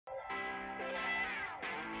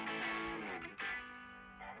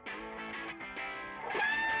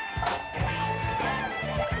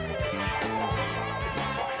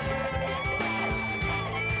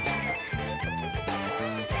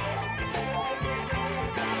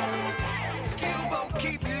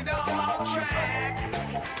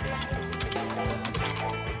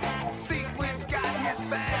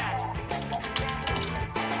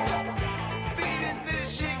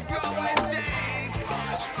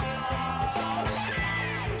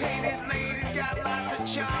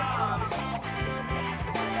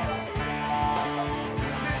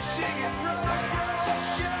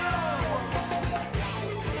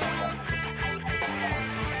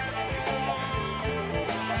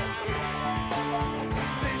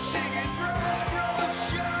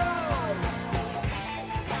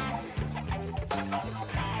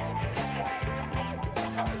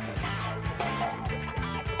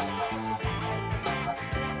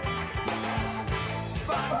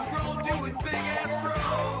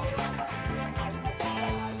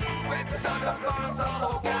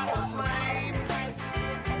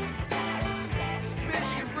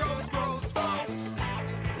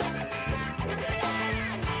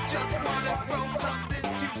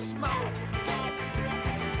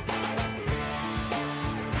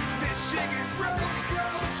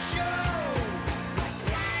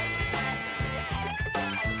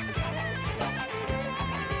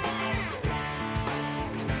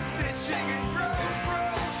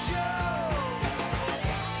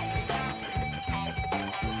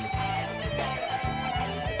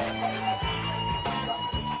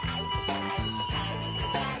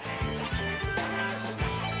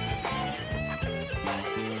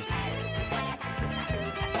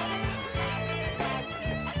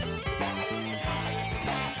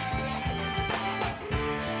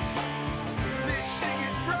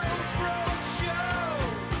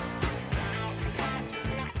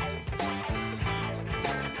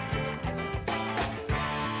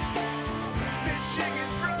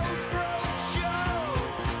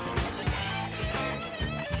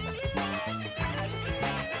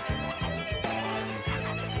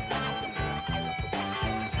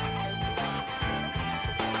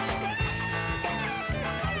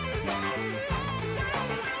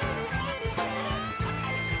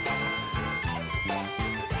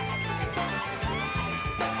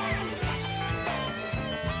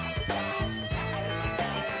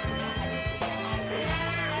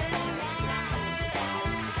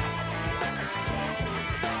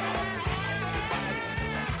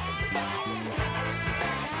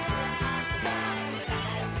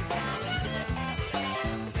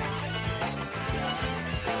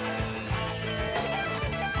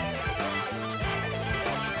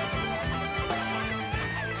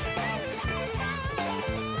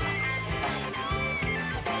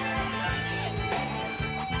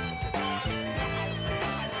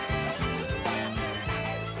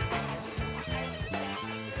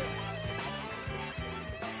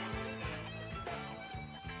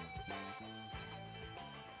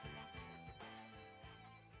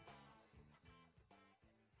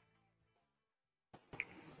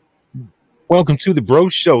Welcome to the Bro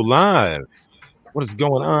Show Live. What is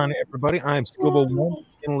going on, everybody? I'm Scribble One.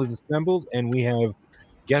 The panel is assembled, and we have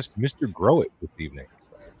guest Mr. Grow It this evening.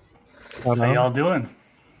 How y'all doing?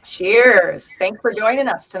 Cheers. Thanks for joining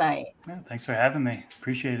us tonight. Yeah, thanks for having me.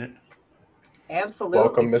 Appreciate it. Absolutely.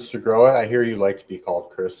 Welcome, Mr. Grow It. I hear you like to be called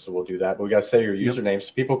Chris, so we'll do that. But we got to say your username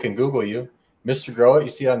so people can Google you. Mr. Grow It, you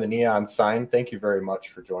see it on the neon sign. Thank you very much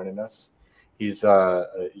for joining us. He's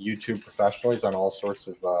a YouTube professional. He's on all sorts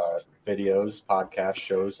of videos, podcast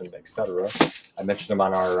shows, and etc. I mentioned him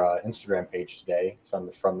on our Instagram page today.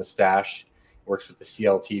 From the Stash. Works with the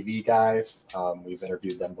CLTV guys. We've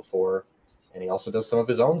interviewed them before. And he also does some of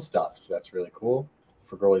his own stuff. So that's really cool.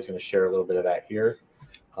 For Girl, he's going to share a little bit of that here.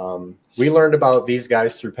 We learned about these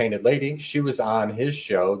guys through Painted Lady. She was on his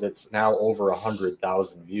show that's now over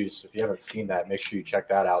 100,000 views. So if you haven't seen that, make sure you check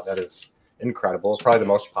that out. That is incredible. Probably the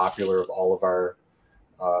most popular of all of our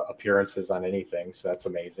appearances on anything. So that's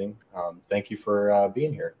amazing. Thank you for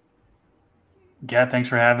being here. Yeah, thanks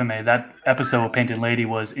for having me. That episode of Painted Lady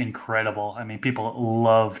was incredible. I mean, people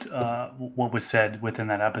loved what was said within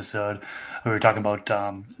that episode. We were talking about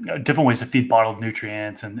different ways to feed bottled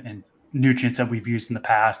nutrients and nutrients that we've used in the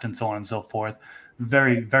past and so on and so forth.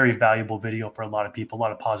 Very, very valuable video for a lot of people, a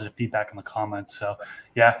lot of positive feedback in the comments. So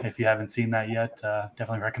yeah, if you haven't seen that yet,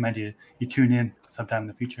 definitely recommend you tune in sometime in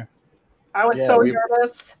the future. I was so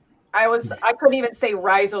nervous. I couldn't even say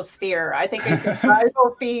rhizosphere. I think I said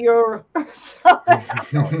rhizosphere.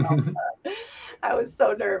 I was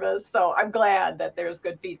so nervous. So I'm glad that there's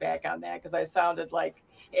good feedback on that because I sounded like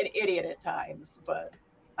an idiot at times. But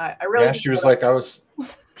I really. Yeah, she was like,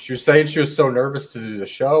 she was saying she was so nervous to do the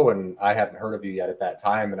show, and I hadn't heard of you yet at that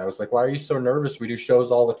time. And I was like, why are you so nervous? We do shows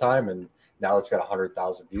all the time, and now it's got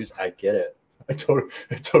 100,000 views. I get it. I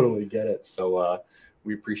totally get it. So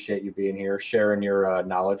we appreciate you being here, sharing your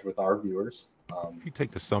knowledge with our viewers. If you take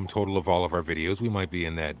the sum total of all of our videos, we might be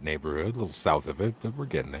in that neighborhood, a little south of it, but we're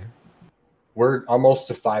getting there. We're almost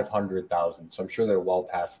to 500,000, so I'm sure they're well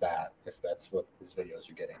past that if that's what his videos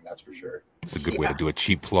are getting. That's for sure. It's a good way to do a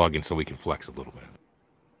cheap plug, and so we can flex a little bit.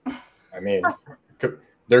 I mean,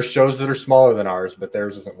 there's shows that are smaller than ours, but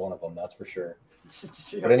theirs isn't one of them. That's for sure.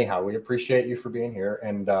 But anyhow, we appreciate you for being here,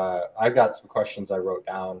 and I've got some questions I wrote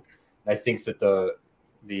down. I think that the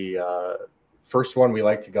first one we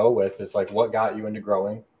like to go with is like, what got you into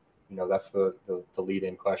growing? You know, that's the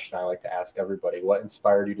lead-in question I like to ask everybody. What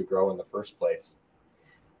inspired you to grow in the first place?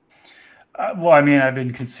 Well, I mean, I've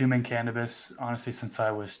been consuming cannabis honestly since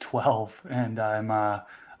I was 12, and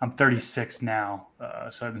I'm 36 now,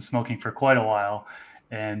 so I've been smoking for quite a while,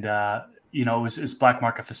 and you know, it was black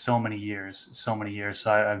market for so many years. So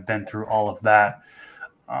I've been through all of that.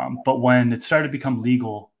 But when it started to become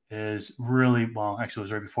legal, is really, well, actually it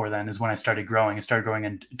was right before then, is when I started growing. I started growing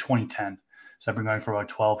in 2010. So I've been going for about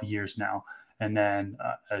 12 years now. And then,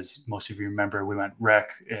 as most of you remember, we went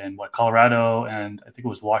rec in Colorado, and I think it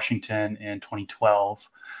was Washington in 2012.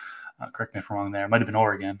 Correct me if I'm wrong there. It might have been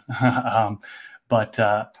Oregon. But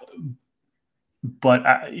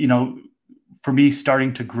you know, for me,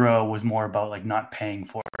 starting to grow was more about like not paying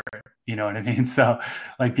for it. You know what I mean? So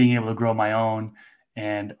like being able to grow my own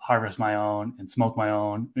and harvest my own and smoke my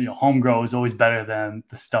own. You know, home grow is always better than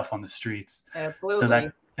the stuff on the streets. Absolutely. So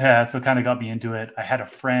that, so it kind of got me into it. I had a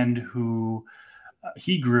friend who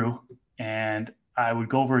he grew, and I would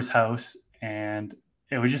go over his house, and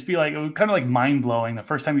it would just be like, it was kind of like mind blowing. The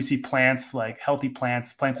first time you see plants, like healthy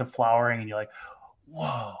plants are flowering, and you're like,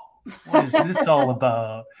 whoa, what is this all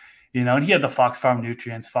about? You know, and he had the Fox Farm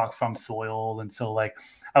nutrients, Fox Farm soil. And so like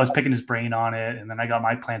I was picking his brain on it, and then I got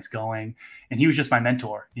my plants going, and he was just my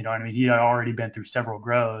mentor. You know what I mean? He had already been through several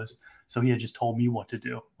grows. So he had just told me what to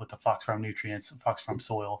do with the Fox Farm nutrients, Fox Farm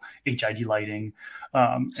soil, HID lighting.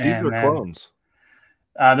 Seed or clones?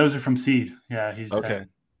 Those are from seed. Yeah. He's okay.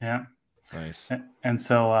 Yeah. Nice. And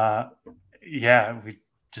so, yeah, we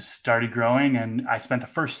just started growing, and I spent the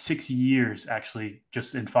first 6 years actually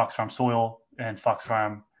just in Fox Farm soil and Fox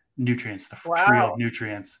Farm nutrients, the trio of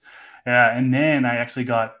nutrients. Yeah. And then I actually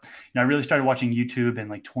got, you know, I really started watching YouTube in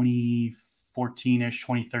like 2014-ish,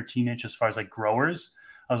 2013-ish, as far as like growers.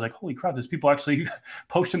 I was like, holy crap, there's people actually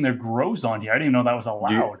posting their grows on here. I didn't even know that was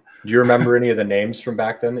allowed. Do you remember any of the names from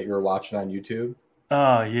back then that you were watching on YouTube?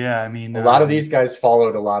 Oh, yeah. I mean, a lot of these guys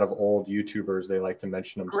followed a lot of old YouTubers. They like to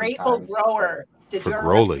mention them Grateful sometimes. Grower. Did you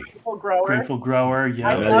Growly. Grateful Grower.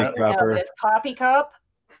 Yeah. I love his coffee cup.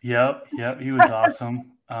 Yep. He was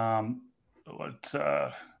awesome.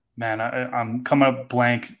 Man, I'm coming up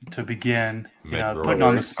blank to begin. You know, putting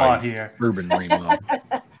on the spot here. Urban Remo.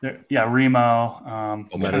 Yeah, Remo.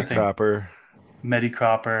 Medicropper.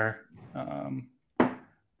 Medicropper.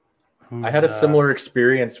 I had a similar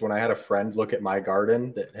experience when I had a friend look at my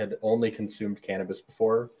garden that had only consumed cannabis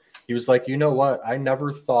before. He was like, you know what? I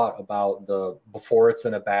never thought about the before it's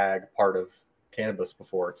in a bag part of cannabis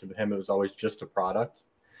before. To him, it was always just a product.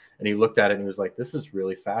 And he looked at it and he was like, this is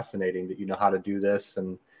really fascinating that you know how to do this.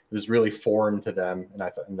 And it was really foreign to them. And I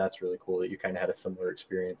thought, and that's really cool that you kind of had a similar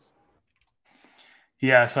experience.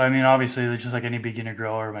 Yeah, so I mean, obviously, it's just like any beginner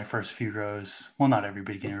grower, my first few grows, well, not every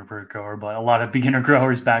beginner grower, but a lot of beginner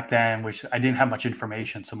growers back then, which I didn't have much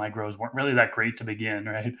information, so my grows weren't really that great to begin,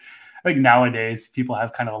 right? I think nowadays people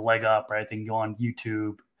have kind of a leg up, right? They can go on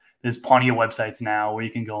YouTube. There's plenty of websites now where you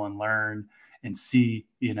can go and learn and see,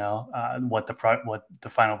 what the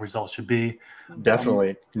final results should be.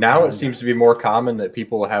 Definitely. Now it seems to be more common that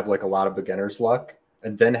people have like a lot of beginner's luck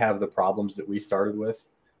and then have the problems that we started with.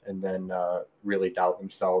 And then really doubt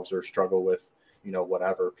themselves or struggle with,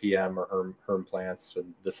 whatever, PM or herm plants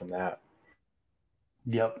and this and that.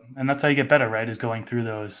 Yep. And that's how you get better, right? Is going through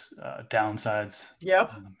those downsides.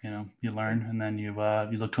 Yep. You learn and then you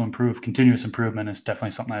look to improve. Continuous improvement is definitely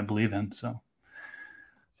something I believe in. So.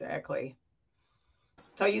 Exactly.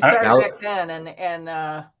 So you started back then and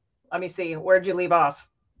let me see, where'd you leave off?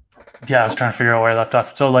 Yeah, I was trying to figure out where I left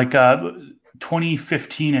off. So like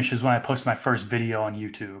 2015-ish is when I posted my first video on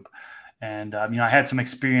YouTube. And, I had some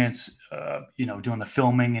experience, doing the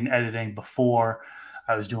filming and editing before.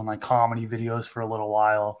 I was doing like comedy videos for a little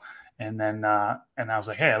while. And then I was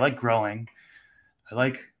like, hey, I like growing. I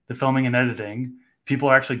like the filming and editing. People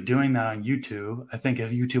are actually doing that on YouTube. I think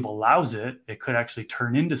if YouTube allows it, it could actually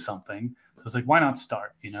turn into something. So I was like, why not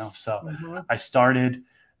start, So I started.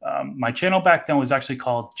 My channel back then was actually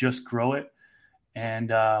called Just Grow It. And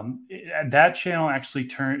that channel actually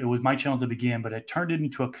it was my channel to begin, but it turned it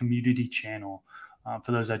into a community channel.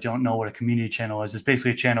 For those that don't know what a community channel is, it's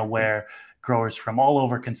basically a channel where growers from all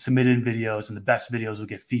over can submit in videos and the best videos will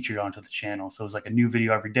get featured onto the channel. So it was like a new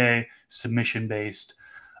video every day, submission based.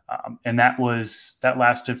 And that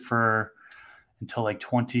lasted until like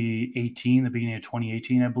 2018, the beginning of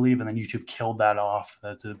 2018, I believe. And then YouTube killed that off.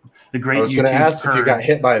 That's the great YouTube. I was going to ask if you got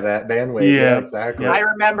hit by that bandwagon. Yeah, exactly. I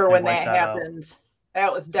remember when that happened.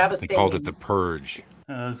 That was devastating. They called it the purge.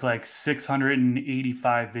 It was like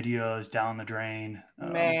 685 videos down the drain.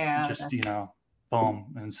 Man. Just, boom.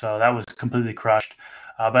 And so that was completely crushed.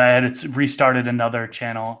 But I had restarted another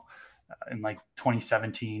channel in like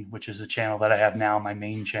 2017, which is a channel that I have now, my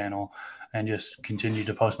main channel, and just continued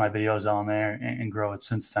to post my videos on there and grow it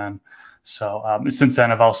since then. So since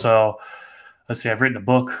then, I've also, I've written a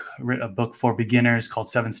book for beginners called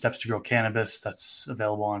 7 Steps to Grow Cannabis. That's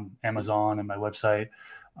available on Amazon and my website.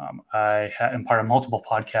 I am part of multiple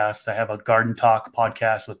podcasts. I have a Garden Talk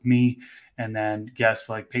podcast with me, and then guests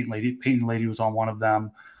like Peyton Lady was on one of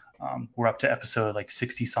them. We're up to episode like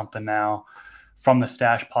 60 something now. From the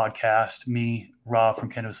Stash podcast, me, Rob from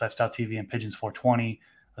Cannabis Lifestyle TV, and Pigeons 420.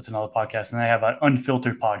 That's another podcast. And I have an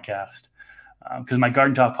unfiltered podcast because my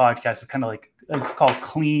Garden Talk podcast is kind of like, it's called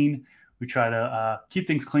Clean. We try to keep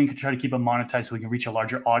things clean, try to keep it monetized so we can reach a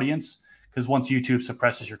larger audience. Because once YouTube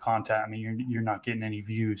suppresses your content, I mean, you're not getting any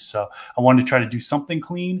views. So I wanted to try to do something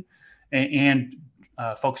clean and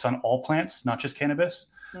focus on all plants, not just cannabis.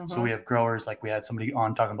 Mm-hmm. So we have growers, like we had somebody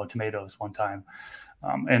on talking about tomatoes one time.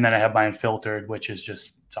 And then I have my unfiltered, which is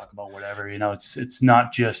just talk about whatever, it's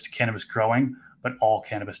not just cannabis growing, but all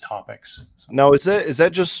cannabis topics. So. Now, is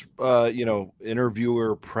that just,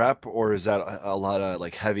 interviewer prep, or is that a lot of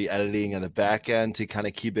like heavy editing in the back end to kind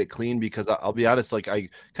of keep it clean? Because I'll be honest, like I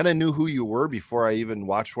kind of knew who you were before I even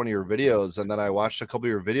watched one of your videos. And then I watched a couple of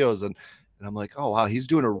your videos and I'm like, oh, wow, he's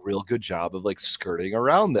doing a real good job of like skirting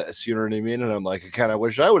around this. You know what I mean? And I'm like, I kind of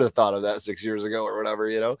wish I would have thought of that 6 years ago or whatever,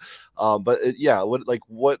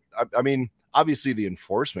 I mean, obviously the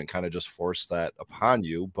enforcement kind of just forced that upon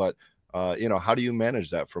you, but how do you manage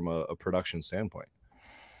that from a production standpoint?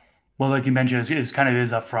 Well, like you mentioned, it kind of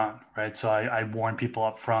is up front, right? So I warn people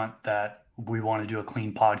up front that we want to do a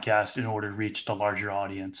clean podcast in order to reach the larger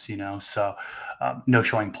audience, so no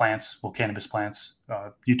showing plants, cannabis plants.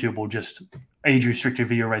 YouTube will just age restricted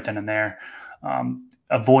video right then and there.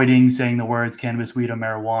 Avoiding saying the words cannabis, weed, or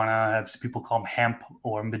marijuana. Have people call them hemp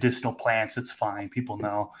or medicinal plants. It's fine. People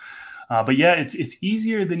know. But yeah, it's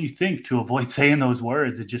easier than you think to avoid saying those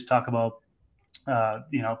words and just talk about,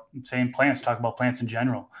 saying plants, talk about plants in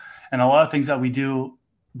general. And a lot of things that we do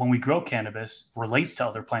when we grow cannabis relates to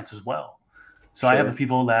other plants as well. So sure. I have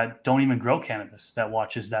people that don't even grow cannabis that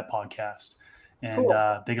watches that podcast, and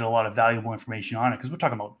cool. They get a lot of valuable information on it because we're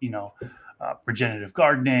talking about, regenerative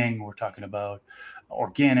gardening. We're talking about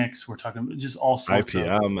organics. We're talking about just all sorts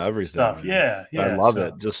IPM, of everything. stuff. Yeah. I love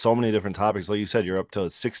it. Just so many different topics. Like you said, you're up to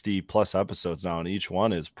 60 plus episodes now, and each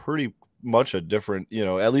one is pretty much a different,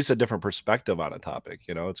 at least a different perspective on a topic.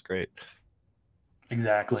 It's great.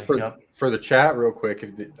 Exactly. For the chat real quick,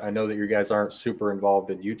 I know that you guys aren't super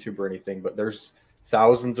involved in YouTube or anything, but there's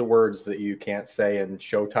thousands of words that you can't say in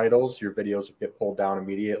show titles. Your videos will get pulled down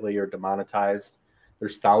immediately or demonetized.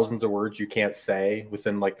 There's thousands of words you can't say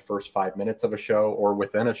within like the first 5 minutes of a show or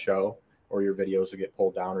within a show, or your videos will get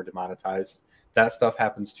pulled down or demonetized. That stuff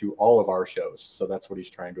happens to all of our shows. So that's what he's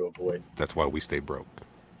trying to avoid. That's why we stay broke.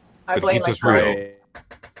 I blame myself.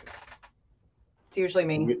 It's usually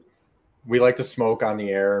me. We like to smoke on the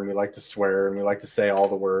air, and we like to swear, and we like to say all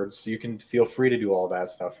the words. You can feel free to do all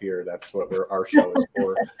that stuff here. That's what our show is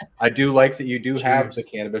for. I do like that you do have the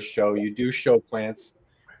cannabis show. You do show plants.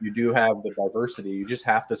 You do have the diversity. You just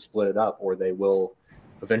have to split it up, or they will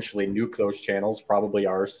eventually nuke those channels, probably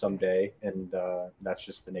ours someday. And that's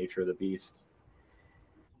just the nature of the beast.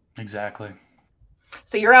 Exactly.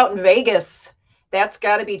 So you're out in Vegas. That's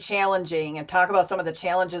got to be challenging. And talk about some of the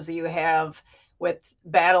challenges that you have with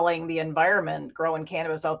battling the environment, growing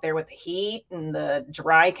cannabis out there with the heat and the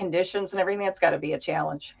dry conditions and everything. That's got to be a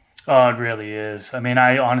challenge. Oh, it really is. I mean,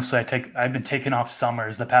 I've been taking off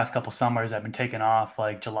summers. The past couple summers, I've been taking off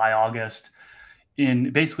like July, August.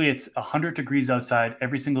 Basically, it's 100 degrees outside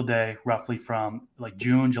every single day, roughly from like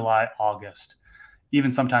June, July, August,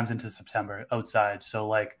 even sometimes into September outside. So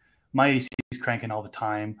like my AC is cranking all the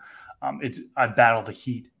time. I battle the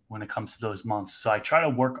heat when it comes to those months. So I try to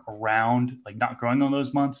work around like not growing on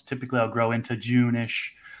those months. Typically I'll grow into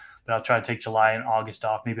June-ish, but I'll try to take July and August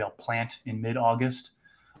off. Maybe I'll plant in mid-August.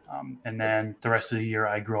 And then the rest of the year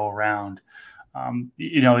I grow around.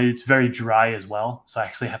 It's very dry as well. So I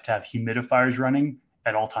actually have to have humidifiers running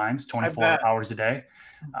at all times, 24 hours a day.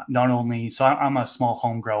 So I'm a small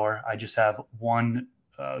home grower. I just have one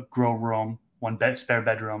grow room, one spare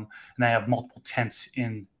bedroom, and I have multiple tents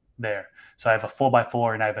in there. So I have a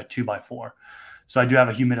 4x4 and I have a 2x4. So I do have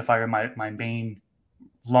a humidifier in my main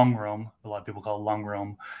lung room. A lot of people call it lung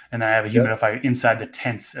room. And then I have a humidifier inside the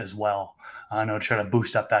tents as well. I know to try to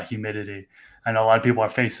boost up that humidity. I know a lot of people are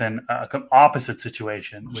facing an opposite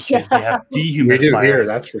situation, which is they have dehumidifiers. We do here,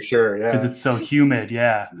 that's for sure. Yeah. Because it's so humid.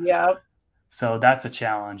 Yeah. Yep. So that's a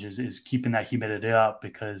challenge is keeping that humidity up,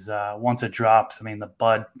 because once it drops, I mean, the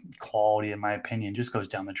bud quality, in my opinion, just goes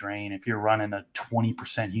down the drain. If you're running a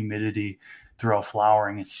 20% humidity throughout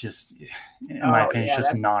flowering, it's just, in my opinion, it's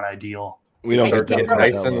just not ideal. We don't get that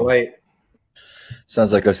nice and late.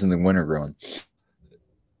 Sounds like us in the winter growing.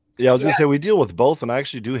 Yeah, I was going to say we deal with both, and I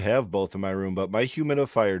actually do have both in my room, but my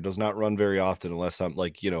humidifier does not run very often unless I'm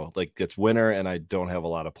like it's winter and I don't have a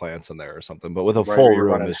lot of plants in there or something. But with a full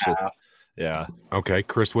room, it's just... Yeah. Okay,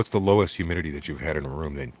 Chris, what's the lowest humidity that you've had in a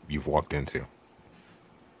room that you've walked into?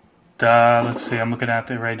 Let's see. I'm looking at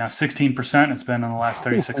it right now. 16%. It's been in the last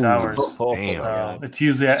 36 hours. Damn. It's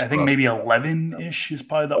usually, I think, maybe 11-ish is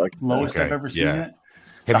probably the lowest I've ever seen it.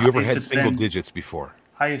 Have you ever had single digits before?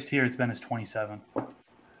 Highest here it's been is 27.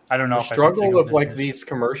 I don't know. The struggle of like these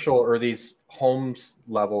commercial or these homes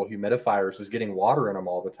level humidifiers is getting water in them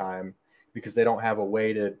all the time, because they don't have a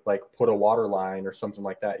way to like put a water line or something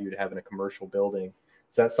like that you'd have in a commercial building.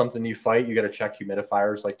 Is that something you fight? You got to check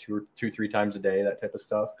humidifiers like 3 times a day, that type of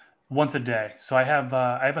stuff? Once a day. So I have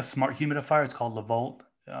a smart humidifier. It's called LaVolt.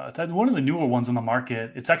 It's one of the newer ones on the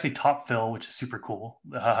market. It's actually top fill, which is super cool.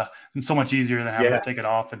 And so much easier than having to take it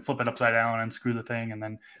off and flip it upside down and screw the thing and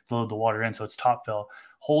then load the water in. So it's top fill.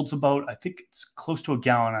 Holds about, I think it's close to 1.5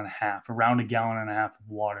 gallons, around 1.5 gallons of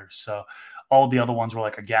water. So all the other ones were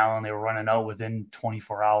like 1 gallon. They were running out within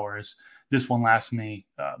 24 hours. This one lasts me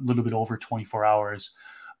a little bit over 24 hours.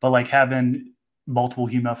 But like having multiple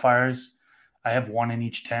humidifiers, I have one in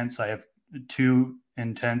each tent. So I have 2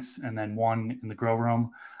 in tents and then 1 in the grow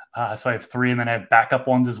room. So I have 3, and then I have backup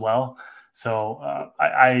ones as well. So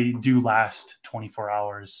I do last 24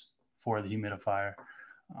 hours for the humidifier.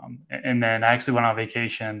 And then I actually went on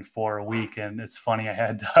vacation for a week, and it's funny. I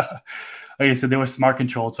had, like I said, they were smart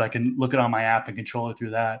controlled, so I can look it on my app and control it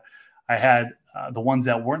through that. I had the ones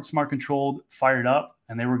that weren't smart controlled fired up,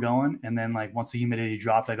 and they were going. And then like once the humidity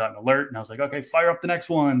dropped, I got an alert, and I was like, okay, fire up the next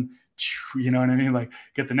one. You know what I mean? Like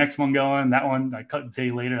get the next one going. That one I cut a day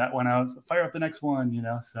later. That one out. So fire up the next one. You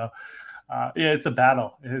know, so yeah, it's a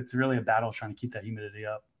battle. It's really a battle trying to keep that humidity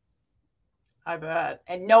up. I bet.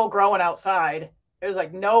 And no growing outside. There's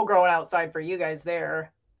like no growing outside for you guys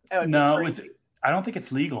there. No, I don't think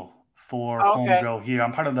it's legal for home grow here.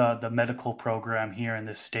 I'm part of the medical program here in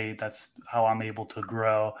this state. That's how I'm able to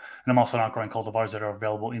grow. And I'm also not growing cultivars that are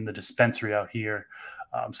available in the dispensary out here.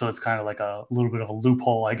 So it's kind of like a little bit of a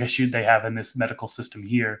loophole, I guess they have in this medical system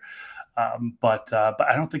here. But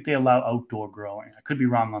I don't think they allow outdoor growing. I could be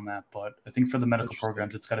wrong on that, but I think for the medical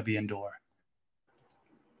programs, it's got to be indoor.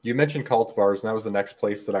 You mentioned cultivars, and that was the next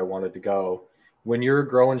place that I wanted to go. When you're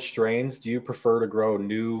growing strains, do you prefer to grow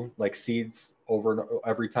new like seeds over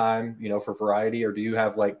every time, for variety, or do you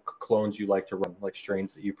have like clones you like to run, like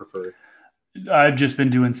strains that you prefer? I've just been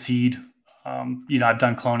doing seed. I've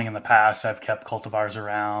done cloning in the past. I've kept cultivars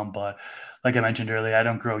around, but like I mentioned earlier, I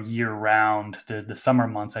don't grow year round. The summer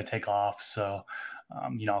months I take off. So,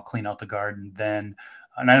 I'll clean out the garden then,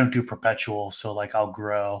 and I don't do perpetual. So like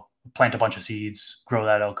I'll plant a bunch of seeds, grow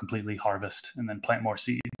that out completely, harvest, and then plant more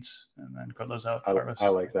seeds and then grow those out. Harvest. I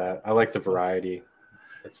like that. I like the variety.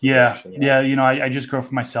 Yeah. I just grow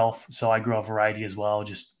for myself. So I grow a variety as well,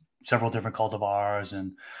 just several different cultivars,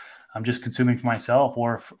 and I'm just consuming for myself,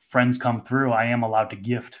 or if friends come through, I am allowed to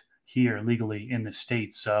gift here legally in the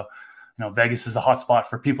state. So, Vegas is a hot spot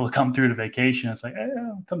for people to come through to vacation. It's like, hey,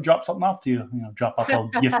 come drop something off to you, drop off a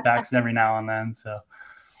gift packs every now and then. So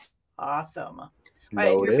awesome.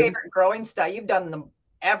 Right, your favorite growing style? You've done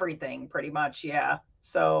everything pretty much, yeah.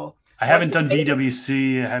 So I haven't done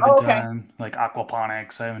DWC. I haven't done like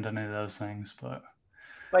aquaponics. I haven't done any of those things, but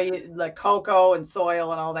you like cocoa and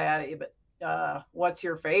soil and all that. But what's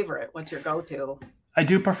your favorite? What's your go-to? I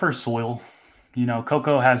do prefer soil.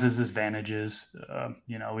 Cocoa has its advantages.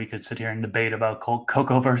 We could sit here and debate about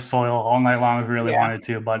cocoa versus soil all night long if we really wanted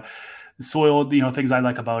to. But soil, things I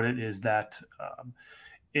like about it is that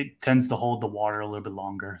it tends to hold the water a little bit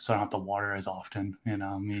longer, so I don't have to water as often.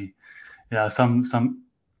 Some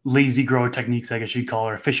lazy grower techniques, I guess you'd call,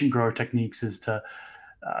 or efficient grower techniques, is to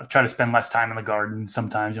try to spend less time in the garden.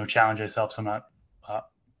 Sometimes, challenge yourself, so I'm not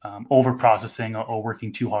over processing or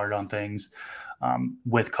working too hard on things.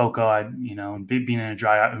 With cocoa, being in a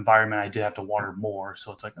dry environment, I did have to water more.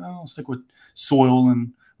 So it's like, I'll stick with soil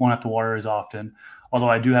and won't have to water as often. Although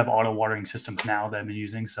I do have auto watering systems now that I've been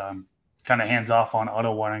using, so I'm kind of hands off on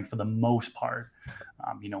auto watering for the most part.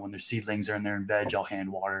 When there's seedlings are in there in veg, I'll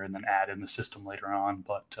hand water and then add in the system later on.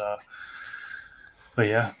 But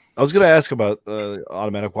yeah, I was going to ask about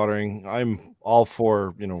automatic watering. I'm all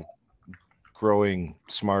for growing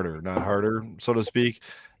smarter, not harder, so to speak.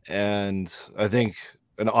 And I think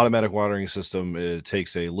an automatic watering system, it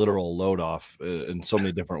takes a literal load off in so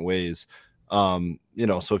many different ways. So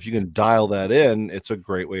if you can dial that in, it's a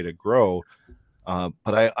great way to grow.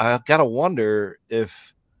 But I gotta wonder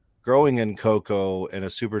if growing in cocoa in a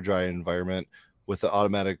super dry environment with the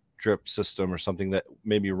automatic drip system or something that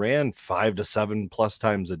maybe ran 5 to 7 plus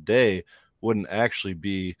times a day wouldn't actually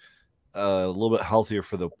be a little bit healthier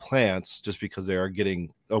for the plants, just because they are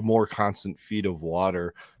getting a more constant feed of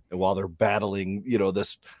water, and while they're battling,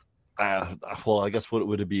 this, I guess what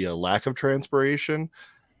would it be, a lack of transpiration?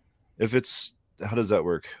 How does that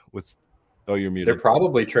work with? Oh, you're muted. They're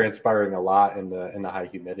probably transpiring a lot in the high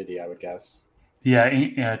humidity, I would guess.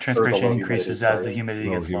 Yeah, transpiration increases as the humidity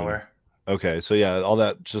gets lower. Okay, so all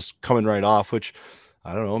that just coming right off, which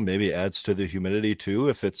I don't know, maybe adds to the humidity too,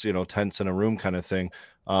 if it's tense in a room kind of thing.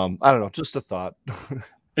 I don't know, just a thought.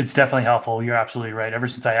 It's definitely helpful. You're absolutely right. Ever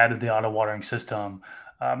since I added the auto watering system,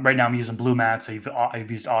 right now I'm using Blue Mats.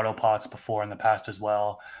 I've used auto pots before in the past as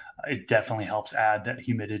well. It definitely helps add that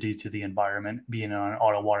humidity to the environment, being on an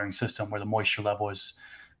auto watering system where the moisture level is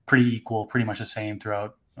pretty equal, pretty much the same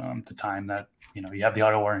throughout the time that you have the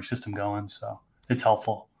auto watering system going. So it's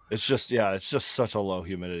helpful. It's just such a low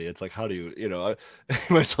humidity. It's like, how do you you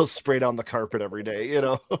might as well spray down the carpet every day,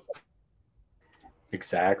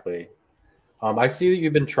 Exactly. I see that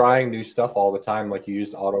you've been trying new stuff all the time, like you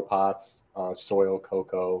used auto pots, soil,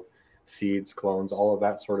 cocoa, seeds, clones, all of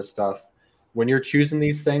that sort of stuff. When you're choosing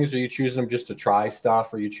these things, are you choosing them just to try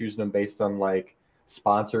stuff? Or are you choosing them based on like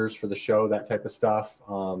sponsors for the show, that type of stuff?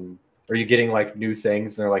 Are you getting like new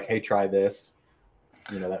things and they're like, hey, try this,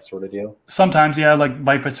 that sort of deal? Sometimes, yeah. Like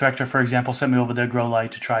Viper Spectra, for example, sent me over their Grow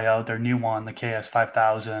Light to try out their new one, the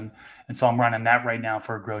KS5000. And so I'm running that right now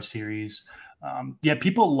for a Grow Series.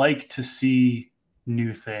 People like to see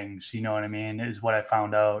new things, you know what I mean, is what I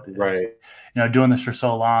found out. Right. Doing this for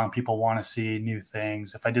so long, people want to see new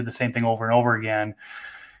things. If I did the same thing over and over again,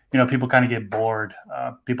 people kind of get bored.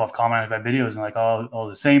 People have commented on my videos and like, oh,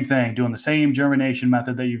 the same thing, doing the same germination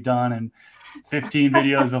method that you've done in 15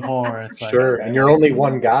 videos before. It's sure. Like, and you're only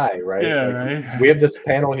one guy, right? Yeah, right. We have this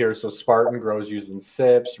panel here. So Spartan grows using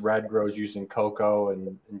Sips, Red grows using cocoa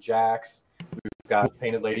and Jax. We've got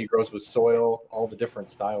Painted Lady grows with soil, all the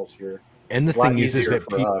different styles here. And the A lot thing is easier that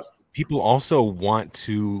for us. people also want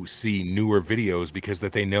to see newer videos because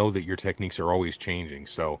that they know that your techniques are always changing.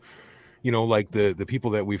 So, you know, like the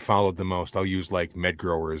people that we followed the most, I'll use like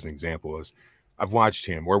MedGrower as an example. Is I've watched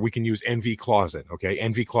him, or we can use NV Closet. Okay,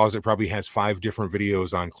 NV Closet probably has 5 different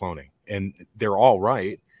videos on cloning, and they're all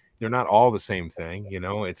right. They're not all the same thing. You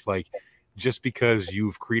know, it's like just because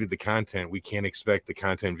you've created the content, we can't expect the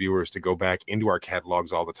content viewers to go back into our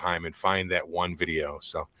catalogs all the time and find that one video.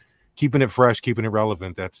 So keeping it fresh, keeping it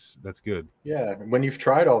relevant, that's good. Yeah, when you've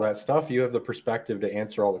tried all that stuff, you have the perspective to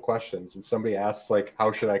answer all the questions. And somebody asks, like,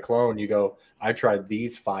 how should I clone? You go, I tried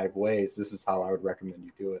these 5 ways. This is how I would recommend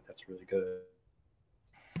you do it. That's really good.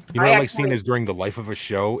 You know, I like seeing is during the life of a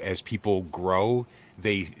show, as people grow,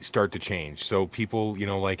 they start to change. So people, you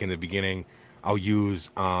know, like in the beginning, I'll use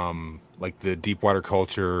like the deep water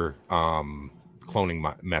culture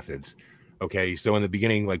cloning methods. Okay, so in the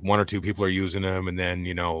beginning, like 1 or 2 people are using them, and then,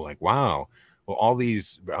 you know, like, wow, well, all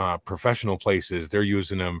these professional places, they're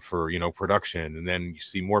using them for, you know, production, and then you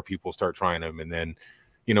see more people start trying them, and then,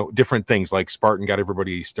 you know, different things like Spartan got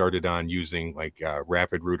everybody started on using like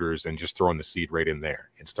rapid rooters and just throwing the seed right in there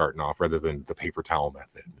and starting off rather than the paper towel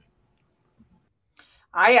method.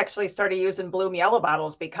 I actually started using Bloom yellow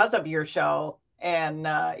bottles because of your show. And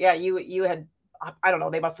yeah, you had, I don't know,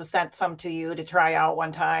 they must have sent some to you to try out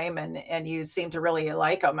one time, and you seemed to really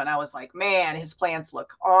like them. And I was like, man, his plants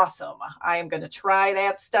look awesome. I am going to try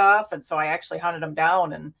that stuff. And so I actually hunted them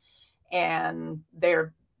down, and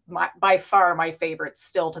they're by far my favorites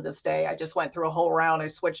still to this day. I just went through a whole round. I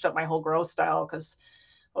switched up my whole grow style because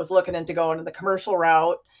I was looking into going to the commercial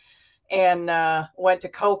route, and went to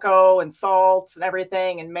cocoa and salts and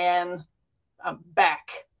everything. And man, I'm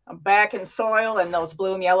back in soil and those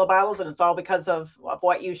Bloom yellow bottles, and it's all because of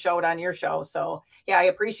what you showed on your show. So yeah, I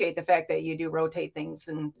appreciate the fact that you do rotate things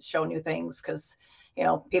and show new things, because, you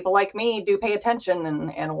know, people like me do pay attention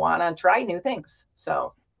and want to try new things.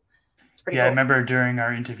 So it's pretty cool. I remember during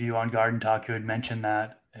our interview on Garden Talk, you had mentioned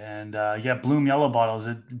that. And yeah, Bloom yellow bottles,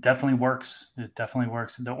 it definitely works. It definitely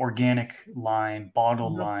works. The organic line,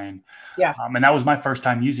 bottle line. Yeah. And that was my first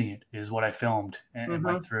time using it, is what I filmed and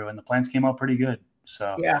went through, and the plants came out pretty good.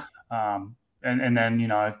 So yeah. And then, you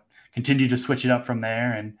know, I've continued to switch it up from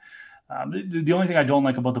there. And the only thing I don't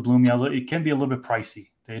like about the Bloom yellow, it can be a little bit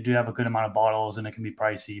pricey. They do have a good amount of bottles, and it can be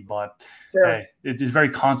pricey, but sure. Hey, it is very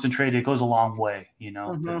concentrated. It goes a long way, you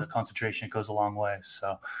know, the concentration goes a long way.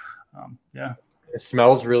 So yeah. It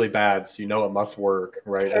smells really bad, so you know it must work,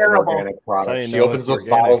 right? Terrible. As an organic product. She know opens those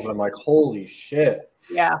organic. bottles, and I'm like, holy shit.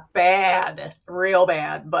 Yeah, bad, real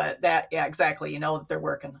bad. But that, yeah, exactly. You know that they're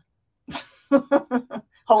working.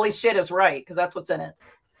 Holy shit is right, because that's what's in it.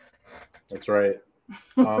 That's right.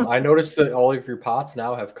 I noticed that all of your pots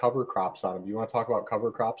now have cover crops on them. You want to talk about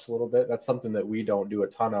cover crops a little bit? That's something that we don't do a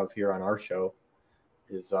ton of here on our show,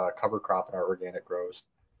 is cover crop in our organic grows.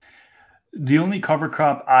 The only cover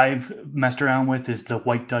crop I've messed around with is the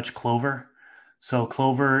white Dutch clover. So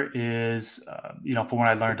clover is, you know, from when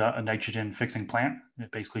I learned a nitrogen fixing plant, it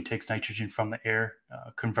basically takes nitrogen from the air,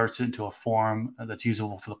 converts it into a form that's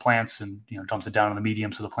usable for the plants, and, you know, dumps it down in the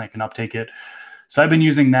medium so the plant can uptake it. So I've been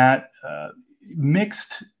using that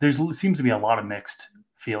mixed. There seems to be a lot of mixed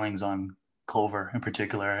feelings on clover in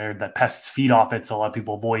particular. I heard that pests feed off it, so a lot of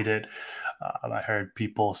people avoid it. I heard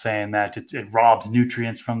people saying that it robs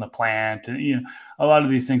nutrients from the plant, and, you know, a lot of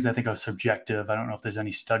these things I think are subjective. I don't know if there's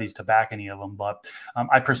any studies to back any of them, but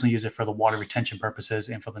I personally use it for the water retention purposes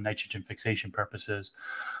and for the nitrogen fixation purposes.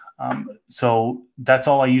 So that's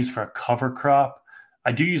all I use for a cover crop.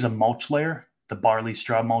 I do use a mulch layer, the barley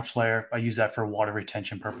straw mulch layer. I use that for water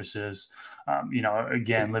retention purposes. You know,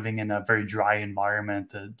 again, living in a very dry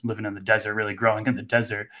environment, living in the desert, really growing in the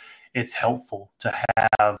desert, it's helpful to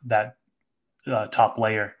have that top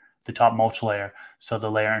layer, the top mulch layer. So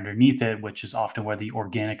the layer underneath it, which is often where the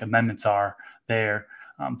organic amendments are there,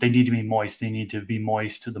 they need to be moist. They need to be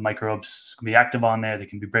moist. The microbes can be active on there. They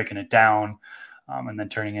can be breaking it down and then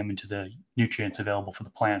turning them into the nutrients available for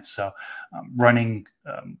the plants. So running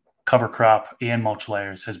cover crop and mulch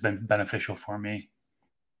layers has been beneficial for me.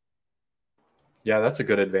 Yeah, that's a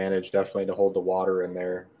good advantage, definitely, to hold the water in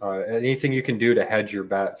there. Anything you can do to hedge your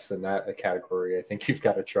bets in that category, I think you've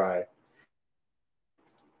got to try.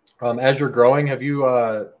 As you're growing, have you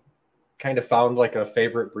kind of found like a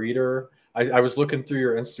favorite breeder? I was looking through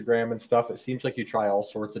your Instagram and stuff. It seems like you try all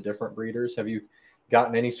sorts of different breeders. Have you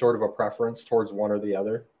gotten any sort of a preference towards one or the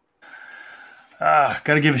other? Got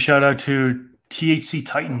to give a shout out to THC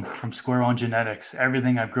Titan from Square One Genetics.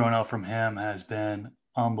 Everything I've grown out from him has been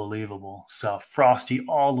unbelievable. So frosty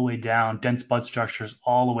all the way down, dense bud structures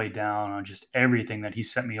all the way down on just everything that he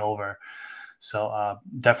sent me over. So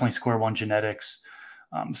definitely Square One Genetics.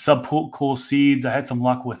 Subcool Seeds, I had some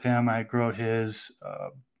luck with him. I grew out his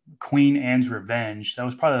Queen Anne's Revenge. That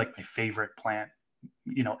was probably like my favorite plant,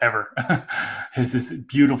 ever. It's this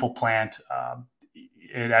beautiful plant.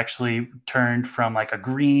 It actually turned from like a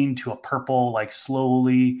green to a purple, like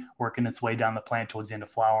slowly working its way down the plant towards the end of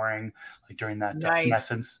flowering, like during that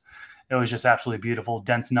senescence. It was just absolutely beautiful.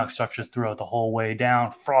 Dense nut structures throughout the whole way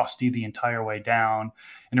down, frosty the entire way down,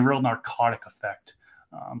 and a real narcotic effect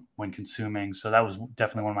when consuming. So that was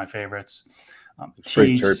definitely one of my favorites. It's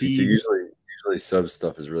pretty terpy too. Usually sub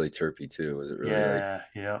stuff is really terpy too. Was it really? Yeah,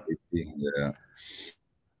 yeah.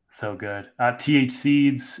 So good. TH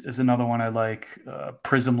Seeds is another one I like.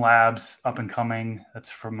 Prism Labs, up and coming.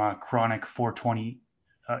 That's from Chronic 420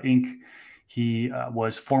 Inc. He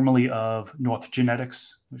was formerly of North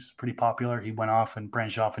Genetics, which is pretty popular. He went off and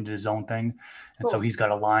branched off into his own thing, and so he's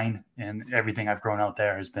got a line. And everything I've grown out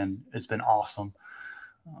there has been awesome.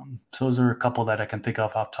 So those are a couple that I can think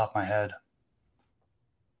of off the top of my head.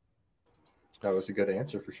 That was a good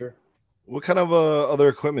answer for sure. What kind of other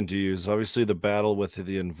equipment do you use? Obviously, the battle with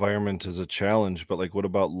the environment is a challenge, but like, what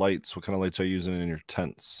about lights? What kind of lights are you using in your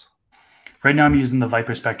tents? Right now, I'm using the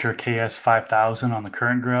Viper Spectra KS5000 on the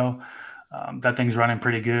current grow. That thing's running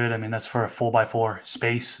pretty good. I mean, that's for a 4x4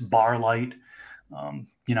 space bar light.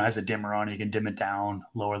 Has a dimmer on it. You can dim it down,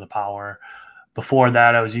 lower the power. Before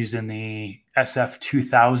that, I was using the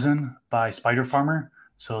SF2000 by Spider Farmer.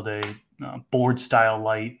 So the board style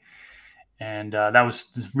light. And that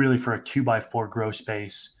was really for a 2x4 grow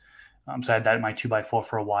space. So I had that in my 2x4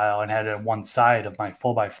 for a while and had it on one side of my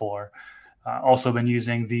 4x4. Also been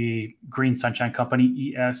using the Green Sunshine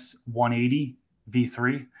Company ES180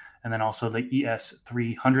 V3, and then also the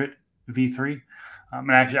ES300 V3. And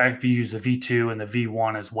actually, I've used the V2 and the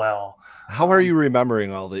V1 as well. How are you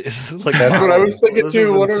remembering all these? Like, that's what I was thinking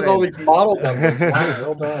too. What are all these model numbers? Wow,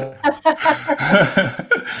 well done.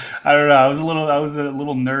 I don't know. I was a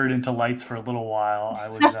little nerd into lights for a little while.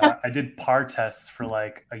 I did par tests for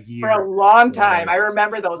like a year. For a long time. I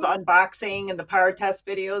remember those unboxing and the power test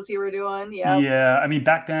videos you were doing. Yeah. Yeah. I mean,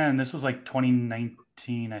 back then, this was like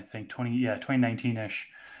 2019, I think. 2019-ish.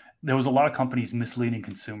 There was a lot of companies misleading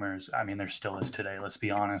consumers. I mean, there still is today, let's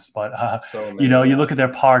be honest. But, you look at their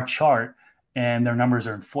par chart and their numbers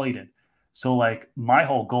are inflated. So like my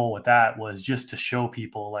whole goal with that was just to show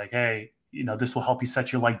people like, hey, this will help you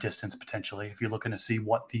set your light distance potentially if you're looking to see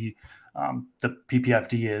what the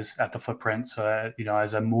PPFD is at the footprint. So,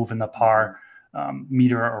 as I'm moving the par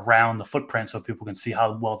meter around the footprint so people can see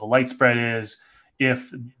how well the light spread is,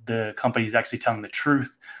 if the company is actually telling the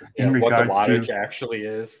truth in regards what the wattage actually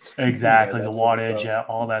is. Exactly, the wattage,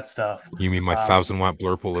 all that stuff. You mean my 1,000-watt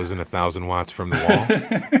Blurple isn't 1,000 watts from the wall?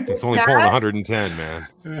 It's only pulling 110, man.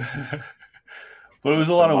 But it was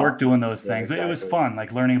a lot of work doing those things. But it was fun,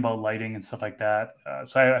 like learning about lighting and stuff like that.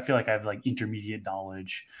 So I feel like I have like intermediate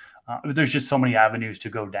knowledge. There's just so many avenues to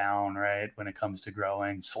go down, right? When it comes to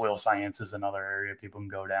growing, soil science is another area people can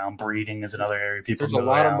go down. Breeding is another area people can go down.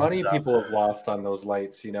 There's a lot of money people have lost on those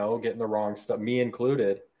lights, getting the wrong stuff, me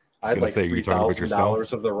included. I had like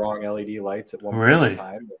 $3,000 of the wrong LED lights at one point in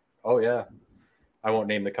time. Oh, yeah. I won't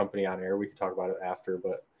name the company on air. We can talk about it after.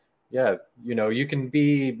 But, yeah, you can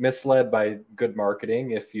be misled by good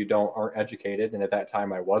marketing if you aren't educated. And at that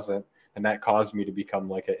time, I wasn't. And that caused me to become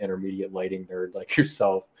like an intermediate lighting nerd like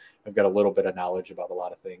yourself. I've got a little bit of knowledge about a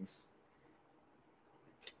lot of things.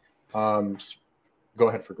 Go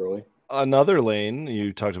ahead for Growly. Another lane,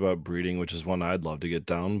 you talked about breeding, which is one I'd love to get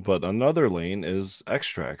down, but another lane is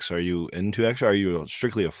extracts. Are you into extract? Are you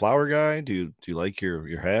strictly a flower guy? Do you like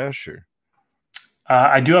your hash? Or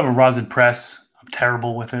I do have a rosin press. I'm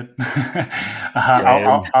terrible with it.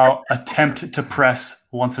 I'll attempt to press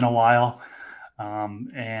once in a while.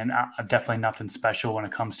 And I'm definitely nothing special when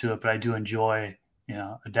it comes to it, but I do enjoy,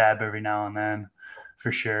 a dab every now and then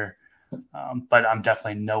for sure. But I'm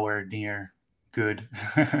definitely nowhere near good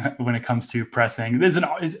when it comes to pressing. It's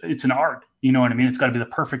an art, you know what I mean? It's got to be the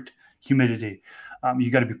perfect humidity. You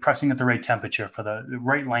got to be pressing at the right temperature for the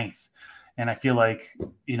right length. And I feel like,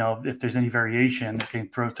 if there's any variation, it can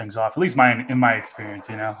throw things off, at least in my experience,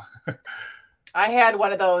 I had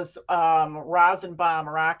one of those rosin bomb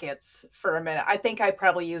rockets for a minute. I think I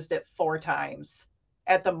probably used it 4 times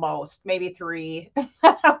at the most, maybe 3.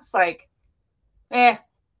 I was like,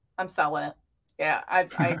 I'm selling it. Yeah, I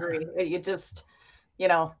agree. You just, you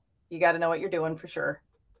got to know what you're doing for sure.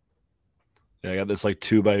 Yeah, I got this like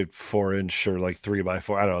 2x4" or like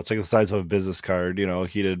 3x4. I don't know. It's like the size of a business card,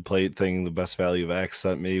 heated plate thing. The Best Value Vax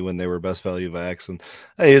sent me when they were Best Value Vax, and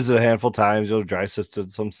I used it a handful of times. Dry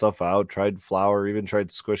sifted some stuff out. Tried flour, even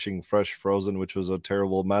tried squishing fresh frozen, which was a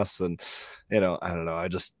terrible mess. And I don't know. I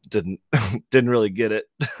just didn't really get it.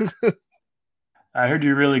 I heard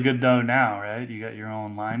you're really good though now, right? You got your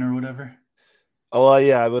own line or whatever. Oh, well,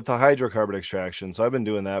 yeah, with the hydrocarbon extraction. So I've been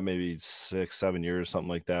doing that maybe 6-7 years, something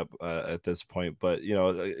like that at this point. But,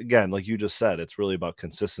 again, like you just said, it's really about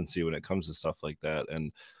consistency when it comes to stuff like that.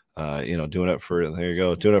 And, doing it for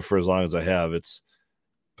as long as I have,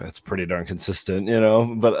 that's pretty darn consistent,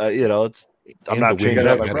 but, I'm not changing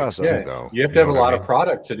that process. Though. You have to have a lot of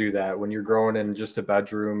product to do that when you're growing in just a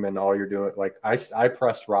bedroom and all you're doing. Like I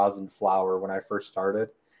pressed rosin flour when I first started,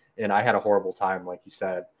 and I had a horrible time, like you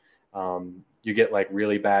said. You get like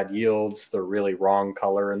really bad yields, they're really wrong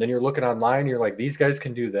color, and then you're looking online, you're like, these guys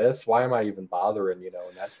can do this, why am I even bothering, and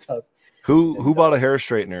that stuff. Who bought a hair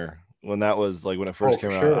straightener when that was like when it first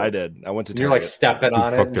came out? I did. I went to you're like stepping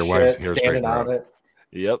on it, their wife's hair standing on it.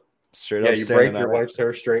 Yep, straight up. You break your wife's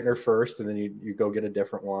hair straightener first, and then you go get a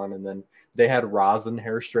different one. And then they had rosin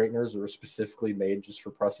hair straighteners that were specifically made just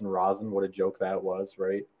for pressing rosin. What a joke that was,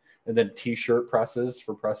 right? And then t-shirt presses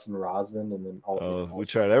for pressing rosin, and then all we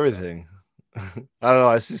tried everything. I don't know.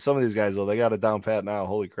 I see some of these guys though; they got it down pat now.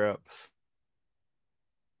 Holy crap!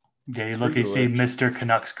 Yeah, you see Mr.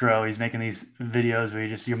 Canucks grow. He's making these videos where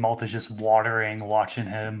your mouth is just watering watching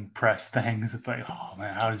him press things. It's like, oh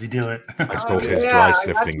man, how does he do it? I stole his dry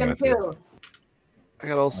sifting method. I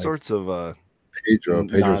got all sorts of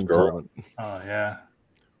Pedro's growing. Oh yeah.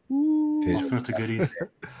 All sorts of goodies.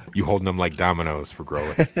 You holding them like dominoes for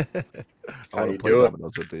growing. How you do it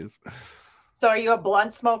with these. So are you a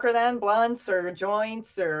blunt smoker then? Blunts or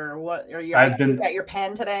joints or what? Are you? You got your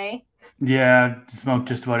pen today? Yeah, smoked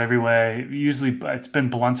just about every way. Usually, it's been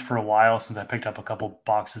blunts for a while since I picked up a couple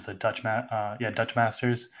boxes of Dutch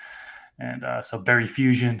Masters, and so Berry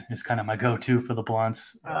Fusion is kind of my go-to for the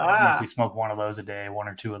blunts. I usually smoke one of those a day, one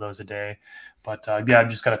or two of those a day. But I've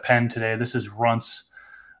just got a pen today. This is Runts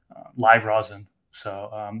live rosin.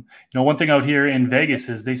 So, one thing out here in Vegas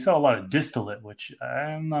is they sell a lot of distillate, which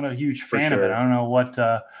I'm not a huge fan of it. I don't know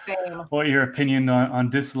what your opinion on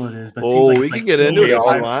distillate is, but it seems like we can get into it if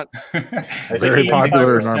you want. Very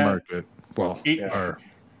popular in our market. Well, our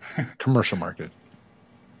commercial market.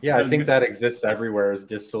 Yeah, I think that exists everywhere. As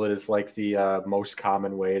distillate is like the most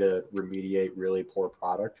common way to remediate really poor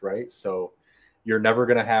product, right? So you're never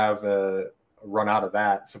going to have a run out of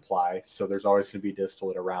that supply. So there's always going to be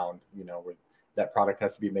distillate around, where that product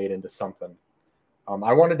has to be made into something.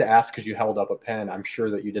 I wanted to ask, because you held up a pen, I'm sure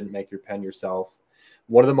that you didn't make your pen yourself.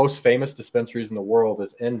 One of the most famous dispensaries in the world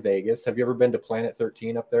is in Vegas. Have you ever been to Planet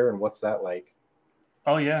 13 up there? And what's that like?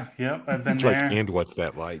 Oh, yeah. Yep. I've been there. And what's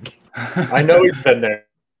that like? I know he's been there.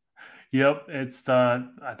 Yep. It's I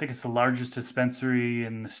think it's the largest dispensary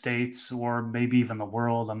in the States or maybe even the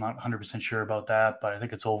world. I'm not 100% sure about that, but I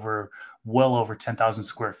think it's well over 10,000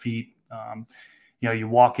 square feet. You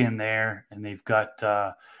walk in there and they've got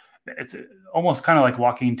it's almost kind of like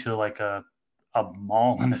walking to like a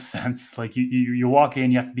mall in a sense. Like you walk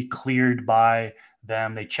in, you have to be cleared by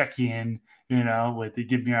them. They check you in, they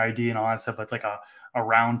give you your ID and all that stuff. It's like a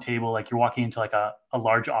round table, like you're walking into like a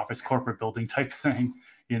large office corporate building type thing,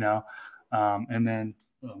 and then,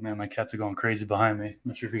 oh man, my cats are going crazy behind me. I'm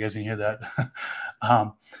not sure if you guys can hear that.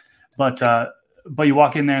 But you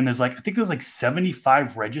walk in there and there's I think there's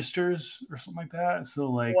 75 registers or something like that. So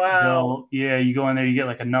wow. You go in there, you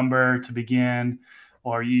get a number to begin,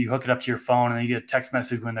 or you hook it up to your phone and then you get a text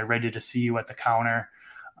message when they're ready to see you at the counter.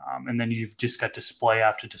 And then you've just got display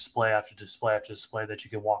after display after display after display that you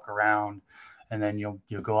can walk around. And then you'll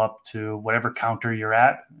go up to whatever counter you're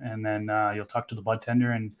at, and then you'll talk to the bud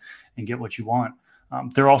tender and get what you want.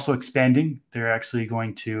 They're also expanding. They're actually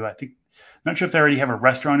going to, I'm not sure if they already have a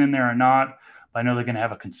restaurant in there or not, but I know they're going to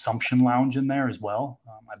have a consumption lounge in there as well.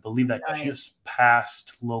 I believe that just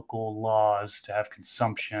passed local laws to have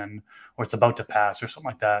consumption, or it's about to pass or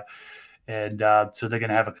something like that. And so they're going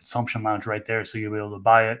to have a consumption lounge right there. So you'll be able to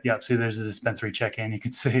buy it. Yep. See, there's a dispensary check-in. You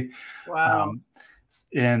can see. Wow.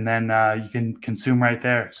 And then you can consume right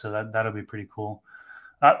there. So that'll be pretty cool.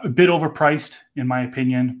 A bit overpriced, in my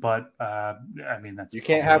opinion, but that's you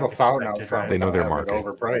can't have a fountain out front. Right? They know their market.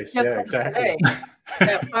 Overpriced. Yeah, exactly.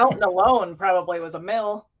 That fountain alone probably was $1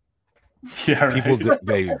 million. Yeah,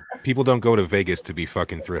 right. People don't go to Vegas to be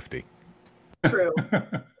fucking thrifty. True.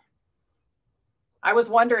 I was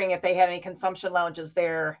wondering if they had any consumption lounges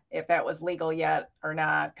there, if that was legal yet or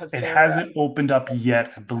not. Because it hasn't opened up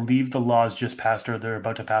yet. I believe the laws just passed, or they're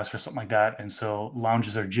about to pass, or something like that. And so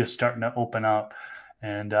lounges are just starting to open up.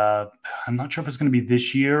 And I'm not sure if it's going to be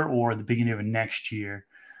this year or the beginning of next year.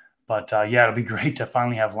 But yeah, it'll be great to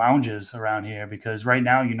finally have lounges around here, because right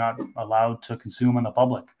now you're not allowed to consume on the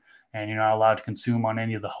public, and you're not allowed to consume on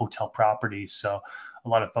any of the hotel properties. So a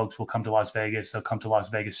lot of folks will come to Las Vegas. They'll come to Las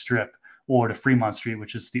Vegas Strip or to Fremont Street,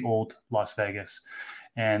 which is the old Las Vegas.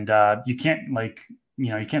 And you can't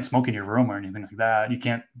you can't smoke in your room or anything like that. You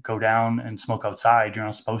can't go down and smoke outside. You're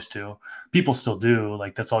not supposed to. People still do.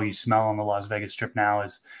 Like, that's all you smell on the Las Vegas Strip now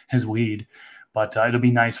is weed. But it'll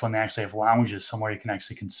be nice when they actually have lounges somewhere you can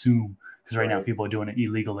actually consume, because right now people are doing it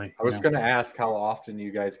illegally. I was going to ask how often you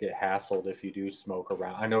guys get hassled if you do smoke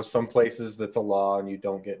around. I know some places that's a law and you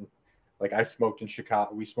don't get, like, I smoked in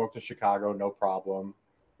Chicago. We smoked in Chicago, no problem.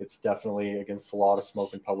 It's definitely against the law to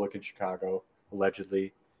smoke in public in Chicago,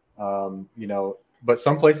 allegedly. But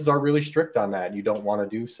some places are really strict on that, and you don't want to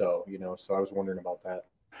do so, So I was wondering about that.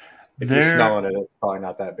 If you're smelling it, it's probably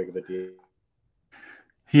not that big of a deal.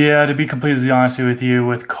 Yeah, to be completely honest with you,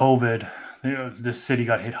 with COVID, this city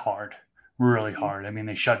got hit hard, really hard. I mean,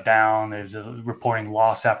 they shut down. There's reporting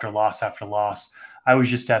loss after loss after loss. I was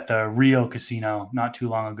just at the Rio Casino not too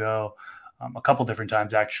long ago, a couple different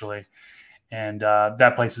times actually. And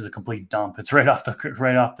that place is a complete dump. It's right off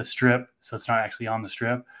the strip, so it's not actually on the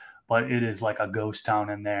strip, but it is like a ghost town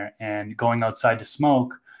in there. And going outside to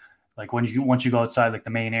smoke, like once you go outside, like the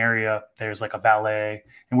main area, there's like a valet,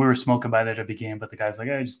 and we were smoking by there to begin, but the guy's like,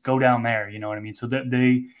 hey, just go down there, you know what I mean? So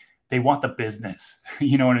they want the business,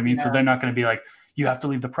 you know what I mean? Yeah. So they're not going to be like, you have to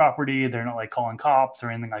leave the property. They're not like calling cops or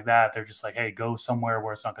anything like that. They're just like, hey, go somewhere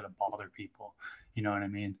where it's not going to bother people, you know what I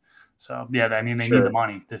mean? So yeah, I mean, they need the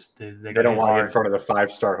money. They don't want to get in front of the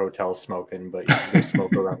 5-star hotel smoking, but you can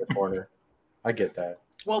smoke around the corner. I get that.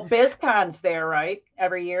 Well, BizCon's there, right?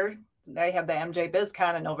 Every year they have the MJ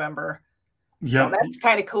BizCon in November. Yeah, so that's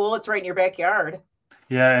kind of cool. It's right in your backyard.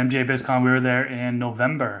 Yeah, MJ BizCon, we were there in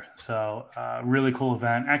November. So really cool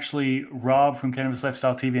event. Actually, Rob from Cannabis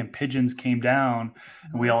Lifestyle TV and Pigeons came down,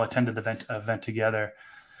 and we all attended the event together.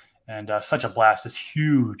 And such a blast. It's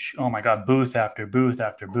huge. Oh my God, booth after booth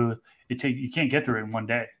after booth. You can't get through it in one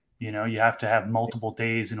day. You have to have multiple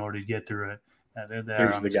days in order to get through it. They're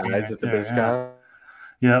there. Here's the guys at the BizCon.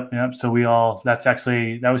 Yep. So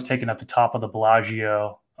that was taken at the top of the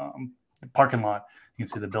Bellagio parking lot. You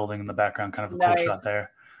can see the building in the background, kind of a cool shot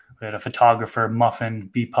there. We had a photographer, Muffin,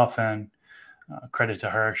 B. Puffin. Credit to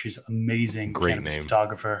her. She's amazing. Great name.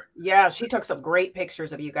 Photographer. Yeah, she took some great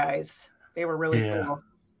pictures of you guys. They were really cool.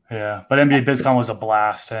 Yeah, but MJ BizCon was a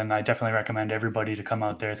blast, and I definitely recommend everybody to come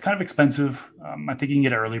out there. It's kind of expensive. I think you can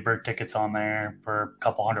get early bird tickets on there for a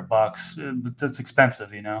couple $100. That's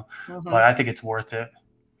expensive, but I think it's worth it.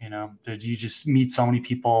 You just meet so many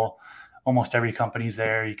people. Almost every company's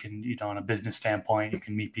there. You can, on a business standpoint, you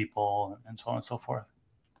can meet people and so on and so forth.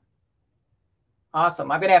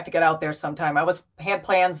 Awesome. I'm going to have to get out there sometime. I had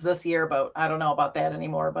plans this year, but I don't know about that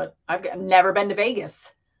anymore, but I've never been to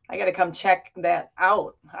Vegas. I got to come check that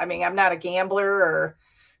out. I mean, I'm not a gambler or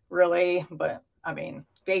really, but I mean,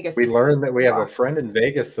 Vegas. We learned that we have a friend in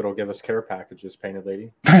Vegas that'll give us care packages, Painted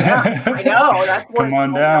Lady. Yeah, I know. That's come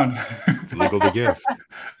on down. It's legal to give.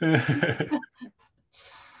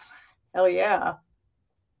 Hell yeah.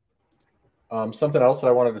 Something else that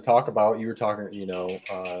I wanted to talk about, you were talking,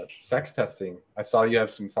 sex testing. I saw you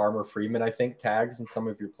have some Farmer Freeman, I think, tags in some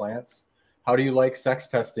of your plants. How do you like sex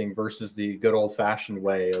testing versus the good old-fashioned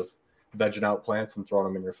way of vegging out plants and throwing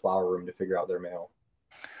them in your flower room to figure out their male?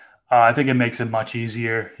 I think it makes it much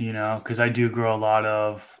easier, because I do grow a lot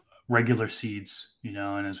of regular seeds,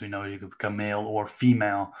 and as we know, you could become male or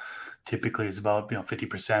female. Typically, it's about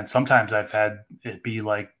 50%. Sometimes I've had it be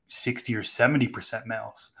like 60 or 70%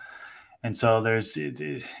 males, and so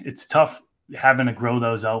it's tough having to grow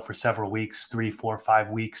those out for several weeks, 3, 4,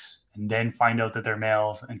 5 weeks, and then find out that they're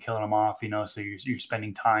males and killing them off. So you're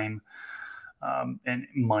spending time and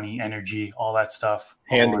money, energy, all that stuff.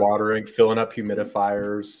 Hand watering, filling up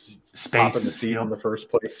humidifiers, space, popping the seeds in the first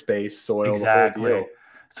place, space, soil, exactly. The whole deal.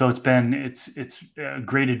 So it's a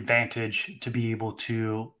great advantage to be able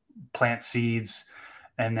to plant seeds,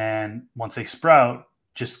 and then once they sprout,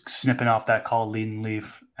 just snipping off that called leading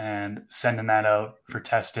leaf and sending that out for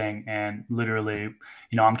testing. And literally,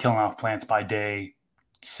 I'm killing off plants by day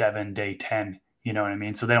 7, day 10. You know what I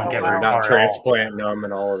mean? So they don't get very far. Not transplanting them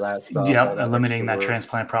and all of that stuff. Yep, eliminating that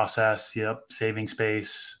transplant process. Yep, saving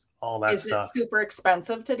space, all that stuff. Is it super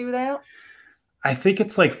expensive to do that? I think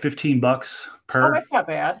it's like $15 per. Oh, that's not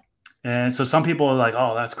bad. And so some people are like,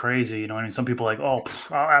 oh, that's crazy. You know what I mean? Some people are like, oh,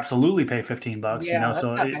 I'll absolutely pay $15, Yeah, you know? that's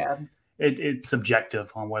So not bad. it's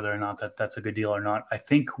subjective on whether or not that's a good deal or not. I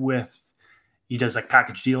think he does like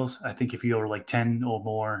package deals. I think if you order like 10 or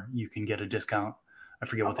more, you can get a discount. I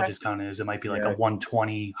forget what the discount is. It might be like a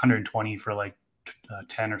 120 for like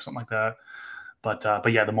 10 or something like that.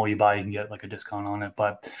 But yeah, the more you buy, you can get like a discount on it.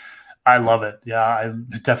 But I love it. Yeah,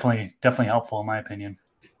 definitely helpful in my opinion.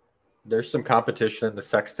 There's some competition in the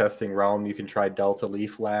sex testing realm. You can try Delta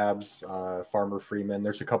Leaf Labs, Farmer Freeman.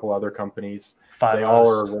 There's a couple other companies. They all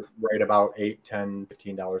are right about $8, $10,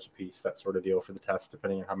 $15 a piece, that sort of deal for the test,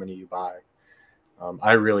 depending on how many you buy.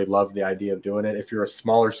 I really love the idea of doing it. If you're a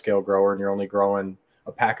smaller scale grower and you're only growing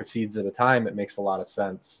a pack of seeds at a time, it makes a lot of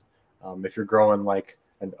sense. If you're growing like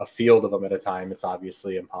a field of them at a time, it's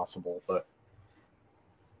obviously impossible. But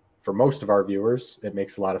for most of our viewers, it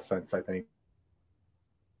makes a lot of sense, I think.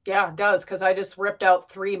 Yeah, it does, because I just ripped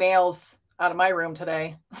out 3 males out of my room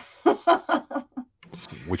today.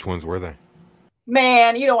 Which ones were they?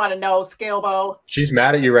 Man, you don't want to know, Scalebo. She's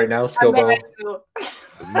mad at you right now, Scalebo.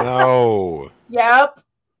 No. Yep.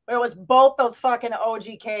 It was both those fucking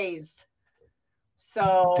OGKs.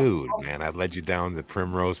 So, dude, man, I led you down the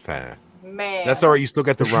primrose path. Man, that's all right. You still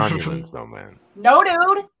got the Romulans, though, man. No,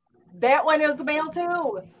 dude, that one is the male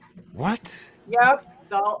too. What? Yep,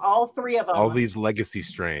 all 3 of them. All these legacy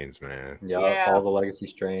strains, man. Yeah, all the legacy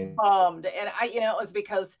strains. And it was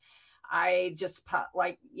because I just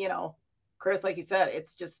like, Chris, like you said,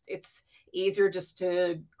 it's easier just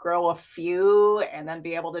to grow a few and then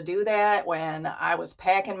be able to do that. When I was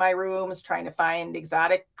packing my rooms, trying to find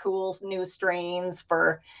exotic, cool new strains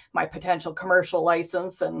for my potential commercial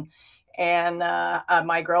license, and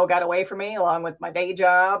my grow got away from me along with my day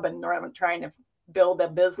job, and I'm trying to build a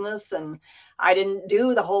business, and I didn't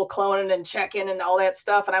do the whole cloning and checking and all that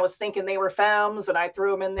stuff, and I was thinking they were femmes, and I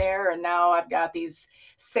threw them in there, and now I've got these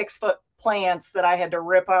 6-foot plants that I had to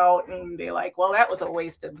rip out and be like, well, that was a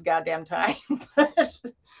waste of goddamn time.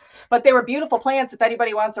 But they were beautiful plants. If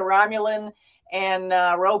anybody wants a Romulan and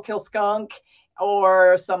roadkill skunk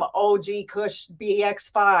or some OG Kush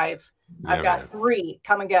BX5, I've got 3.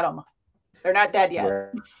 Come and get them. They're not dead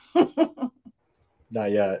yet.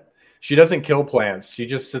 Not yet. She doesn't kill plants. She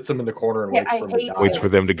just sits them in the corner and waits for them to die. Waits for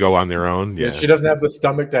them to go on their own. Yeah. She doesn't have the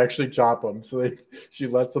stomach to actually chop them, so she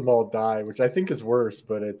lets them all die, which I think is worse,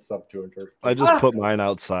 but it's up to her. I just put mine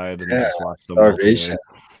outside and just watch them. Starvation.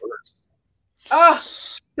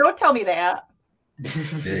 Don't tell me that.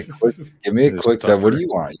 Yeah, give me a quick death. What do you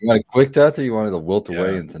want? You want a quick death, or you want it to wilt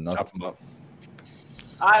away into nothing?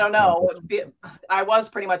 I don't know. I was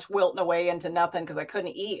pretty much wilting away into nothing because I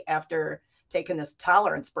couldn't eat after taking this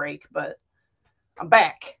tolerance break, but I'm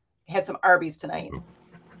back. I had some Arby's tonight.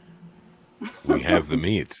 We have the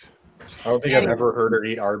meats. I don't think I've ever heard her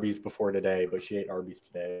eat Arby's before today, but she ate Arby's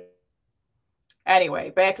today. Anyway,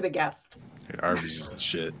 back to the guest. Arby's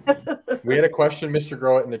shit. We had a question, Mr.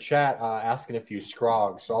 Grow It, in the chat asking if you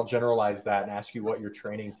scrog. So I'll generalize that and ask you what your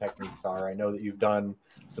training techniques are. I know that you've done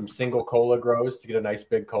some single cola grows to get a nice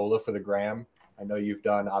big cola for the gram. I know you've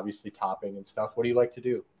done obviously topping and stuff. What do you like to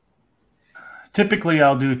do? Typically,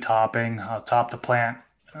 I'll do topping. I'll top the plant,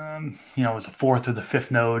 with the 4th or the 5th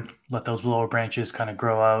node, let those lower branches kind of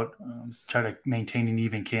grow out, try to maintain an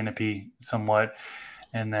even canopy somewhat.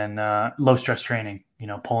 And then low stress training,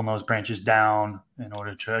 pulling those branches down in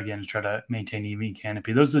order to try to maintain even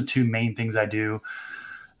canopy. Those are the 2 main things I do.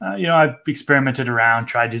 I've experimented around,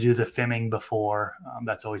 tried to do the fimming before.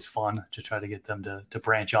 That's always fun to try to get them to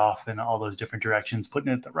branch off in all those different directions, putting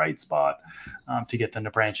it at the right spot to get them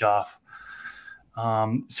to branch off.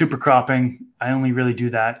 Super cropping, I only really do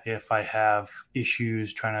that if I have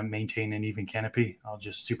issues trying to maintain an even canopy. I'll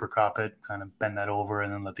just super crop it, kind of bend that over,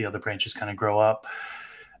 and then let the other branches kind of grow up.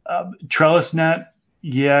 Trellis net,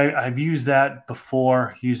 yeah, I've used that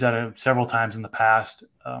before, used that several times in the past.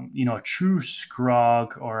 A true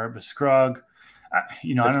scrog or a scrug, I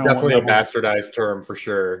don't know. Definitely a bastardized term for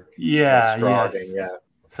sure. Yeah. Scrogging, yeah.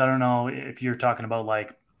 So I don't know if you're talking about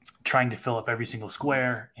like trying to fill up every single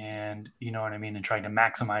square and and trying to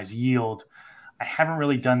maximize yield. I haven't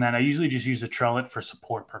really done that. I usually just use the trellet for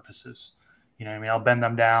support purposes. I'll bend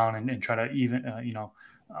them down and try to even,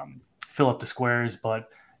 fill up the squares, but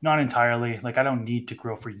not entirely. Like I don't need to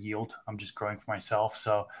grow for yield. I'm just growing for myself.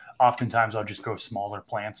 So oftentimes I'll just grow smaller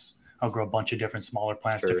plants. I'll grow a bunch of different smaller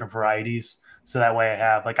plants, different varieties. So that way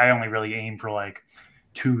I only really aim for like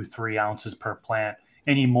 2-3 ounces per plant.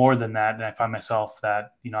 Any more than that, and I find myself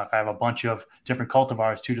that, if I have a bunch of different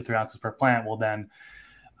cultivars, 2 to 3 ounces per plant, well, then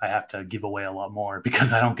I have to give away a lot more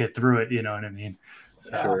because I don't get through it. You know what I mean?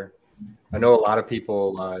 So. Sure. I know a lot of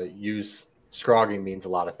people use scrogging means a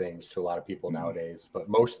lot of things to a lot of people nowadays, but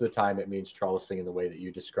most of the time it means trellising in the way that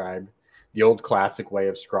you described. The old classic way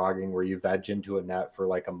of scrogging where you veg into a net for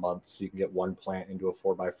like a month so you can get one plant into a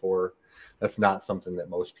 4x4. That's not something that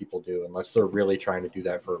most people do unless they're really trying to do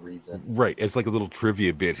that for a reason. Right. It's like a little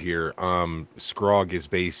trivia bit here. Scrog is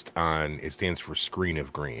based on, it stands for screen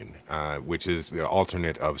of green, which is the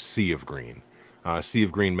alternate of sea of green. Sea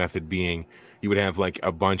of green method being you would have like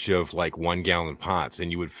a bunch of like 1 gallon pots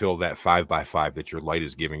and you would fill that 5x5 that your light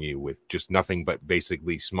is giving you with just nothing but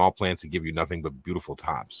basically small plants that give you nothing but beautiful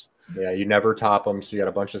tops. Yeah, you never top them, so you got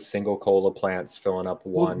a bunch of single cola plants filling up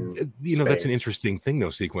one. Well, you know, that's an interesting thing,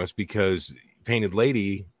 though, Sequence, because Painted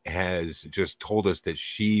Lady has just told us that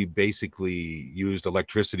she basically used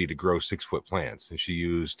electricity to grow 6-foot plants, and she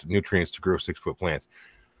used nutrients to grow 6-foot plants.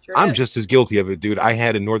 Sure I'm just as guilty of it, dude. I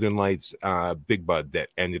had a Northern Lights big bud that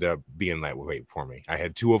ended up being that way for me. I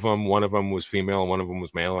had 2 of them. One of them was female, and one of them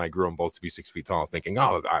was male, and I grew them both to be 6 feet tall, thinking,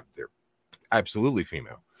 oh, they're absolutely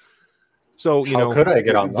female. So, you know, could I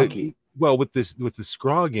get unlucky? Well, with the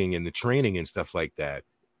scrogging and the training and stuff like that,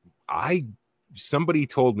 somebody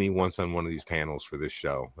told me once on one of these panels for this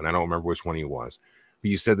show, and I don't remember which one it was, but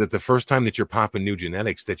you said that the first time that you're popping new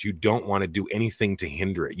genetics, that you don't want to do anything to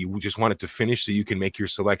hinder it. You just want it to finish so you can make your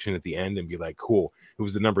selection at the end and be like, cool, it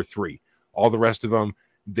was the number 3. All the rest of them,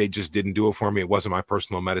 they just didn't do it for me. It wasn't my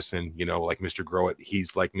personal medicine, you know, like Mr. Grow It.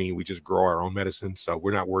 He's like me. We just grow our own medicine. So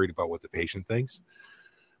we're not worried about what the patient thinks.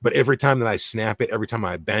 But every time that I snap it, every time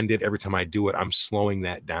I bend it, every time I do it, I'm slowing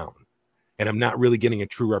that down. And I'm not really getting a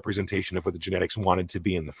true representation of what the genetics wanted to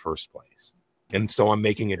be in the first place. And so I'm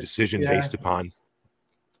making a decision based upon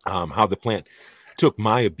how the plant took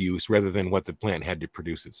my abuse rather than what the plant had to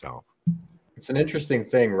produce itself. It's an interesting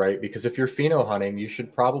thing, right? Because if you're pheno hunting, you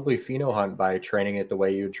should probably pheno hunt by training it the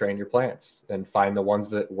way you would train your plants and find the ones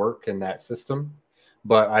that work in that system.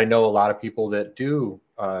 But I know a lot of people that do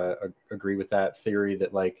agree with that theory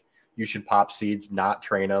that like you should pop seeds, not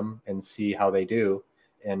train them, and see how they do,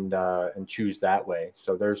 and choose that way.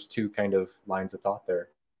 So there's 2 kind of lines of thought there.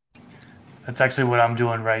 That's actually what I'm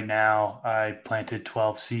doing right now. I planted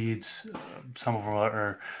 12 seeds. Some of them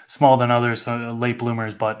are smaller than others, so late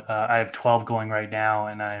bloomers, but I have 12 going right now,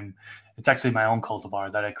 and it's actually my own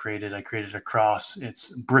cultivar that I created. I created a cross. It's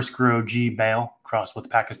Brisker OG male crossed with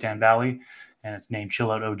Pakistan Valley, and it's named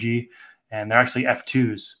Chill Out OG. And they're actually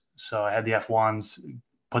F2s. So I had the F1s,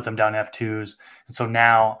 put them down F2s. And so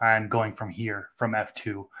now I'm going from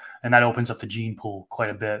F2. And that opens up the gene pool quite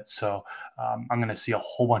a bit. So I'm going to see a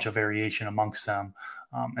whole bunch of variation amongst them.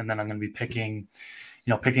 And then I'm going to be picking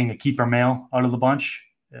a keeper male out of the bunch,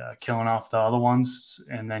 killing off the other ones,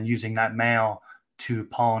 and then using that male to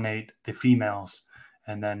pollinate the females.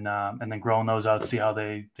 And then growing those out, see how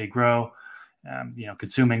they grow,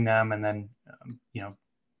 consuming them, and then,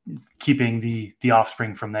 keeping the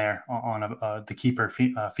offspring from there on the keeper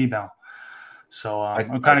female. So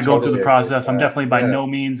I'm kind of going through the process. I'm definitely by no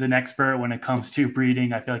means an expert when it comes to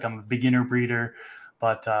breeding. I feel like I'm a beginner breeder,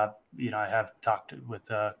 but I have talked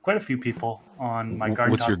with quite a few people on my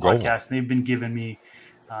Garden Talk podcast, and they've been giving me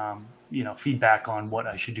feedback on what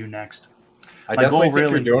I should do next. I definitely think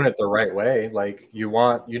you're doing it the right way. Like you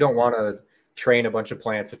don't want to train a bunch of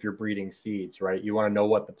plants if you're breeding seeds, right? You want to know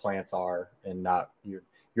what the plants are, and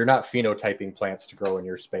you're not phenotyping plants to grow in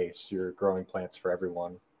your space. You're growing plants for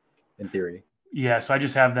everyone, in theory. Yeah, so I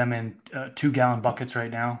just have them in 2-gallon buckets right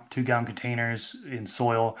now, 2-gallon containers in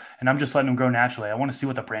soil, and I'm just letting them grow naturally. I want to see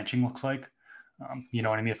what the branching looks like. You know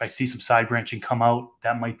what I mean? If I see some side branching come out,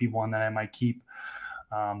 that might be one that I might keep.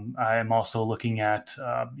 I am also looking at,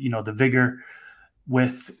 the vigor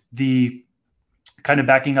with the kind of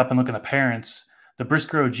backing up and looking at the parents. The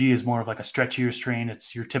Brisker OG is more of like a stretchier strain.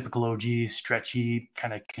 It's your typical OG, stretchy,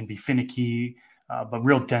 kind of can be finicky, but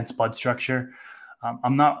real dense bud structure.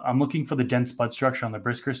 I'm looking for the dense bud structure on the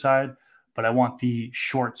Brisker side, but I want the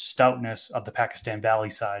short stoutness of the Pakistan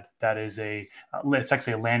Valley side. That is it's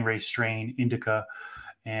actually a landrace strain, indica,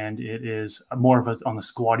 and it is more of on the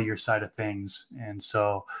squattier side of things. And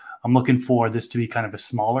so I'm looking for this to be kind of a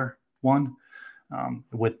smaller one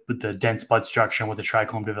with the dense bud structure and with the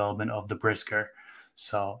trichome development of the Brisker.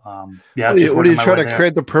 So, what are you trying to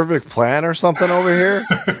create the perfect plan or something over here?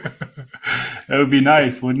 That would be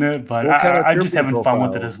nice, wouldn't it? But I'm just having fun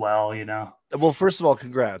with it as well, Well, first of all,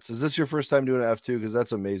 congrats. Is this your first time doing F2? Because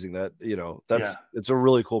that's amazing. It's a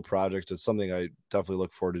really cool project. It's something I definitely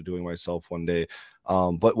look forward to doing myself one day.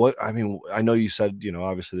 But I know you said,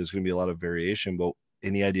 obviously there's going to be a lot of variation, but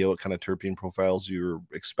any idea what kind of terpene profiles you're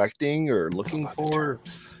expecting or looking for?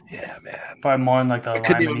 Yeah, man. Probably more like the I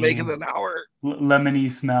couldn't even make it an hour.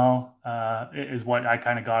 Lemony smell is what I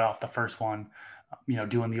kind of got off the first one.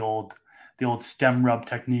 Doing the old the old stem rub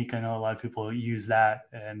technique. I know a lot of people use that,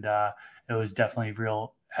 and it was definitely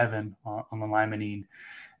real heaven on the limonene.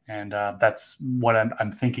 And that's what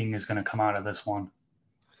I'm thinking is going to come out of this one.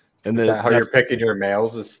 And is that how you're picking your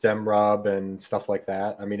males, is stem rub and stuff like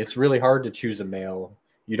that? I mean, it's really hard to choose a male.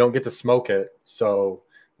 You don't get to smoke it. So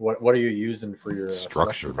what are you using for your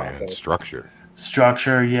structure, man?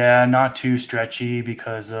 Structure, yeah, not too stretchy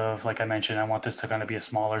because of, like I mentioned, I want this to kind of be a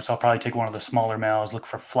smaller. So I'll probably take one of the smaller males, look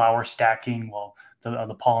for flower stacking, well,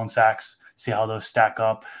 the pollen sacs, see how those stack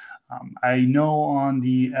up. I know on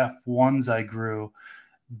the F1s I grew,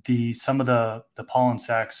 some of the pollen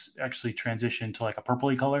sacs actually transition to like a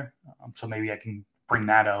purpley color. So maybe I can bring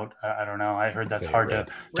that out. I don't know. I heard that's hard to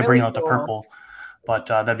bring out the purple, but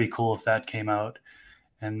that'd be cool if that came out.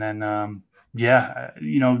 And then,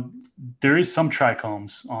 there is some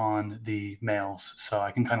trichomes on the males, so I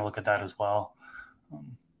can kind of look at that as well.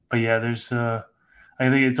 But yeah, I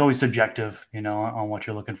think it's always subjective, on what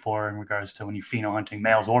you're looking for in regards to when you pheno hunting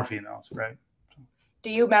males or females, right? Do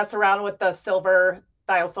you mess around with the silver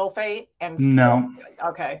thiosulfate? No.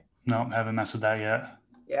 Okay. No, haven't messed with that yet.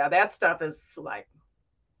 Yeah, that stuff is like,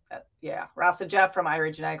 Rasa Jeff from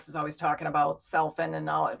Ira Genetics is always talking about selfing and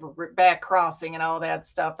all back crossing and all that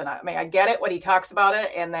stuff. And I get it when he talks about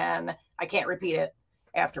it, and then I can't repeat it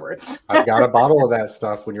afterwards. I've got a bottle of that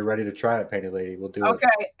stuff. When you're ready to try it, Painted Lady, we'll do it. Okay.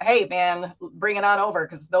 Hey, man, bring it on over,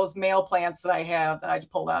 because those male plants that I have that I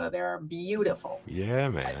pulled out of there are beautiful. Yeah,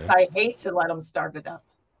 man. I hate to let them starve to death.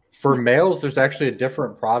 For males, there's actually a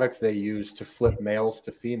different product they use to flip males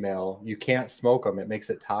to female. You can't smoke them. It makes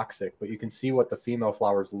it toxic, but you can see what the female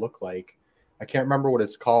flowers look like. I can't remember what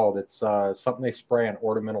it's called. It's something they spray on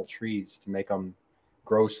ornamental trees to make them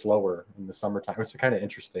grow slower in the summertime. It's kind of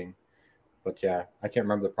interesting. But yeah, I can't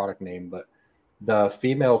remember the product name, but the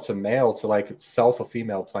female to male to like self a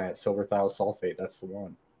female plant, silver thiosulfate, that's the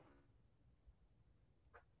one.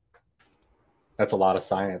 That's a lot of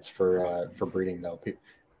science for breeding though.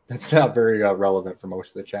 That's not very relevant for most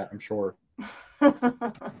of the chat, I'm sure.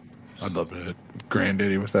 I'd love to hit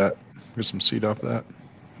Granddaddy with that. Get some seed off that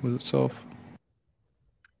with itself.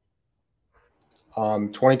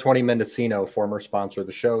 2020 Mendocino, former sponsor of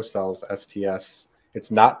the show, sells STS.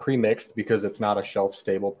 It's not pre-mixed because it's not a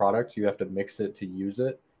shelf-stable product. You have to mix it to use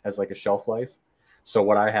it as like a shelf life. So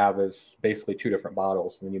what I have is basically 2 different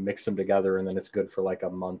bottles, and then you mix them together, and then it's good for like a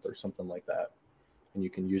month or something like that. And you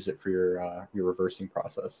can use it for your reversing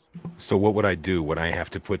process. So what would I do? Would I have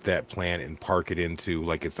to put that plant and park it into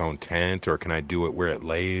like its own tent, or can I do it where it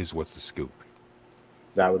lays? What's the scoop?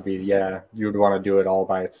 That would be, you would want to do it all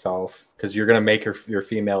by itself, because you're going to make your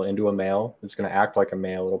female into a male. It's going to act like a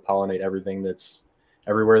male. It'll pollinate everything that's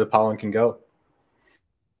everywhere the pollen can go.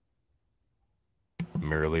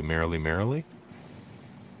 Merrily, merrily, merrily.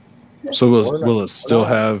 So will it still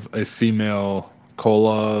have a female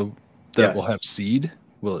cola that will have seed?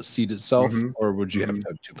 Will it seed itself, or would you have to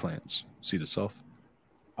have 2 plants seed itself?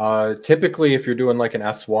 Typically, if you're doing like an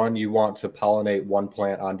S1, you want to pollinate one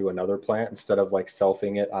plant onto another plant instead of like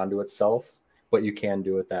selfing it onto itself, but you can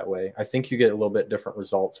do it that way. I think you get a little bit different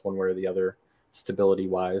results one way or the other,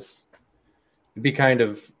 stability-wise. It'd be kind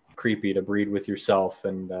of creepy to breed with yourself,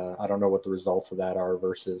 and I don't know what the results of that are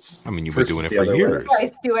versus... I mean, you've been doing it for years. You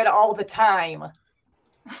guys do it all the time.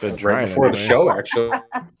 Been right before the show, actually.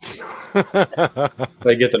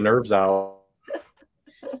 They get the nerves out.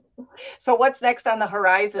 So what's next on the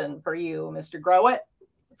horizon for you, Mr. Grow It?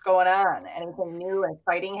 What's going on? Anything new and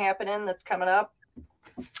exciting happening that's coming up?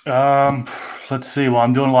 Let's see. Well,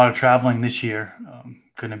 I'm doing a lot of traveling this year. I'm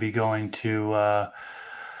going to be going to,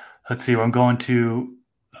 I'm going to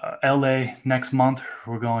LA next month.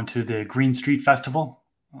 We're going to the Green Street Festival.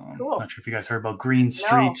 Cool. Not sure if you guys heard about Green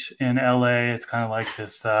Street in LA. It's kind of like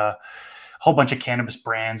this whole bunch of cannabis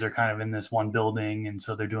brands are kind of in this one building, and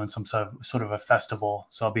so they're doing some sort of a festival.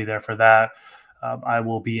 So I'll be there for that. I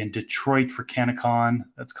will be in Detroit for CannaCon.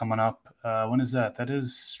 That's coming up. When is that? That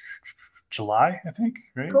is July, I think,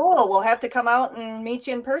 right? Cool. We'll have to come out and meet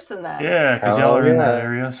you in person then. Yeah, because y'all are in that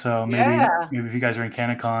area. So maybe if you guys are in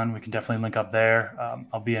CannaCon, we can definitely link up there.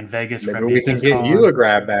 I'll be in Vegas. Maybe we can get you a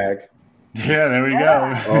grab bag. Yeah, there we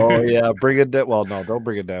go. Oh yeah, bring it. Well, no, don't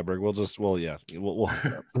bring a dab rig. We'll We're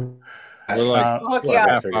like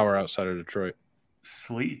half hour outside of Detroit.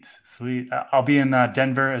 Sweet. I'll be in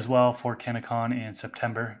Denver as well for CannaCon in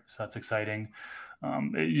September, so that's exciting.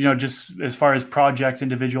 Just as far as projects,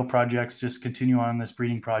 individual projects, just continue on this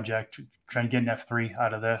breeding project, trying to get an F3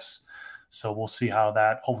 out of this. So we'll see how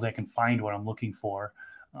that. Hopefully, I can find what I'm looking for.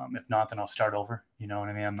 If not, then I'll start over. You know what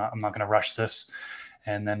I mean? I'm not going to rush this.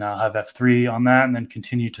 And then I'll have F3 on that, and then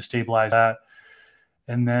continue to stabilize that.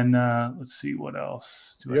 And then let's see what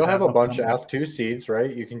else. You'll have a bunch of F2 seeds,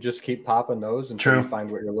 right? You can just keep popping those until you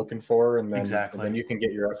find what you're looking for, and then you can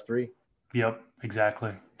get your F3. Yep,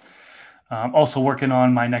 exactly. Also working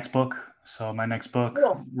on my next book. So my next book,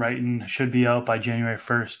 writing, should be out by January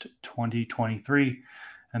 1st, 2023.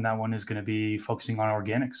 And that one is going to be focusing on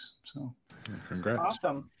organics. So congrats.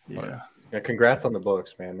 Awesome. Yeah. Yeah, congrats on the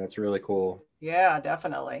books, man. That's really cool. Yeah,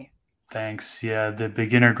 definitely. Thanks. Yeah, the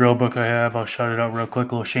beginner grow book I have, I'll shout it out real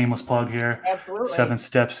quick. A little shameless plug here. Absolutely. 7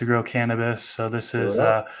 Steps to Grow Cannabis. So this is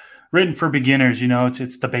written for beginners. You know,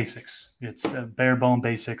 it's the basics. It's bare bone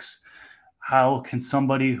basics. How can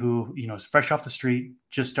somebody who, you know, is fresh off the street,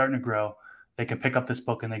 just starting to grow, they can pick up this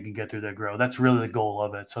book and they can get through their grow. That's really the goal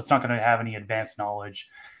of it. So it's not going to have any advanced knowledge.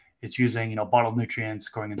 It's using, you know, bottled nutrients,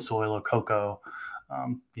 growing in soil or cocoa,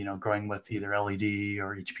 you know, growing with either LED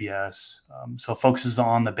or HPS. So it focuses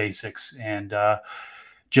on the basics, and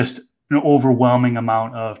just an overwhelming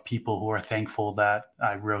amount of people who are thankful that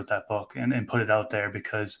I wrote that book and put it out there,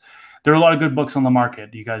 because there are a lot of good books on the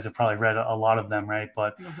market. You guys have probably read a lot of them, right?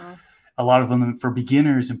 But a lot of them for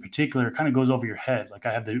beginners in particular kind of goes over your head. Like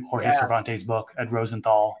I have the Jorge Cervantes book, Ed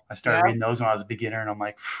Rosenthal. I started reading those when I was a beginner, and I'm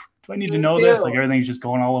like, do I need to know this? Like everything's just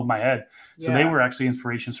going all over my head. So they were actually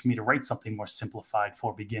inspirations for me to write something more simplified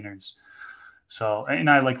for beginners. So, and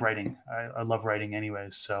I like writing. I love writing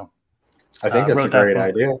anyways. So I think that's a great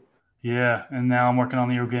idea. Yeah. And now I'm working on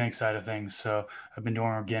the organic side of things. So I've been doing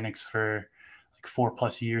organics for like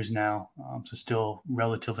 4+ years now. So still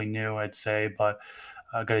relatively new, I'd say, but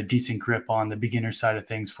got a decent grip on the beginner side of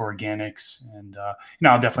things for organics. And, you know,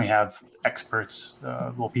 I'll definitely have experts,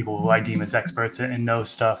 people who I deem as experts and know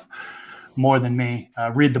stuff more than me,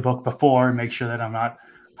 read the book before and make sure that I'm not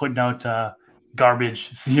putting out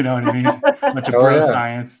garbage, you know what I mean? A bunch of bro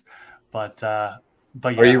science. But yeah.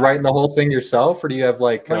 Are you writing the whole thing yourself, or do you have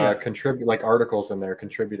like like articles in there,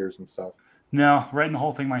 contributors and stuff? No, writing the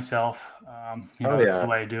whole thing myself. You know, that's the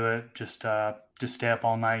way I do it. Just stay up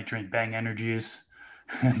all night, drink Bang Energies,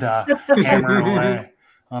 and hammer away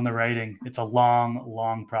on the writing. It's a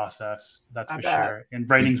long process, that's for sure. And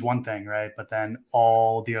writing's one thing, right? But then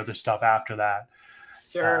all the other stuff after that,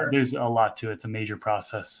 there's a lot to it. It's a major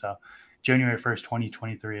process. So January 1st,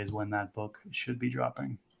 2023 is when that book should be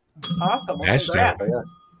dropping. Awesome.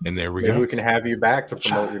 And there we go. Maybe we can have you back to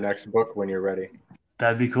promote your next book when you're ready.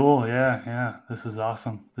 That'd be cool. Yeah. This is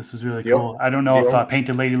awesome. This is really cool. I don't know if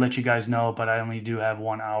Painted Lady let you guys know, but I only do have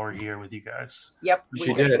 1 hour here with you guys. Yep.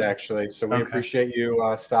 She did it, actually. So we appreciate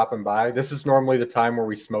you stopping by. This is normally the time where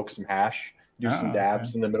we smoke some hash, do some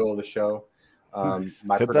dabs in the middle of the show.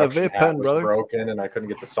 My production hat was broken, and I couldn't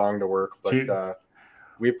get the song to work. But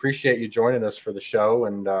we appreciate you joining us for the show,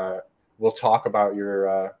 and we'll talk about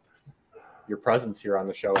your presence here on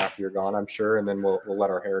the show after you're gone, I'm sure, and then we'll let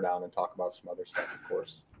our hair down and talk about some other stuff, of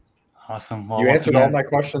course. Awesome. Well, you answered all my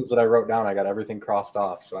questions that I wrote down. I got everything crossed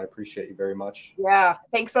off, so I appreciate you very much. Yeah,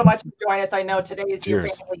 thanks so much for joining us. I know today is your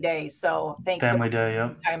family day, so thanks for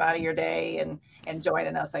time out of your day and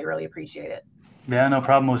joining us. I really appreciate it. Yeah, no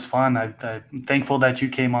problem. It was fun. I'm thankful that you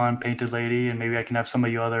came on, Painted Lady, and maybe I can have some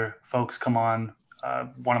of you other folks come on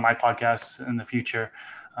one of my podcasts in the future.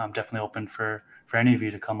 I'm definitely open for any of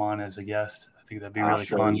you to come on as a guest. I think that'd be really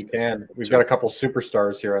fun. You can. We've got a couple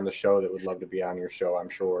superstars here on the show that would love to be on your show, I'm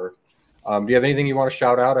sure. Do you have anything you want to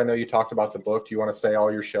shout out? I know you talked about the book. Do you want to say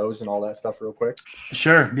all your shows and all that stuff real quick?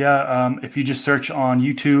 Sure. Yeah. If you just search on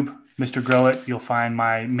YouTube, Mr. Grow It, you'll find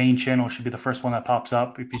my main channel should be the first one that pops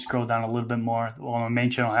up. If you scroll down a little bit more, my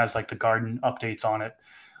main channel has like the garden updates on it,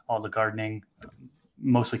 all the gardening,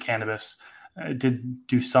 mostly cannabis. I did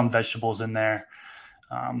do some vegetables in there.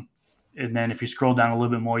 And then if you scroll down a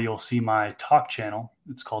little bit more, you'll see my talk channel.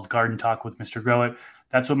 It's called Garden Talk with Mr. Grow It.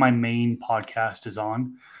 That's what my main podcast is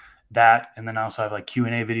on. That, and then I also have like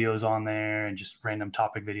Q&A videos on there and just random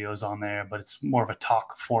topic videos on there, but it's more of a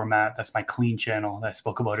talk format. That's my clean channel that I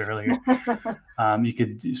spoke about earlier. You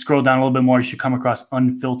could scroll down a little bit more. You should come across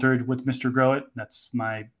Unfiltered with Mr. Grow It. That's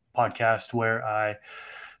my podcast where I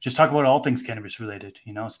just talk about all things cannabis related.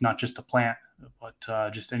 You know, it's not just a plant, but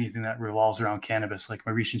just anything that revolves around cannabis. Like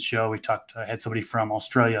my recent show, I had somebody from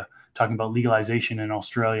Australia talking about legalization in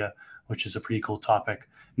Australia, which is a pretty cool topic.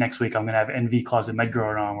 Next week, I'm going to have NV Closet Med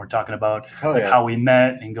Grower on. We're talking about how we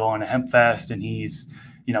met and going to Hemp Fest, and he's,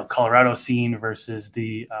 you know, Colorado scene versus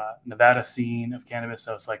the Nevada scene of cannabis.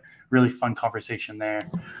 So it's like really fun conversation there.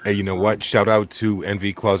 Hey, you know what? Shout out to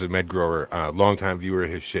NV Closet Med Grower, longtime viewer of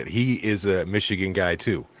his shit. He is a Michigan guy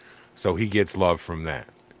too, so he gets love from that.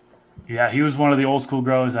 Yeah, he was one of the old school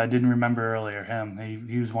growers I didn't remember earlier.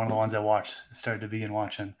 He was one of the ones I started to begin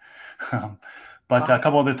watching. But a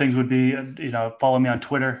couple other things would be, you know, follow me on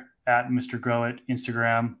Twitter at Mr. Growit,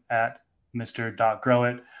 Instagram at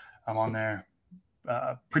Mr.Growit. I'm on there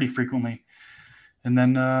pretty frequently. And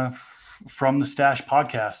then From the Stash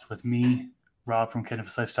podcast with me, Rob from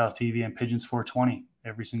Cannabis Lifestyle TV, and Pigeons 420.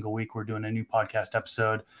 Every single week we're doing a new podcast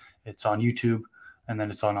episode. It's on YouTube, and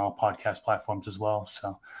then it's on all podcast platforms as well.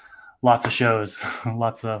 So lots of shows,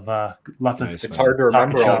 lots of. It's hard to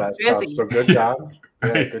remember all that stuff. So good job.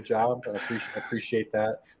 Yeah, good job. I appreciate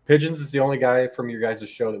that. Pigeons is the only guy from your guys'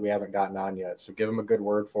 show that we haven't gotten on yet. So give him a good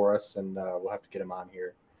word for us, and we'll have to get him on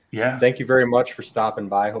here. Yeah. Thank you very much for stopping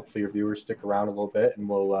by. Hopefully your viewers stick around a little bit, and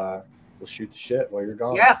we'll shoot the shit while you're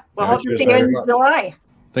gone. Yeah. We'll hope to see you in July.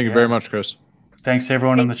 Thank you very much, Chris. Thanks to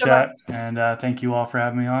everyone in the chat, and thank you all for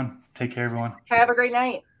having me on. Take care, everyone. Have a great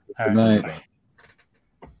night. Good night.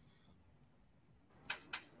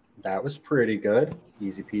 That was pretty good.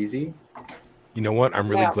 Easy peasy. You know what? I'm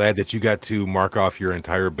really glad that you got to mark off your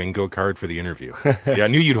entire bingo card for the interview. Yeah, I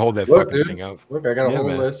knew you'd hold that fucking thing out. Look, I got a whole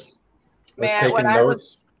list. Man, when I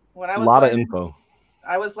was a lot of info.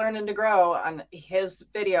 I was learning to grow, and his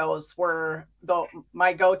videos were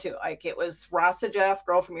my go-to. Like, it was Rasta Jeff,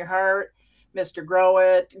 Grow From Your Heart, Mr. Grow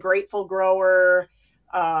It, Grateful Grower,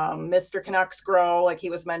 Mr. Canucks Grow, like he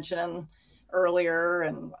was mentioning earlier.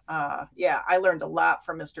 And I learned a lot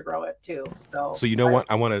from Mr. Grow It too. So you know what?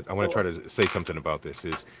 I want to try to say something about this.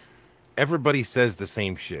 Is everybody says the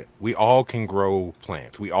same shit. We all can grow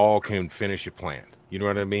plants. We all can finish a plant. You know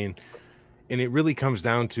what I mean? And it really comes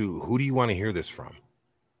down to, who do you want to hear this from?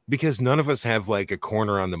 Because none of us have like a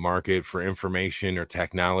corner on the market for information or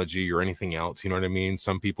technology or anything else. You know what I mean?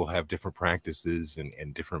 Some people have different practices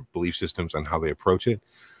and different belief systems on how they approach it.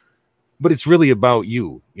 But it's really about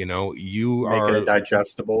you. You know, you making it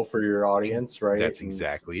digestible for your audience, right? That's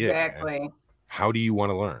exactly it. Exactly. Man. How do you want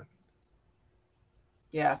to learn?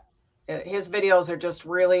 Yeah. His videos are just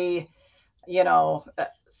really, you know,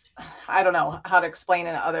 I don't know how to explain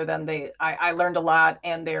it other than I learned a lot,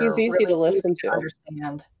 and he's easy really to listen to.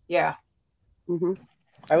 Understand. Yeah. Mm-hmm.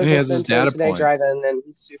 I was listening to him today driving, and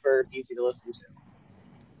he's super easy to listen to.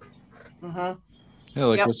 Mm-hmm.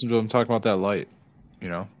 Yeah, listen to him talk about that light. You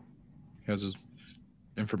know, he has his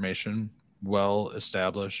information well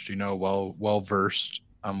established. You know, well versed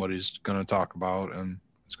on what he's going to talk about, and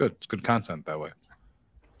it's good. It's good content that way.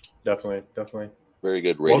 Definitely. Very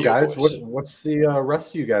good radio. Well, guys, what's the rest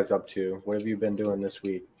of you guys up to? What have you been doing this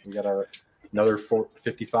week? We got another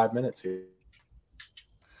 55 minutes here.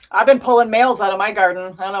 I've been pulling males out of my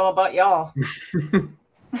garden. I don't know about y'all.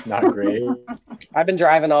 Not great. I've been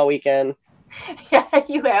driving all weekend. Yeah,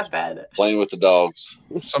 you have been. Playing with the dogs.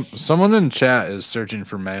 Someone in chat is searching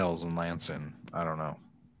for males in Lansing. I don't know.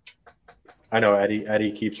 I know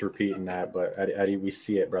Eddie keeps repeating that, but Eddie, we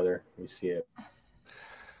see it, brother. We see it.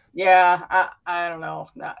 Yeah, I don't know.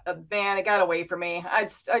 Man, it got away from me. I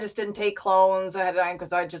just didn't take clones ahead of time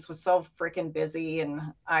because I just was so freaking busy, and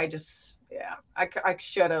I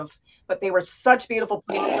should have. But they were such beautiful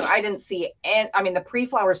plants. I didn't see, and I mean, the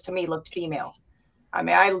pre-flowers to me looked female. I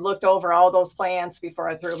mean, I looked over all those plants before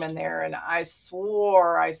I threw them in there, and I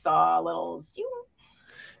swore I saw a little.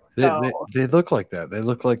 They look like that. They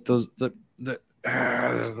look like those.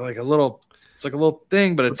 Like a little. It's like a little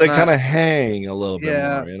thing, but they kind of hang a little bit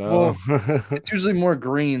more, you know. Well, it's usually more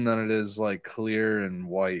green than it is like clear and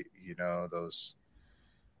white, you know, those.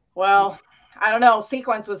 Well, I don't know.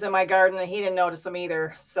 Sequence was in my garden and he didn't notice them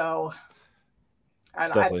either. So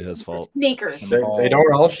it's definitely his fault. Sneakers. They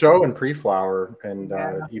don't all show in pre-flower, and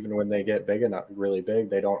even when they get big enough, really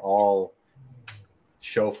big, they don't all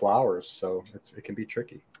show flowers. So it can be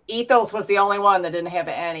tricky. Ethos was the only one that didn't have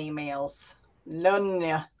any males.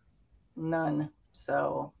 None.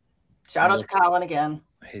 So shout out to Colin again.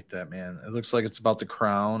 I hate that, man. It looks like it's about to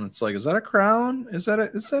crown. It's like, is that a crown? Is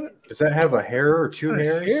that does that have a hair or two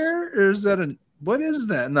hairs? Or is that what is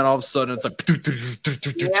that? And then all of a sudden it's like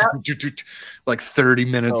like 30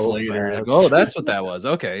 minutes later. Like, oh, that's what that was.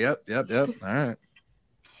 Okay. Yep. All right.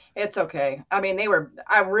 It's okay. I mean,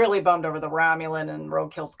 I really bummed over the Romulan and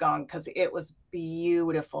Roadkill Skunk because it was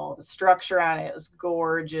beautiful. The structure on it was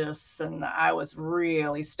gorgeous, and I was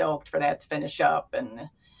really stoked for that to finish up. And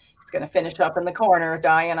it's going to finish up in the corner,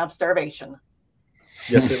 dying of starvation.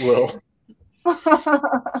 Yes, it will.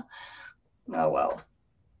 Oh, well.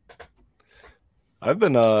 I've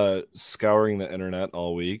been scouring the internet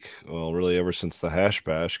all week. Well, really ever since the Hash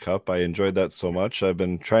Bash Cup. I enjoyed that so much. I've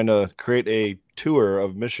been trying to create a tour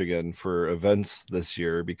of Michigan for events this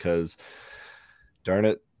year because, darn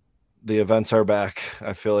it, the events are back.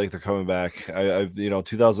 I feel like they're coming back.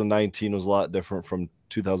 2019 was a lot different from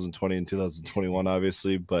 2020 and 2021,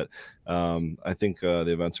 obviously, but I think the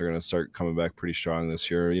events are going to start coming back pretty strong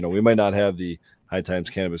this year. You know, we might not have the High Times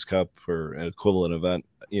Cannabis Cup or an equivalent event,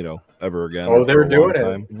 ever again. Oh, they're doing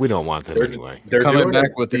it. We don't want them anyway. They're coming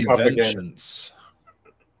back with events.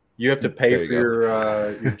 You have to pay for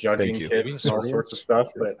your judging kits and all sorts of stuff,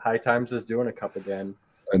 but High Times is doing a cup again.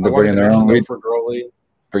 And they're bringing their own weed for Growly.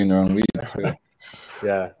 Bring their own weed too.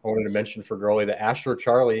 Yeah, I wanted to mention for Growly, the Astro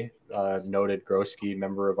Charlie, noted Growski,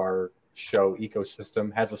 member of our show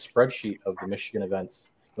ecosystem, has a spreadsheet of the Michigan events,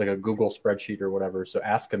 like a Google spreadsheet or whatever. So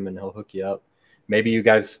ask him and he'll hook you up. Maybe you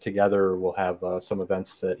guys together will have some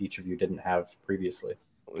events that each of you didn't have previously.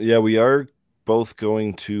 Yeah, we are both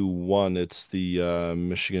going to one. It's the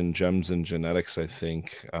Michigan Gems and Genetics, I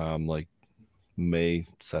think, like May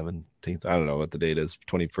 17th. I don't know what the date is,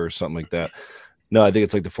 21st, something like that. No, I think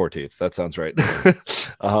it's like the 14th. That sounds right.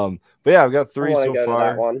 But yeah, I've got 3 so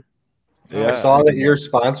far. Yeah. I saw that you're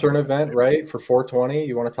sponsoring an event, right, for 420.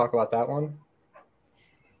 You want to talk about that one?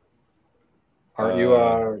 Aren't you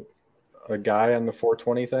a guy on the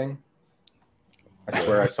 420 thing? I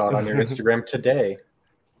swear I saw it on your Instagram today.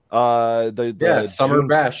 The Summer June,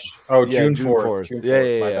 Bash. Oh, yeah, June 4th. June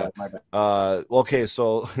 4th. Yeah. My bad. Okay,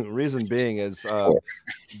 so reason being is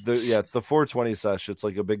it's the 420 sesh. It's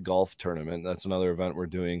like a big golf tournament. That's another event we're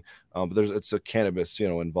doing. But it's a cannabis,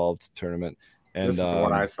 involved tournament. And this is the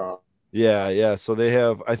one I saw. Yeah. So they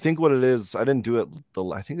have, I think what it is, I didn't do it.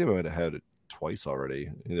 I think they might have had it twice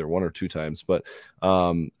already, either 1 or 2 times. But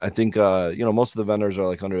I think most of the vendors are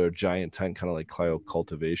like under a giant tent, kind of like Clio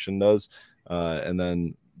Cultivation does, and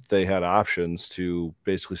then they had options to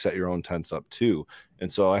basically set your own tents up too.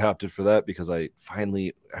 And so I opted for that because I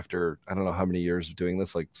finally, after I don't know how many years of doing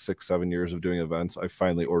this, like 6-7 years of doing events, I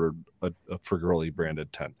finally ordered a For Girly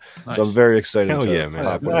branded tent. Nice. So I'm very excited to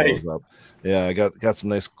pop one of those up. Yeah, I got some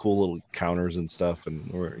nice cool little counters and stuff,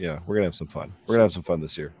 and we're gonna have some fun. We're gonna have some fun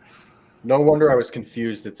this year. No wonder I was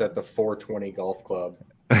confused. It's at the 420 Golf Club.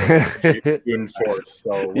 June 4th.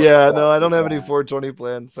 So I don't have any 420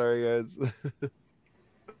 plans. Sorry, guys.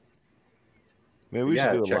 Maybe we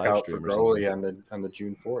should do a check live out stream for Growly on the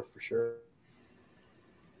June 4th for sure.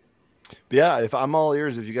 But yeah, if I'm all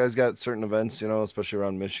ears, if you guys got certain events, especially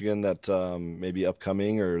around Michigan that may be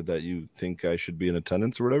upcoming or that you think I should be in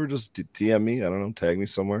attendance or whatever, just DM me. I don't know, tag me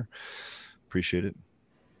somewhere. Appreciate it.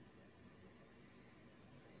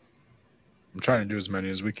 I'm trying to do as many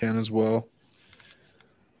as we can as well.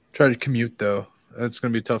 Try to commute though. It's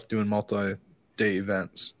going to be tough doing multi-day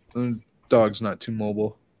events. The dog's not too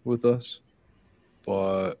mobile with us.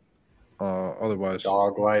 But otherwise,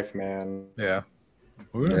 dog life, man. Yeah,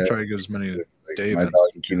 we're gonna try to get as many day my events.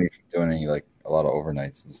 Dog keep me from doing a lot of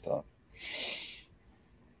overnights and stuff.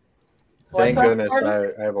 Thank goodness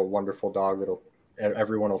I have a wonderful dog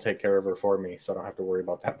everyone will take care of her for me, so I don't have to worry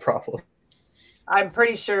about that problem. I'm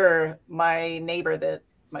pretty sure my neighbor,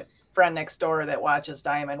 my friend next door that watches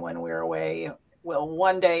Diamond when we're away, will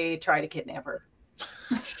one day try to kidnap her.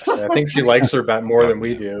 I think she likes her back more than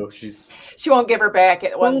we do. She won't give her back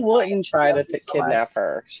at one. Who wouldn't try to kidnap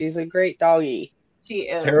her? She's a great doggie. She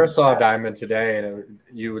is. Tara saw Diamond today, and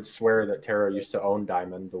you would swear that Tara used to own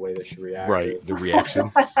Diamond the way that she reacted. Right, the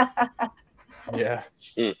reaction. Yeah.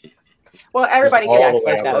 Well, everybody gets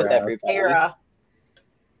like that with everybody. Tara.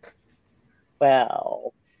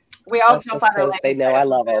 Well, we all jump on her leg. They know I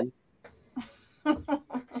love him.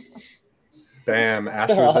 Bam,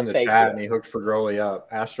 Astro's in the chat and he hooked for Growly up.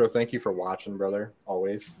 Astro, thank you for watching, brother.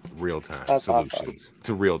 Always. Real time solutions. Awesome. It's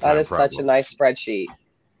a real time. That is such a nice spreadsheet.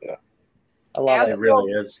 Yeah. I love it. It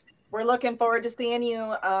really is. We're looking forward to seeing you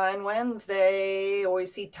on Wednesday. We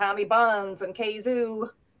see Tommy Buns and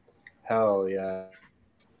Kazoo. Hell yeah.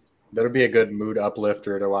 That'll be a good mood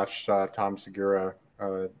uplifter to watch Tom Segura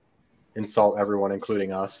insult everyone,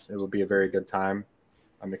 including us. It will be a very good time.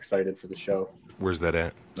 I'm excited for the show. Where's that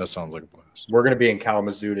at? That sounds like a blast. We're going to be in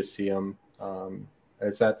Kalamazoo to see him.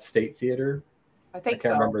 Is that State Theater? I think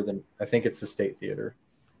can't remember I think it's the State Theater.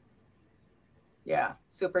 Yeah,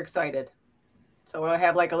 super excited. So we'll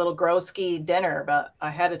have like a little Growski dinner, but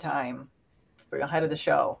ahead of time. We're ahead of the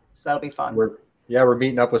show, so that'll be fun. We're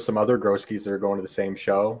meeting up with some other Growskis that are going to the same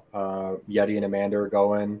show. Yeti and Amanda are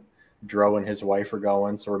going. Dro and his wife are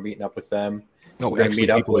going, so we're meeting up with them. No, we're actually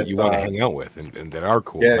people that you want to hang out with and that are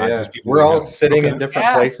cool. Yeah, Just people we're all sitting in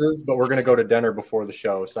different places, but we're going to go to dinner before the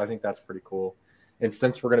show, so I think that's pretty cool. And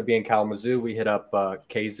since we're going to be in Kalamazoo, we hit up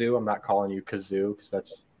Kazoo. I'm not calling you Kazoo because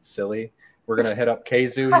that's silly. We're going to hit up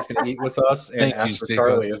Kazoo. He's going to eat with us, and ask for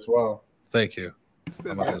Charlie as well. Thank you.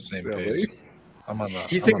 I'm on the same page.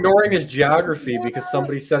 He's ignoring his geography because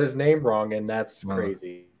somebody said his name wrong, and that's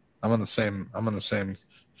crazy. I'm on the same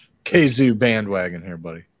Kazoo bandwagon here,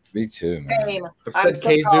 buddy. Me too, man. I've said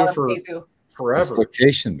Kazoo for forever. It's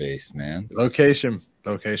location based, man. Location.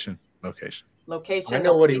 Location Location. I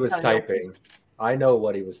know what he was typing. I know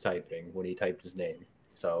what he was typing when he typed his name.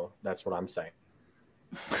 So that's what I'm saying.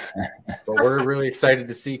 But we're really excited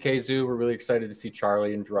to see Kazoo. We're really excited to see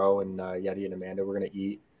Charlie and Dro and Yeti and Amanda. We're gonna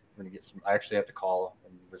eat. We're gonna get some. I actually have to call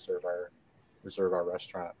and reserve our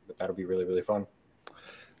restaurant, but that'll be really, really fun.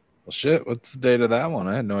 Well, shit. What's the date of that one?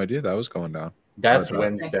 I had no idea that was going down. That's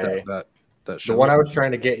Wednesday. That the one I was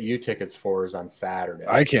trying to get you tickets for is on Saturday.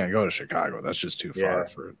 I can't go to Chicago. That's just too far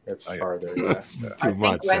for. It's farther. That's too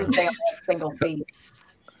much. Wednesday single seats.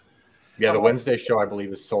 Yeah, the Wednesday show I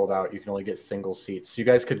believe is sold out. You can only get single seats. So you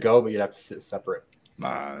guys could go, but you'd have to sit separate.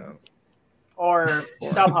 Or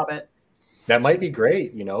StubHub it. That might be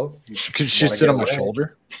great, you know. Could she sit on my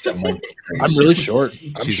shoulder? I'm really short.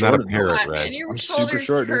 She's not a parrot, Red. And your I'm super shoulders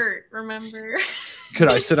short, dude. hurt, remember? Could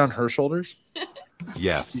I sit on her shoulders?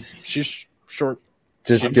 Yes. She's short.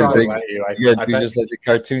 Just She'd get a probably big. let you. You gotta I do bet- just like the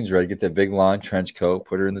cartoons, right? Get that big long trench coat,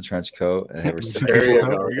 put her in the trench coat, and have her sit There you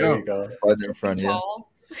right go. There you go. in front of you.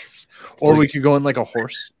 Tall. Or we could go in like a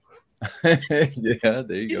horse. Yeah, there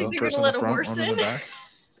you You go. think they're Person gonna let in a front, horse one in in? the back.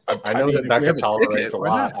 I know that we Becca have a tolerates ticket, a why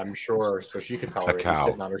lot, not? I'm sure, so she could tolerate you cow.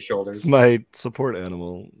 sitting on her shoulders. It's my support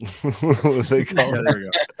animal. What they call Yeah, it.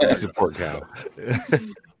 there we go. Support cow.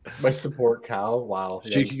 My support cow. Wow.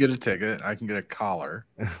 She can get a ticket. I can get a collar.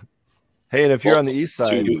 Hey, and if you're on the east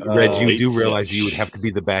side, Red, you do realize you would have to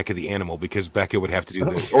be the back of the animal because Becca would have to do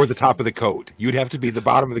the or the top of the coat. You'd have to be the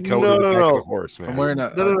bottom of the coat or the back of the horse, man. I'm wearing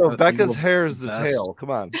a no. a Becca's little hair is the vest. tail. Come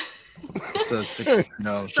on. It says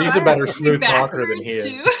no. She's a better smooth talker than he is.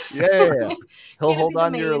 Yeah. He'll Can't hold be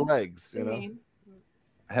on to your made. legs, you I know. mean,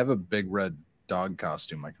 I have a big red dog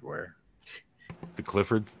costume I could wear. The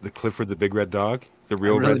Clifford, the big red dog, the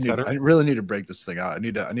real red setter. I really need to break this thing out. I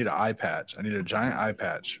need an eye patch. I need a giant eye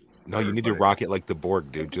patch. No, you need to rock it like the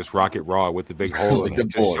Borg, dude. Just rock it raw with the big hole Like in the it.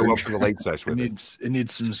 Just show Borg. up for the late session with It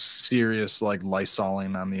needs some serious like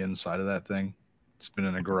Lysoling on the inside of that thing. It's been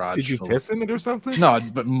in a garage. Did you full piss in it or something? No,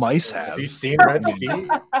 but mice have. Have you seen Red's feet?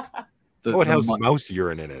 Oh, it has mouse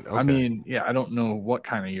urine in it. I Okay. mean, yeah, I don't know what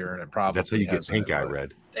kind of urine it probably. That's how you get has in pink it, eye, but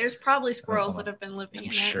Red. there's probably squirrels that have been living in I'm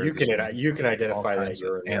there. sure You can all identify that kinds of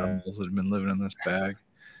urine. animals that have been living in this bag.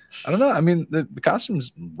 I don't know. I mean, the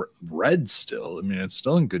costume's red still. I mean, it's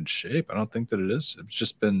still in good shape. I don't think that it is. It's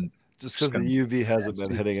just been Just because the UV hasn't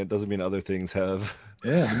been hitting it doesn't mean other things have.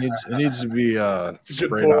 Yeah, it needs to be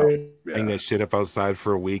sprayed point. out. Hang Yeah, that shit up outside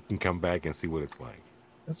for a week and come back and see what it's like.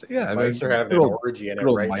 yeah. I Mice mean, are having an little- orgy in it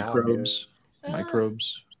little right now. dude. microbes.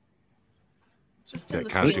 Microbes. Just in That the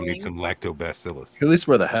costume ceiling. needs some lactobacillus. At least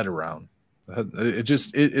wear the head around.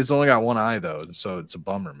 It's only got one eye though, so it's a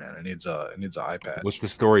bummer, man. It needs an eye patch. What's the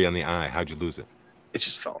story on the eye? How'd you lose it? It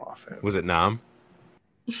just fell off. Was it Nam?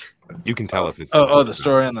 You can tell if it's The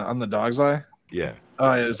story on the dog's eye. Yeah.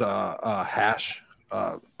 It was a hash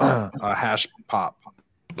pop.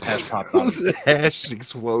 Hash pop. It was a hash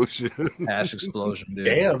explosion. Hash explosion, dude.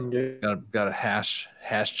 Damn, dude. Got a hash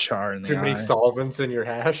char in the Too many eye. solvents in your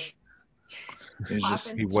hash. He's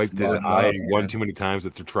just He wiped his Blood eye up, one man. too many times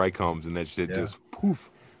with the trichomes, and that shit Yeah. just poof.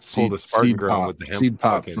 Pulled a Spartan ground with the hemp seed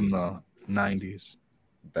pop fucking- from the 90s.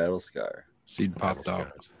 Battle scar. Seed popped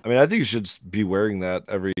out. I mean, I think you should be wearing that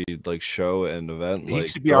every like show and event. He like,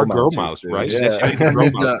 should be our girl mouse, right? That should be the girl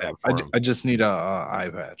mouse tab for him. I just need a eye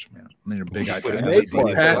patch, man. I need a big eye put it patch. in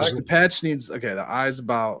LED The patch needs the eye's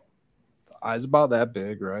about that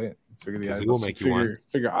big, right? Figure the 'Cause eye. he will make you one.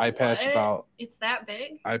 Figure eye patch What? about It's that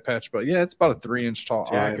big? eye patch, but yeah, it's about a 3-inch tall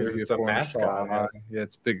Yeah, eye. 'cause maybe it's a 4-inch tall mascot, eye. Yeah,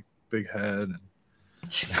 it's big head.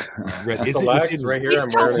 Red, That's is the it legs within- right here. Please I'm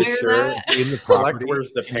don't wearing wear a shirt. that. in the Select property?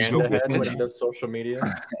 wears the Can you panda go head with when it? he does social media.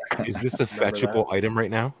 Is this a Remember fetchable item right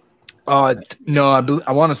now? No,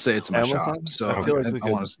 I want to say it's in my Amazon? shop. So I feel like we I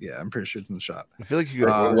could- want to. Yeah, I'm pretty sure it's in the shop. I feel like you could.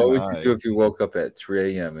 Uh, What would you do if you woke up at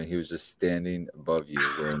 3 a.m. and he was just standing above you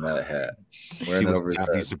wearing that hat? Wearing He that would over his not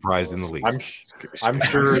be head. surprised in the least. I'm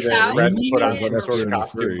sure that Sounds Red's put on neat. some sort of That's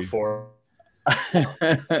costume free. before.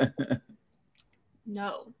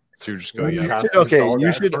 No. To just go, Well, yeah. costumes Okay, all you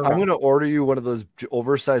got should. fur I'm on. gonna order you one of those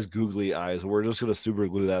oversized googly eyes. We're just gonna super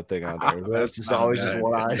glue that thing on there. That's just not always bad. just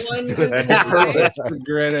one eye. One Just good do it. eye. That's a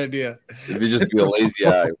great idea. It'd be just be a lazy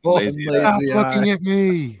eye. Lazy eye. Stop Lazy looking eye. at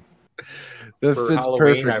me. That For fits Halloween,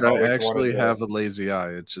 perfect. I've I always actually wanted to- have a lazy eye.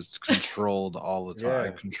 It's just controlled all the time. I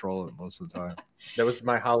Yeah. control it most of the time. That was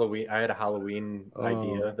my Halloween. I had a Halloween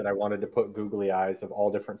idea that I wanted to put googly eyes of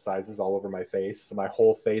all different sizes all over my face. So my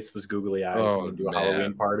whole face was googly eyes Oh, and do a man.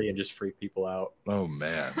 Halloween party and just freak people out. Oh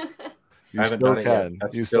man. You I haven't still done it yet. can.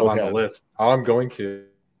 That's You still still on the can. list. Oh, I'm going to.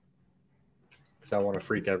 Because I want to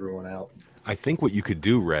freak everyone out. I think what you could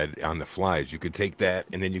do, Red, on the fly is you could take that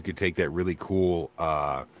and then you could take that really cool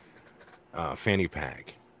fanny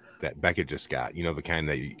pack that Beckett just got. You know, the kind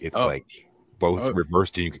that it's Oh. like both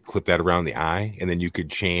reversed, and you could clip that around the eye, and then you could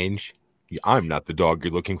change. I'm not the dog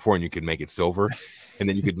you're looking for, and you could make it silver, and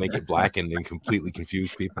then you could make it black, and then completely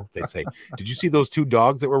confuse people. They'd say, "Did you see those two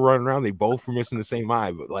dogs that were running around? They both were missing the same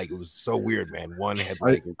eye, but like it was so weird, man. One had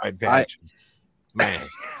like a red patch." Man,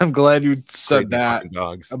 I'm glad you said Crazy that fucking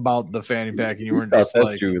dogs. about the fanny pack, and you weren't I just thought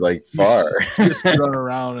like you like far. just run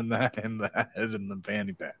around in the head in the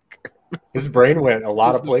fanny pack. His brain went a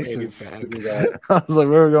lot Just of the fanny places. pack. to do that. I was like,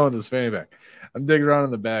 where are we going with this fanny pack? I'm digging around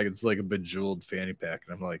in the bag. It's like a bejeweled fanny pack.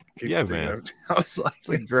 And I'm like, Yeah, man. I was like, It's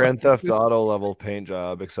like Grand Theft Auto level paint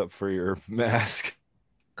job, except for your mask.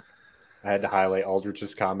 I had to highlight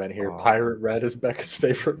Aldrich's comment here. Oh. Pirate red is Becca's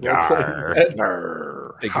favorite Yarr. red.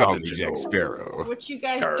 They call me Jack Sparrow. What you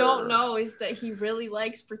guys don't know is that he really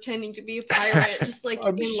likes pretending to be a pirate, just like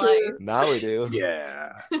I'm in sure. life. Now we do.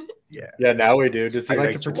 yeah. Yeah, now we do. Does he I like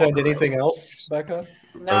like to to pretend walk anything else, Becca?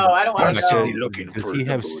 No, I don't want to So, know. does he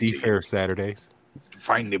have Seafair Saturdays?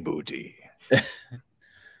 Find the booty.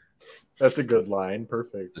 That's a good line.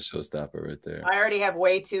 Perfect. The showstopper right there. I already have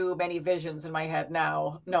way too many visions in my head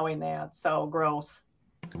now, knowing that. So gross.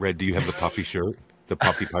 Red, do you have the puffy shirt? The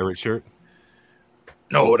puffy pirate shirt?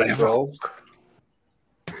 No, they have Bro.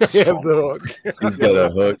 You have the hook. He's got a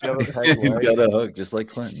hook. Do you have a peg He's leg? got a hook, just like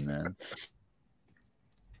Clinton, man.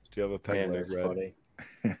 Do you have a peg Man, leg, that's Red?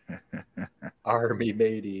 funny. Army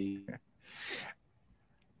matey.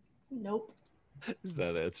 Nope. Is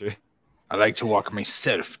that answer? I like to walk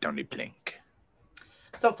myself down the plank.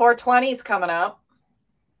 So 420 is coming up.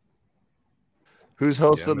 Who's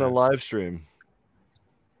hosting the man. live stream?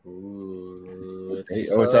 Ooh, Hey,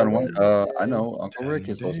 oh, it's on one. I know Uncle Rick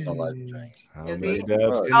is hosting a live stream. How Is many he?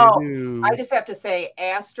 dabs can Oh, you do? I just have to say,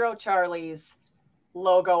 Astro Charlie's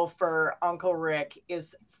logo for Uncle Rick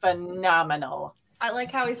is phenomenal. I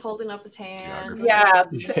like how he's holding up his hand. Yes,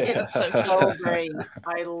 Yeah. it's So so cute. great.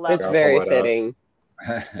 I love It's it. very pull it up. fitting.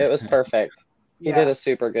 It was perfect. He Yeah. did a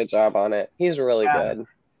super good job on it. He's really Yeah. good.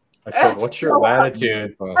 I said, what's your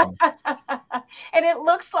latitude? And it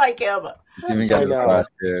looks like him. It's even got I the know.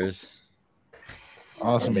 crosshairs.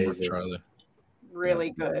 Awesome work, Amazing. Charlie.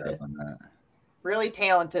 Really Yeah, good. on that. Really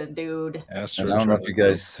talented dude. Astro And I don't know if you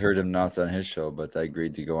Charlie. guys heard him announce on his show, but I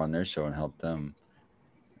agreed to go on their show and help them.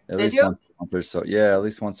 At Did least you? once a month or so. Yeah, at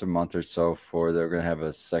least once a month or so. For they're going to have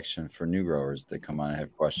a section for new growers that come on and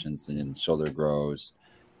have questions and show their grows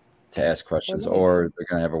to ask questions, nice. or they're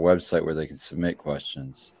going to have a website where they can submit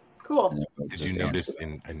questions. Cool. And they'll Did just you notice answer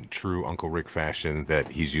them. in true Uncle Rick fashion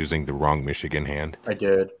that he's using the wrong Michigan hand? I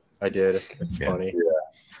did. It's Yeah. funny.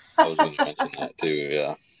 I was going to mention that too.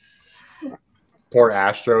 Yeah. Poor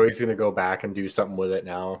Astro. He's going to go back and do something with it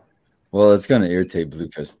now. Well, it's going to irritate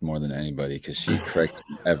Bluecast more than anybody because she corrects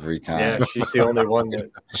him every time. Yeah, she's the only one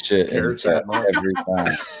that Shit in the cares chat that much. every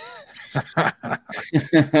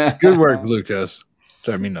time. Good work, Lucas.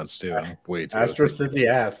 Drive me nuts too. I'm way too. Astro says he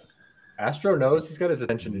asked. Astro knows he's got his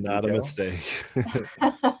attention to Not a detail. mistake.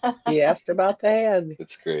 He asked about the hand.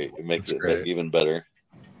 It's great. It makes That's it great. even better.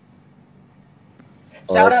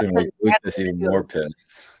 Oh, Shout that's out going to to make Bluecast even Natalie, more too.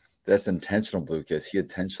 pissed. That's intentional, Bluecast. He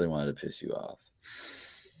intentionally wanted to piss you off.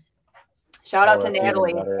 Shout out Oh, to that's even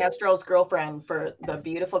Natalie, better. Astro's girlfriend, for the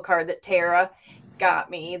beautiful card that Tara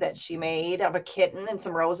got me that she made of a kitten and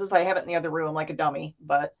some roses. I have it in the other room like a dummy,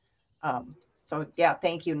 but so yeah,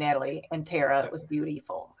 thank you, Natalie and Tara. It was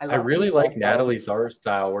beautiful. I love really it. like Natalie's art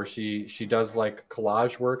style where she does like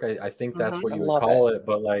collage work. I think that's Mhm. what I you would love call it,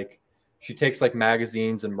 but like she takes like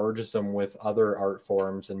magazines and merges them with other art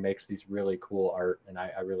forms and makes these really cool art. And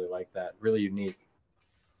I really like that. Really unique.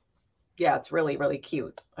 Yeah, it's really, really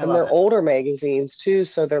cute. I And love they're it. older magazines too,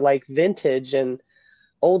 so they're like vintage and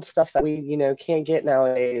old stuff that we can't get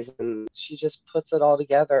nowadays. And she just puts it all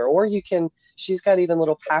together. Or she's got even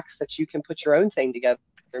little packs that you can put your own thing together,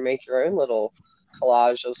 make your own little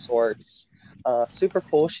collage of sorts. Super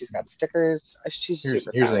cool. She's got stickers. She's Here's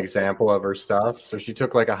super an talented. example of her stuff. So she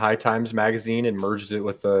took like a High Times magazine and merged it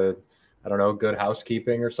with I don't know, Good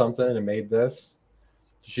Housekeeping or something and made this.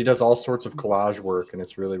 She does all sorts of collage work and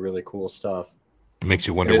it's really, really cool stuff. It makes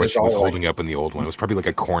you wonder It what is she was all like- holding up in the old one. It was probably like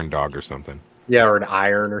a corn dog or something. Yeah, or an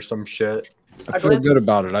iron or some shit. I feel good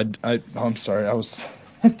about it. I'm sorry.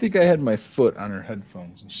 I think I had my foot on her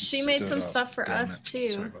headphones. and She made stood some up. stuff for Damn us it. too.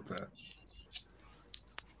 Sorry about that.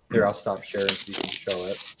 Here, I'll stop sharing so you can show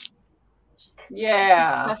it.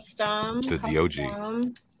 Yeah. Custom. The DOG.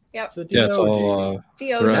 custom. Yep. So Yeah, it's all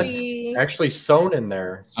DOG. actually sewn in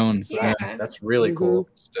there. sewn. Yeah. That's really cool.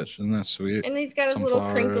 Stitch. Isn't that sweet? And he's got his little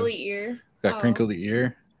Sunflowers. crinkly ear. Got Oh, crinkly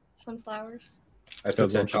ear. Sunflowers. That's Got a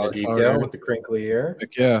little attention to cauliflower detail ear. with the crinkly ear.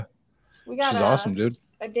 Heck yeah. We got She's a, awesome, dude.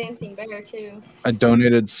 a dancing bear too. I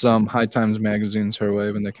donated some High Times magazines her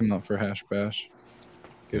way when they came out for Hash Bash.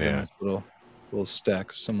 Give her a nice little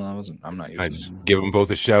stack of some of those. I'm not using I just give them both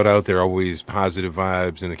a shout out. They're always positive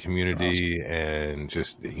vibes in the community and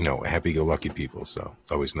just, happy-go-lucky people. So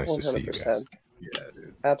it's always nice to see you guys. Yeah,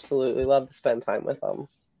 dude. Absolutely. Love to spend time with them.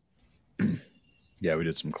 Yeah, we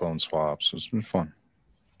did some clone swaps. It's been fun.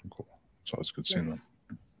 Cool. It's always good seeing them.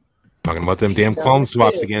 Talking about them damn clone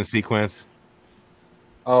swaps again, Sequence.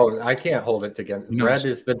 Oh, I can't hold it against. Red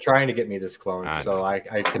has been trying to get me this clone, so I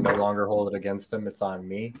can no longer hold it against him. It's on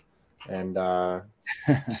me. And I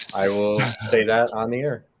will say that on the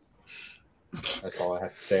air. That's all I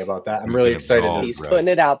have to say about that. I'm really excited. He's putting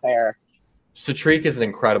it out there. Citrique is an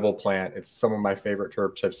incredible plant. It's some of my favorite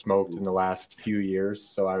terps I've smoked in the last few years,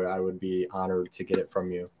 so I would be honored to get it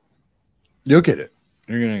from you. You'll get it.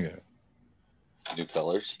 You're going to get it. New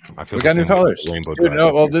colors. We got new colors. Rainbow Dude,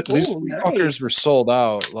 dye. these fuckers were sold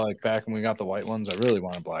out like back when we got the white ones. I really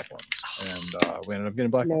wanted black ones, and we ended up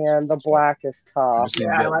getting black ones. Man, the black is tough.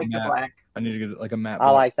 Yeah, I like the black. I need to get like a matte. I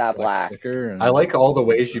like that black. Sticker and... I like all the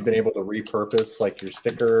ways you've been able to repurpose like your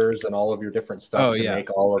stickers and all of your different stuff to make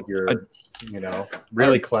all of your,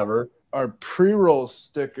 really clever. Our pre-roll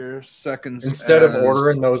sticker seconds instead of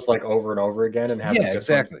ordering those like over and over again and having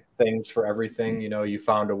exactly things for everything. You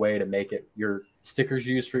found a way to make it your stickers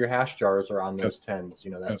you use for your hash jars are on those 10s.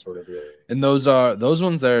 That sort of deal. And those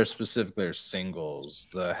ones there specifically are singles.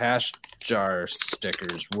 The hash jar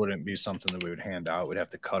stickers wouldn't be something that we would hand out. We'd have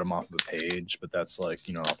to cut them off of a page, but that's like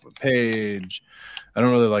off of a page. I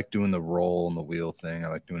don't really like doing the roll and the wheel thing. I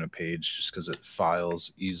like doing a page just because it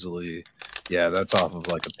files easily. Yeah, that's off of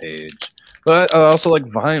like a page. But I also like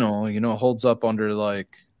vinyl. It holds up under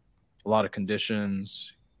like a lot of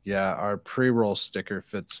conditions. Yeah, our pre-roll sticker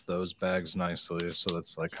fits those bags nicely, so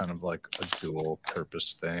that's like kind of like a dual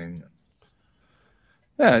purpose thing.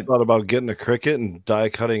 Yeah, I thought about getting a Cricut and die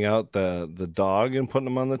cutting out the dog and putting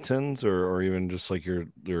them on the tins, or even just like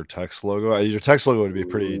your text logo. Your text logo would be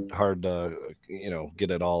pretty hard to get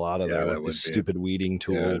it all out of there with these stupid weeding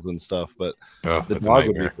tools and stuff. But the dog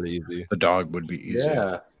would be pretty easy. The dog would be easy.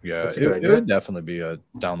 Yeah, it would definitely be a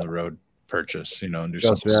down the road purchase, and do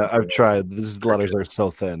something. Yeah, I've tried. These letters are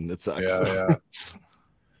so thin. It sucks.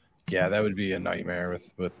 Yeah, that would be a nightmare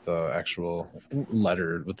with actual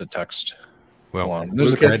letter with the text. Well,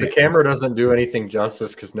 Lucas, the camera doesn't do anything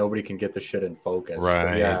justice because nobody can get the shit in focus.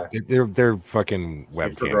 Right. Yeah. They're fucking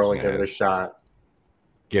webcams. Give it a shot.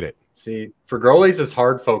 Get it. See, Fergoli's is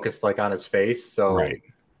hard focused like on his face, so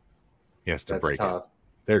he has to break tough. it.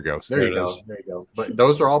 There it goes. There you go. But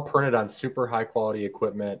those are all printed on super high quality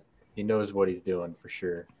equipment. He knows what he's doing for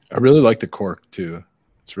sure. I really like the cork too.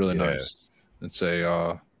 It's really nice. It's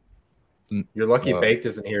a you're lucky Baked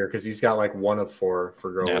isn't here because he's got like 1 of 4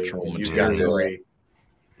 for Growly. Natural material.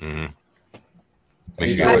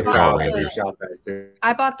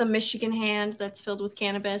 I bought the Michigan hand that's filled with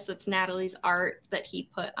cannabis. That's Natalie's art that he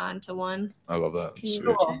put onto one. I love that.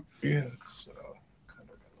 Cool. Yeah,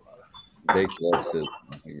 Baked loves his.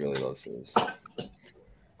 He really loves his.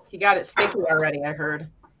 He got it sticky already, I heard.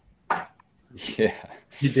 Yeah,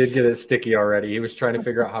 he did get it sticky already. He was trying to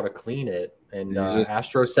figure out how to clean it, and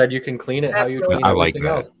Astro said you can clean it how you clean it. I like that.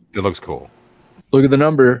 Else. It looks cool. Look at the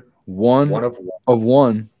number 1 of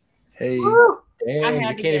 1. Hey, dang, you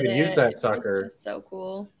can't even use that sucker. It's so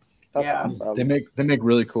cool. That's awesome. They make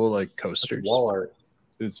really cool like coasters. Wall art.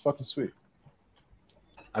 It's fucking sweet.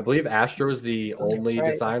 I believe Astro is the only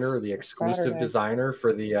designer, the exclusive designer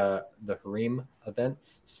for the Hareem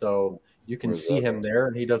events. So you can see him there,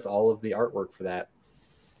 and he does all of the artwork for that.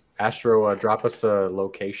 Astro, drop us a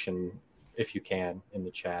location if you can in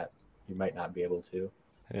the chat. You might not be able to.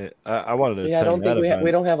 I wanted to. Yeah, I don't think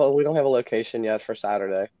we don't have a location yet for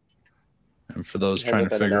Saturday. And for those trying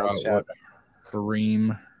to figure out what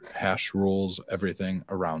Hareem hash rules everything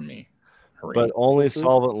around me. Hareem. But only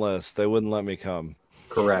solventless. They wouldn't let me come.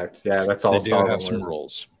 Correct. Yeah, that's all. They do have some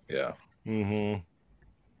rules. Yeah. Mm-hmm.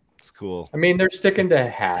 It's cool. I mean, they're sticking to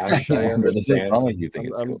hash. I understand. You think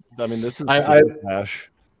it's cool. I mean, this is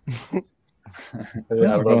hash. I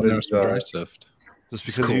love this dry sift. Just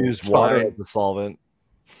because you use water as a solvent.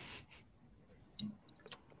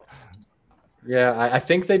 Yeah, I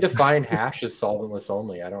think they define hash as solventless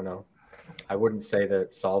only. I don't know. I wouldn't say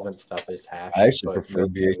that solvent stuff is hash. I actually prefer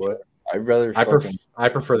BHO. I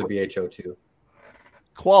prefer the BHO too.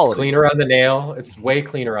 Quality. Cleaner on the nail. It's way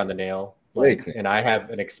cleaner on the nail. And I have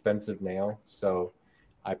an expensive nail, so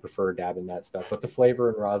I prefer dabbing that stuff. But the flavor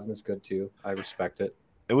and rosin is good too. I respect it.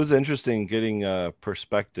 It was interesting getting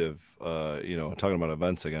perspective, talking about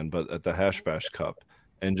events again, but at the Hash Bash Cup,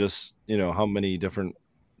 and just, how many different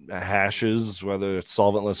hashes, whether it's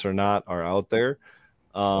solventless or not, are out there.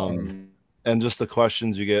 And just the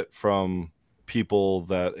questions you get from people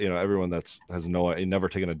that, you know, everyone that's has never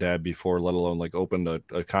taken a dab before, let alone like opened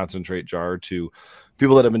a concentrate jar, to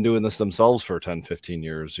people that have been doing this themselves for 10, 15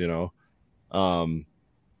 years, you know. I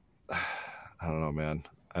don't know, man.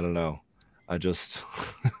 I don't know. I just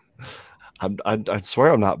I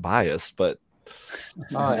swear I'm not biased, but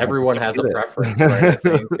everyone has a preference, right? I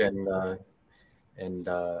think, and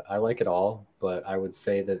I like it all, but I would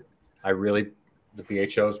say that the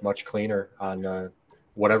BHO is much cleaner on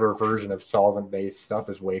whatever version of solvent-based stuff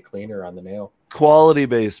is way cleaner on the nail.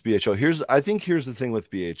 Quality-based BHO. I think here's the thing with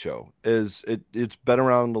BHO is it's been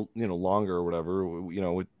around, you know, longer or whatever. You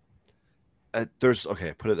know,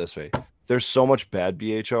 put it this way. There's so much bad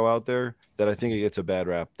BHO out there that I think it gets a bad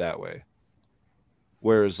rap that way.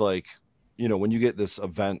 Whereas, like, you know, when you get this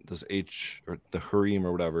event, this or the Hareem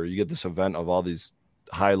or whatever, you get this event of all these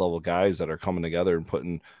high-level guys that are coming together and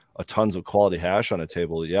putting tons of quality hash on a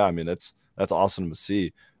table. Yeah, I mean, that's awesome to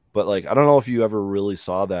see. But, like, I don't know if you ever really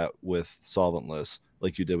saw that with solventless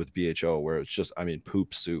like you did with BHO, where it's just, I mean,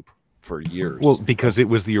 poop soup for years. Well, because it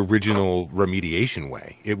was the original remediation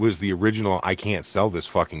way. It was the original, I can't sell this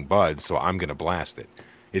fucking bud, so I'm going to blast it.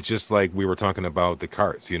 It's just like we were talking about the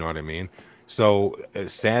carts, you know what I mean? So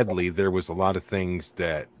sadly, there was a lot of things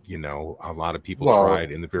that, you know, a lot of people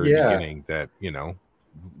tried in the very beginning that, you know,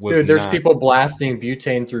 dude, there's people blasting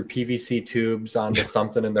butane through PVC tubes onto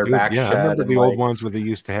something in their back shed. I remember the old ones where they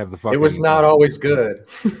used to have the fucking... It was not always good.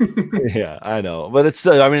 Yeah, I know. But it's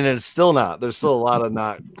still, I mean, it's still not. There's still a lot of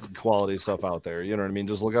not quality stuff out there. You know what I mean?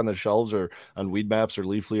 Just look on the shelves or on Weed Maps or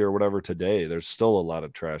Leafly or whatever today. There's still a lot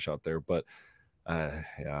of trash out there. But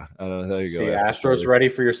yeah, I don't know. There you go. See, Astro's ready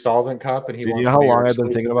for your solvent cup, and he wants you know how long I've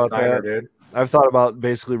been thinking about designer, that? Dude. I've thought about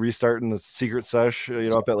basically restarting the secret sesh, you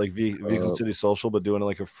know, up at like Vehicle City Social, but doing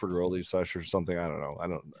like a Fergroli sesh or something. I don't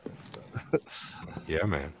know. Yeah,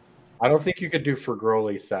 man. I don't think you could do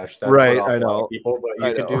Fergroli sesh. That's right, I know. People, but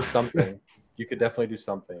you could do something. You could definitely do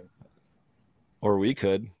something. Or we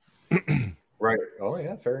could. Right. Oh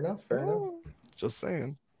yeah, fair enough. Fair enough. Just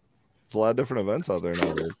saying. There's a lot of different events out there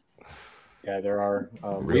now, dude. Yeah, there are.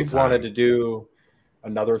 We've wanted to do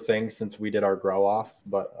another thing since we did our grow off,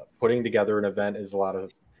 but putting together an event is a lot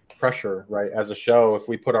of pressure, right? As a show, if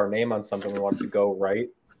we put our name on something, we want to go right,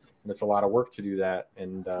 and it's a lot of work to do that,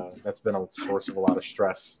 and that's been a source of a lot of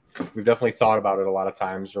stress. We've definitely thought about it a lot of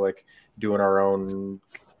times, or like doing our own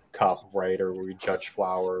cup, right? Or we judge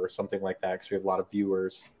flower or something like that because we have a lot of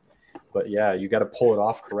viewers. But yeah, you got to pull it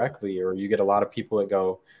off correctly, or you get a lot of people that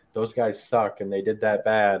go, those guys suck and they did that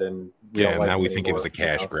bad, and now we think it was a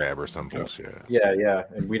cash grab or some bullshit. Yeah,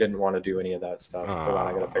 and we didn't want to do any of that stuff. Hold on,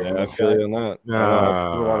 I gotta pay. I feel you on that.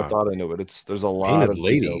 I put a lot of thought into it. There's a lot of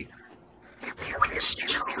lady. You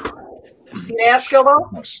see that,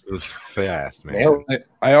 Skilbo? It was fast, man.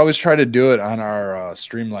 I always try to do it on our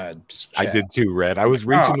Streamlabs chat. I did too, Red. I was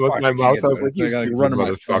reaching with my mouse. I was like, "You stupid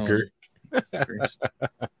motherfucker!"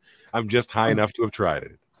 I'm just high enough to have tried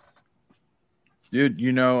it. Dude,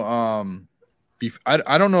 you know,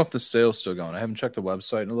 I don't know if the sale's still going. I haven't checked the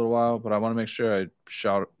website in a little while, but I want to make sure I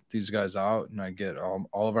shout these guys out and I get all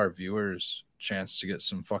of our viewers a chance to get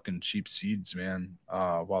some fucking cheap seeds, man,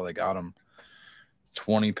 while they got them.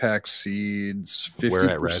 20-pack seeds,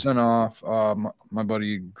 50% off. My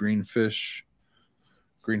buddy Greenfish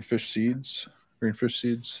Seeds.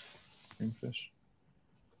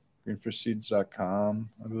 Greenfishseeds.com,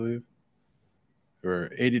 I believe. They're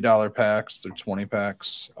 $80 packs. They're 20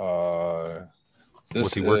 packs.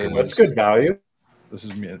 What's he working with? That's good value. This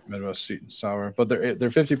is Midwest Sweet and Sour, but they're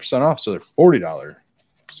 50% off, so they're $40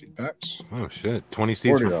 seed packs. Oh shit! 20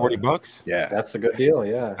 seeds for $40. Yeah, that's a good deal.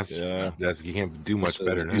 Yeah, that's you can't do much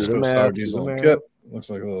better than that. Diesel kit.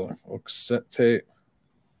 Looks like a little cassette tape.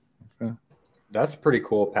 Okay. That's pretty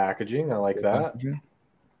cool packaging. I like that.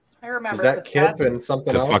 I remember. Is that kip and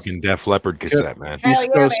something else? It's a fucking Def Leppard cassette, man. East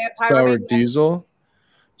Coast Sour Diesel.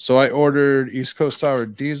 So I ordered East Coast Sour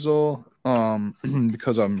Diesel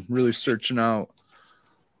because I'm really searching out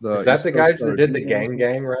the. Is that the guys that did the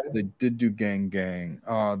Gang, right? They did do Gang.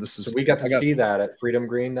 This is. So we got to see that at Freedom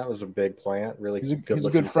Green. That was a big plant. Really, he's a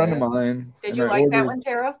good friend of mine. Did you like that one,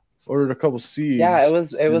 Tara? Ordered a couple seeds. Yeah, it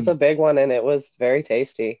was a big one and it was very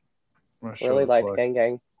tasty. Really liked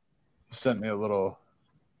Gang. He sent me a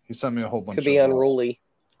whole bunch. Could be unruly.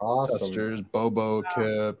 Awesome. Testers, Bobo,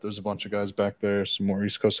 Kip. There's a bunch of guys back there. Some more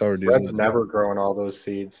East Coast Sour Diesel. Red's never growing all those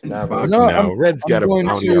seeds. Never. No, Red's got a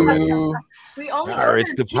bounty already. We only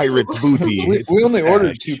it's the Pirate's booty. We only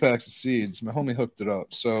ordered 2 packs of seeds. My homie hooked it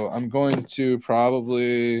up. So I'm going to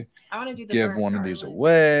probably I want to do the give burnt one of these garlic.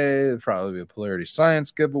 away. There'll probably be a Polarity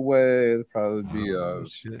Science giveaway. There'll probably be a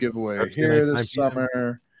giveaway Thursday here night, 9 this p.m.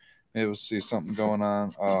 summer. Maybe we'll see something going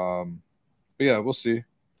on. But yeah, we'll see.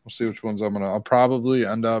 We'll see which ones I'll probably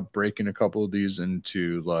end up breaking a couple of these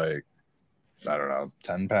into like, I don't know,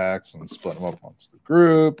 10 packs and splitting them up amongst the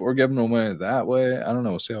group or giving them away that way. I don't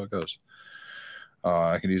know. We'll see how it goes.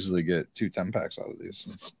 I could easily get 2 10 packs out of these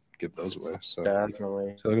and give those away. So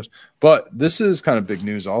Definitely. so it goes. But this is kind of big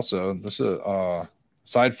news also. This is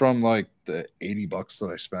aside from like the $80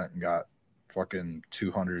 that I spent and got fucking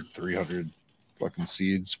 200, 300 fucking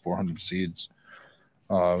seeds, 400 seeds,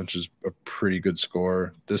 which is a pretty good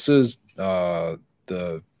score. This is the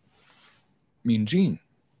Mean Gene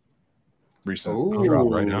recent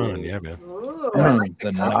drop. Right on, yeah, man. Ooh, I like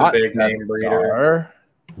The the not big Death name breeder. Star.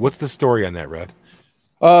 What's the story on that, Red?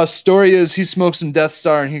 Story is he smokes some Death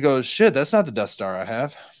Star and he goes, shit, that's not the Death Star I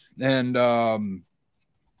have. And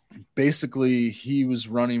basically he was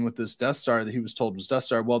running with this Death Star that he was told was Death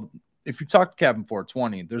Star. Well, if you talk to Captain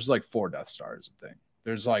 420, there's like 4 Death Stars a thing.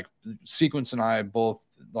 There's like Sequence and I both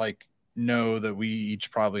like know that we each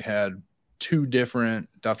probably had 2 different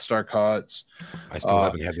Death Star cuts. I still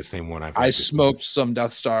haven't had the same one. I smoked some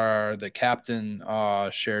Death Star that Captain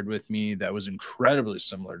shared with me that was incredibly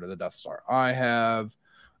similar to the Death Star I have.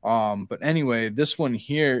 But anyway, this one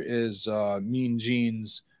here is Mean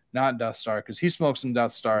Gene's not Death Star because he smoked some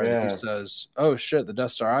Death Star that he says, oh shit, the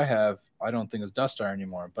Death Star I have, I don't think is Death Star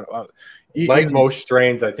anymore. But like most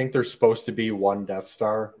strains, I think there's supposed to be 1 Death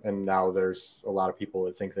Star, and now there's a lot of people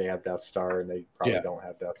that think they have Death Star and they probably don't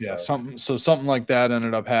have Death Star. Yeah, something like that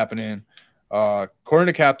ended up happening. According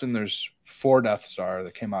to Captain, there's 4 Death Star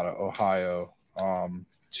that came out of Ohio.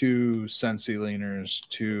 2 Sensi leaners,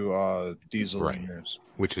 2 diesel leaners.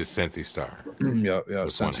 Which is Sensi Star. Yeah,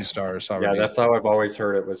 Sensi Star. Yeah, that's how I've always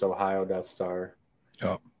heard it was Ohio Death Star.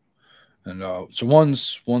 Yep. And so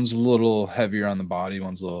one's a little heavier on the body,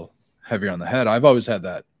 one's a little heavier on the head. I've always had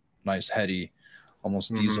that nice heady,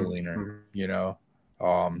 almost diesel leaner, you know,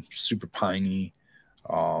 super piney.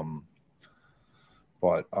 But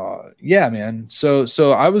yeah, man.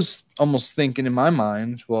 So I was almost thinking in my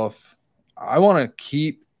mind, well, if I want to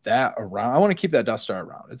keep that around, I want to keep that Death Star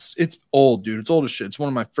around. It's old, dude. It's old as shit. It's one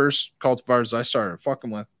of my first cultivars I started fucking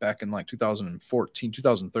with back in like 2013,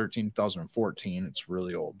 2014. It's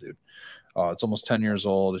really old, dude. It's almost 10 years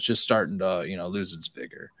old. It's just starting to, you know, lose its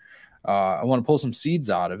vigor. I want to pull some seeds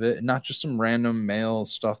out of it, and not just some random male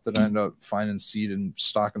stuff that I end up finding seed and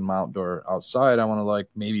stocking them outside. I want to like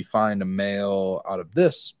maybe find a male out of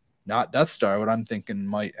this, not Death Star. What I'm thinking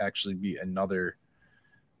might actually be another,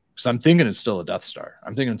 because I'm thinking it's still a Death Star.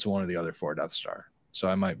 I'm thinking it's one of the other 4 Death Star. So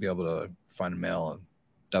I might be able to find a male and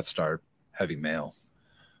Death Star heavy male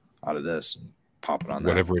out of this and pop it on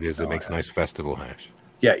whatever it is. It makes nice festival hash.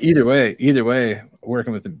 Yeah, either way,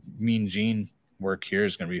 working with the Mean Gene work here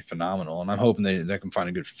is going to be phenomenal, and I'm hoping they can find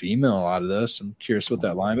a good female out of this. I'm curious what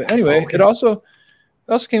that line, but anyway, it also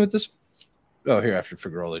came with this. Oh, here after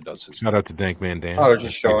Figueroa does his. Shout out to Dankman Dan. I was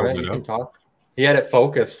just showing it. You can talk. He had it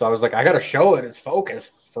focused, so I was like, I got to show it. It's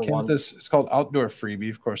focused for once. It's called Outdoor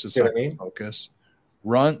Freebie. Of course, it's not focus.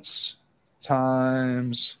 Runts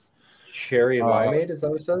times cherry limeade. Is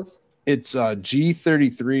that what it says? It's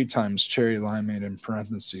G33 times cherry limeade in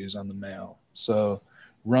parentheses on the male. So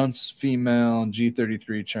runts female,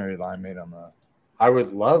 G33 cherry limeade on the. I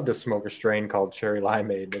would love to smoke a strain called cherry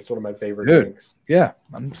limeade. That's one of my favorite drinks. Yeah,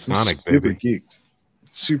 I'm Sonic, super baby. Geeked.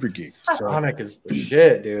 Super geeked. Sonic is the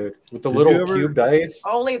shit, dude. With the little cubed ice.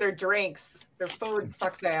 Only their drinks. Their food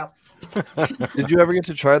sucks ass. Did you ever get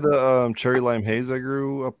to try the cherry lime haze I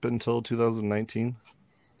grew up until 2019?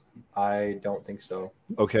 I don't think so.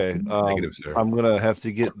 Okay. Negative, sir. I'm going to have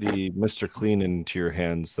to get the Mr. Clean into your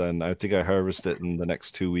hands then. I think I harvest it in the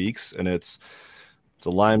next 2 weeks, and it's a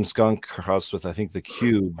lime skunk crossed with, I think, the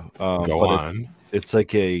cube. Go on. It's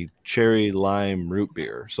like a cherry lime root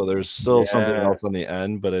beer. So there's still something else on the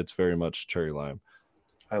end, but it's very much cherry lime.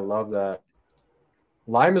 I love that.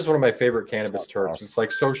 Lime is one of my favorite cannabis terps. It's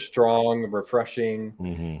like so strong, refreshing.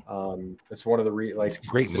 It's one of the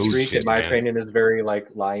great the mood streak, shit, in my man. opinion, is very like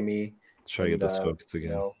limey. Try to get this focused again.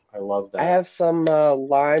 You know, I love that. I have some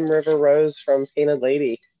lime river rose from Painted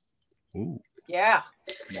Lady. Ooh. Yeah.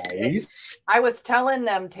 Nice. I was telling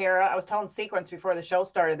them, Tara, I was telling Sequence before the show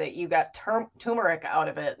started that you got turmeric out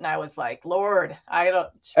of it. And I was like, Lord, I don't.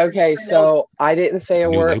 Okay, so I didn't say a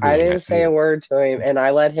New word. I labeling, I didn't see say it. a word to him, and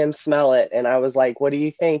I let him smell it. And I was like, what do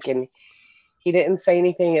you think? And he didn't say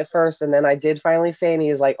anything at first. And then I did finally say, and he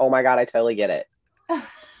was like, oh my God, I totally get it.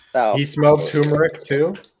 So He smelled turmeric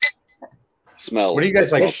too. Smell. What are you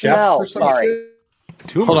guys like, It chefs or smells, some sorry. shit?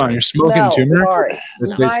 Hold on, you're smoking Smell, turmeric? sorry.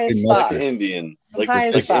 It's High as basically fuck. mustard. Indian, like High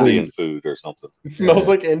it's as like fuck. Indian food or something. It smells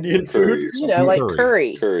like Indian Curry food. or You know, like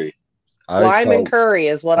curry. Curry. I always Lime call and curry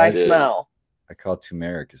is what I Yeah. smell. I call it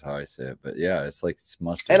turmeric is how I say it, but yeah, it's like it's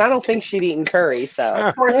mustard. And I don't think she'd eaten curry, so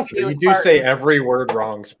Of course we do. You do say every word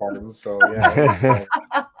wrong, Spartan. So yeah.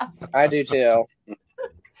 I do too.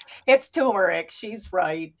 It's turmeric. She's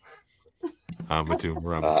right. I'm a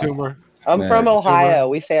tumor. I'm a tumor. I'm Man, from Ohio.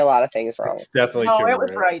 turmeric. We say a lot of things wrong. It's definitely No, turmeric. it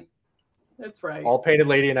was right. That's right. All Painted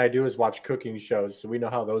Lady and I do is watch cooking shows, so we know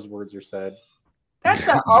how those words are said. That's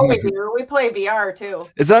not all we do. We play VR too.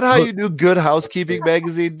 Is that how you do Good Housekeeping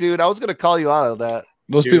magazine, dude? I was gonna call you out on that.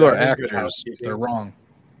 Those Dude, people are I think Good actors. Housekeeping- They're wrong.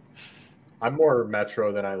 I'm more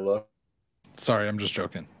Metro than I look. Sorry, I'm just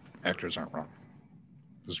joking. Actors aren't wrong.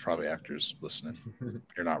 There's probably actors listening.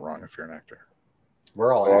 You're not wrong if you're an actor.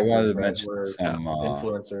 We're all Oh, I actors, wanted to right? mention We're some.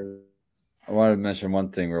 influencers. I wanted to mention one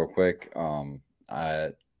thing real quick.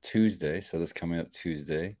 Tuesday, so this coming up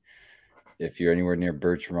Tuesday, if you're anywhere near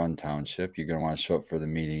Birch Run Township, you're going to want to show up for the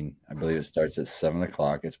meeting. I believe it starts at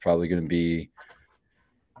 7:00. It's probably going to be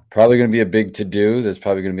a big to do. There's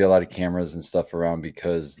probably going to be a lot of cameras and stuff around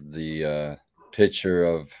because the picture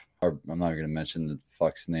of I'm not going to mention the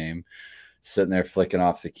fuck's name, sitting there flicking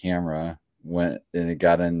off the camera went and it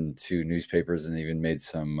got into newspapers and even made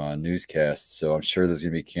some newscasts. So I'm sure there's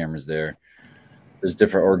going to be cameras there. There's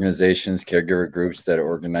different organizations, caregiver groups that are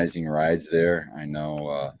organizing rides there. I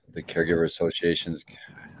know the caregiver associations.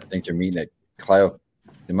 I think they're meeting at Clio.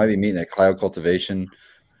 They might be meeting at Clio Cultivation.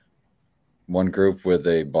 One group with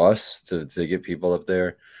a bus to get people up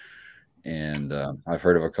there, and I've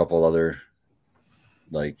heard of a couple other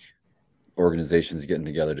like organizations getting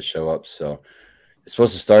together to show up. So it's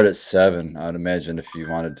supposed to start at 7. I'd imagine if you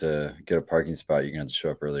wanted to get a parking spot, you're gonna have to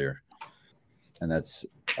show up earlier. And that's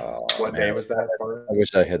What day was that? I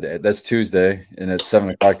wish I had that. That's Tuesday, and at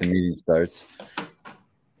 7:00 the meeting starts.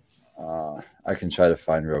 I can try to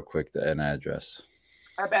find real quick an address.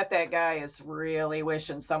 I bet that guy is really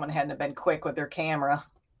wishing someone hadn't been quick with their camera.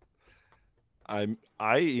 Well,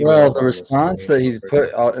 the response that he's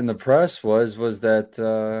put out in the press was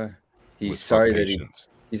that he's sorry that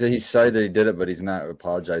he said he's sorry that he did it, but he's not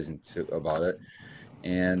apologizing about it.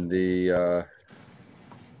 And the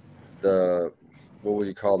what would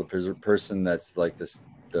you call the person that's like this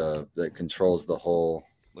that controls the whole,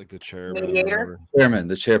 like the chairman,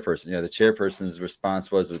 the chairperson. Yeah, the chairperson's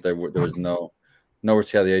response was that there was no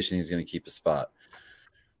retaliation. He's going to keep a spot.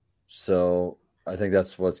 So I think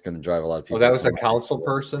that's what's going to drive a lot of people. Oh, that was a council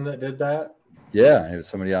person that did that? Yeah, it was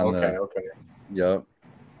somebody on Okay. Yep.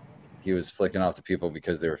 He was flicking off the people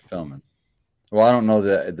because they were filming. Well, I don't know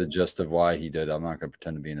the gist of why he did. I'm not going to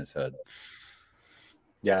pretend to be in his head.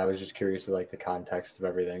 Yeah, I was just curious of like the context of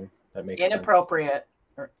everything. That makes Inappropriate.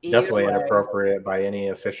 Or sense. Definitely way. inappropriate by any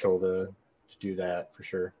official to do that for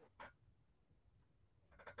sure.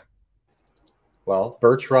 Well,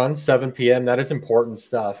 Birch Run, 7 p.m. That is important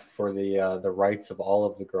stuff for the rights of all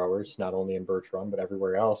of the growers, not only in Birch Run but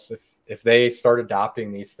everywhere else. If they start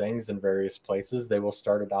adopting these things in various places, they will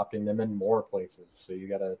start adopting them in more places. So you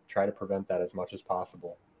got to try to prevent that as much as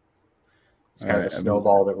possible. It's kind of a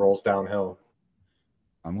snowball that rolls downhill.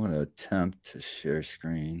 I'm going to attempt to share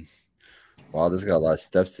screen. Wow, this got a lot of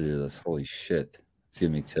steps to do this. Holy shit. It's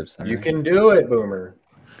giving me tips. You can do it, Boomer.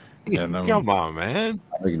 Come on, man.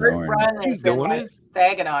 Birch Run is in like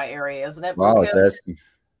Saginaw area, isn't it? Wow, it's asking.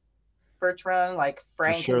 Birch Run, like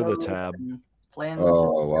Frank. Share the tab. Flint.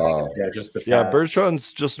 Oh, wow. Yeah, Birch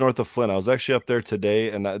Run's just north of Flint. I was actually up there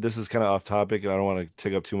today, and this is kind of off topic, and I don't want to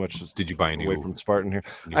take up too much. Did you buy away new from Spartan here?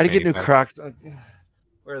 new I had to get new fanny Crocs.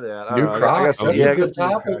 Where are they at? I New don't know. Crocs? I got That's some- a good some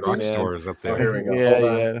new topic. Crocs, Croc stores up there. Oh, here we go. Yeah, Hold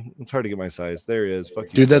on. yeah. It's hard to get my size. There he is. Fuck you,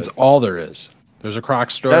 Dude, that's Fred. all there is. There's a Croc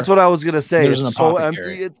store. That's what I was gonna say. There's an It's so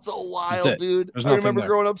apothecary. empty. It's so That's wild, it. dude. There's I nothing remember there.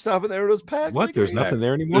 growing up stopping there. It was packed. What? like There's crazy. nothing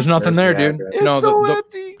there anymore? There's nothing there, There's dude. the It's No, so the-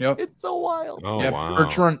 empty. Yep. It's so wild. Oh, yeah, wow.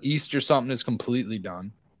 Birch Run East or something is completely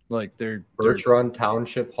done. Like they're Birch Run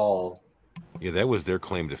Township Hall. Yeah, that was their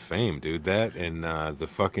claim to fame, dude. That and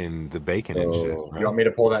the bacon and shit. So- You want me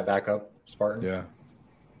to pull that back up, Spartan? yeah.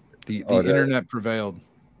 The Oh, internet prevailed.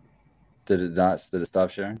 Did it stop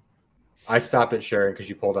sharing? I stopped at sharing because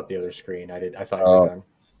you pulled up the other screen. I thought you Oh. were done.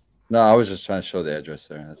 No, I was just trying to show the address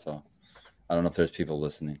there. That's all. I don't know if there's people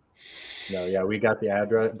listening. No, yeah, we got the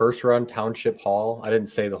address. Birch Run Township Hall. I didn't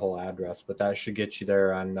say the whole address, but that should get you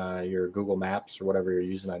there on your Google Maps or whatever you're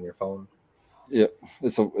using on your phone. Yep,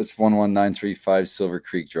 it's 11935 Silver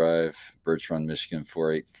Creek Drive, Birch Run, Michigan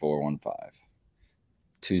 48415.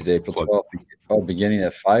 Tuesday, April 12th. Oh, beginning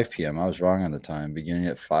at 5 p.m. I was wrong on the time. Beginning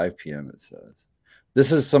at 5 p.m. It says.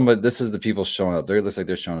 This is the people showing up. It looks like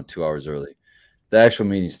they're showing up 2 hours early. The actual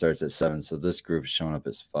meeting starts at 7, so this group's showing up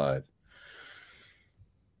as 5.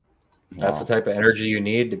 That's the type of energy you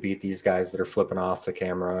need to beat these guys that are flipping off the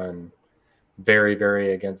camera and very,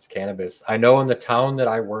 very against cannabis. I know in the town that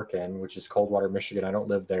I work in, which is Coldwater, Michigan, I don't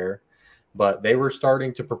live there, but they were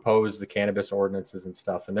starting to propose the cannabis ordinances and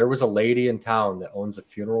stuff. And there was a lady in town that owns a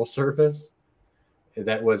funeral service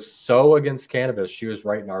that was so against cannabis. She was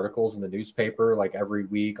writing articles in the newspaper like every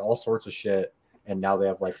week, all sorts of shit. And now they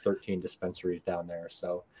have like 13 dispensaries down there.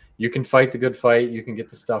 So you can fight the good fight. You can get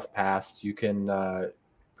the stuff passed. You can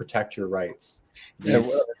protect your rights.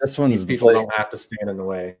 These people don't have to stand in the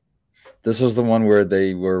way. This was the one where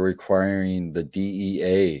they were requiring the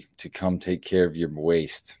DEA to come take care of your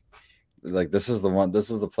waste. Like this is the one. This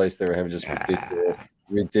is the place they were having just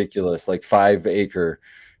ridiculous. Like 5 acre.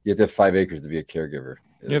 You have to have 5 acres to be a caregiver.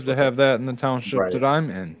 You have to have that in the township that I'm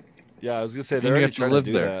in. Yeah, I was gonna say you have to live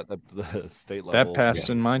there. That at the state level. That passed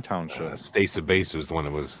in my township. Stacey Base was the one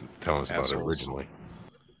that was telling us about it originally.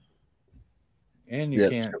 And you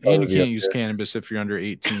can't use cannabis if you're under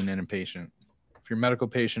 18 and a patient. If you're a medical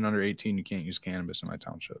patient under 18, you can't use cannabis in my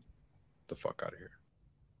township. Get the fuck out of here.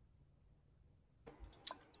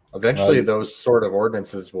 Eventually, those sort of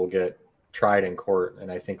ordinances will get tried in court,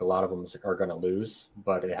 and I think a lot of them are going to lose,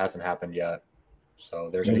 but it hasn't happened yet. So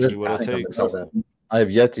there's until then. I have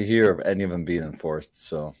yet to hear of any of them being enforced,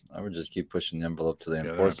 so I would just keep pushing the envelope to the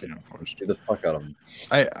enforcement. Get the fuck out of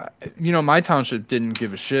them. My township didn't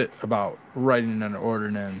give a shit about writing an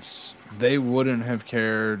ordinance. They wouldn't have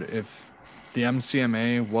cared if the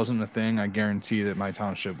MCMA wasn't a thing. I guarantee that my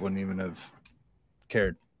township wouldn't even have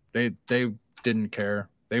cared. They didn't care.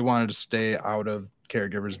 They wanted to stay out of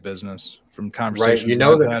caregivers' business from conversations. Right. You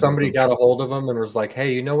know that somebody got a hold of them and was like,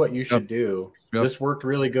 hey, you know what you should do? Yep. This worked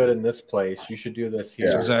really good in this place. You should do this here.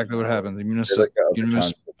 That's exactly what happened. The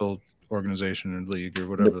municipal organization or league or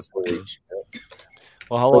whatever.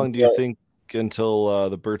 Well, how long do you think until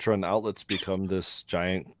the Birch Run outlets become this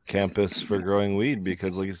giant campus for growing weed?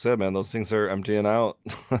 Because like you said, man, those things are emptying out.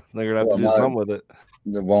 They're going to have to do something with it.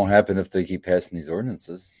 It won't happen if they keep passing these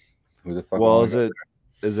ordinances. Who the fuck? Well,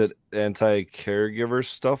 is it anti-caregiver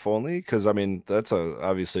stuff only? Because I mean, that's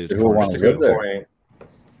obviously who wants to live there.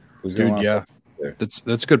 Dude, yeah, that's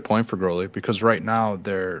a good point for Growley, because right now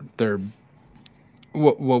they're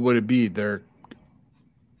what would it be? Their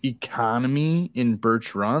economy in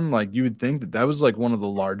Birch Run, like you would think that was like one of the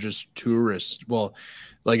largest tourist. Well,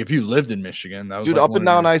 like if you lived in Michigan, that was dude, like up and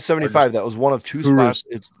down I-75. That was one of 2 spots.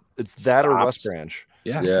 It's that or West Branch.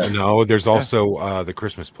 Yeah. No, there's also the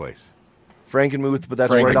Christmas place. Frankenmuth, but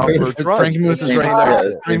that's right off Birch Run. Frankenmuth is right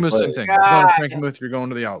there. Frankenmuth, same thing. If you're going to Frankenmuth, you're going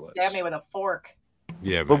to the outlets. Stab me with a fork.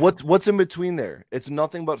 Yeah, but what's in between there? It's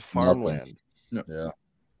nothing but farmland. Yeah.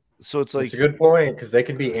 So it's like it's a good point, because they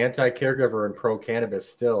can be anti-caregiver and pro-cannabis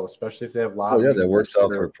still, especially if they have lobby. Oh yeah, that works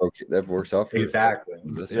out for exactly.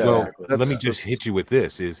 So let me just hit you with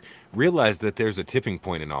this: is realize that there's a tipping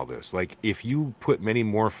point in all this. Like if you put many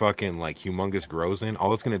more fucking like humongous grows in,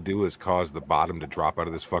 all it's going to do is cause the bottom to drop out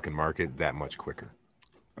of this fucking market that much quicker.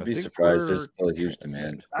 I'd be surprised. There's still a huge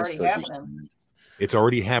demand. It's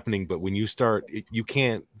already happening, but when you start, you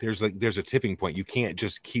can't. There's a tipping point. You can't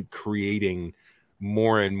just keep creating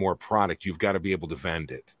more and more product. You've got to be able to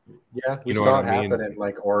vend it. Yeah, you know what I mean? Happen in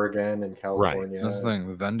like Oregon and California. Right. That's the thing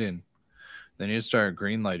with vending. They need to start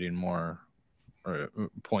green lighting more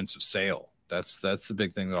points of sale. That's the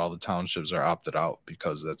big thing that all the townships are opted out,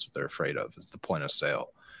 because that's what they're afraid of, is the point of sale.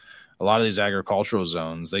 A lot of these agricultural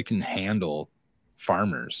zones, they can handle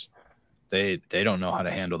farmers. They don't know how to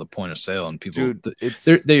handle the point of sale, and people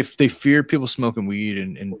they fear people smoking weed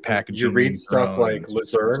and packaging. You read stuff like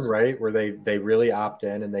Luzerne, right, where they really opt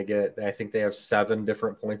in, and I think they have 7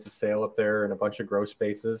 different points of sale up there and a bunch of grow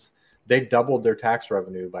spaces. They doubled their tax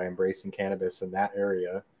revenue by embracing cannabis in that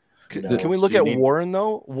area. Can we look at Warren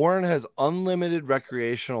though? Warren has unlimited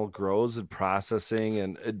recreational grows and processing,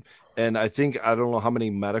 and I think I don't know how many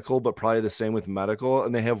medical, but probably the same with medical,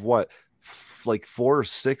 and they have what? Like 4 or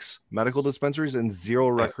 6 medical dispensaries and 0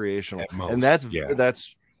 recreational, and that's the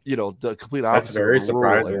complete opposite. That's very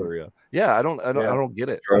surprising. Area. Yeah, I don't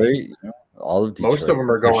get it. Right? All of Detroit. Most of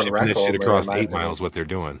them are going this shit across 8 miles. What they're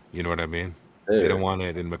doing, you know what I mean? They don't want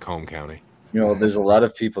it in Macomb County. There's a lot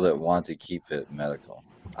of people that want to keep it medical.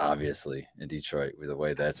 Obviously, in Detroit, with the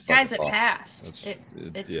way that's guys, it passed.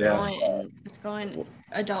 It's going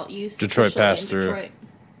adult use. Detroit passed through.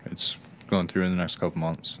 It's going through in the next couple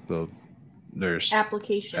months. There's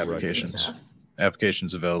applications.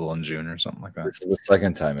 application's available in June or something like that. This is the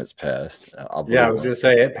second time it's passed. Yeah, I was going to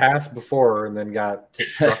say it passed before and then got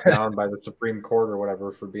struck down by the Supreme Court or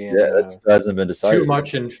whatever for being that hasn't been decided. Too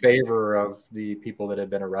much in favor of the people that had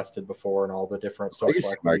been arrested before and all the different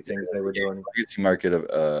social equity things they were doing. Legacy market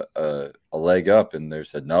a leg up, and they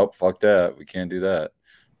said, nope, fuck that. We can't do that.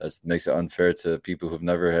 That makes it unfair to people who've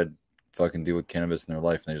never had fucking deal with cannabis in their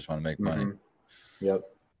life and they just want to make money. Yep.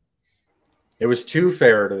 It was too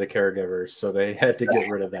fair to the caregivers, so they had to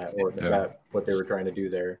get rid of that, or that what they were trying to do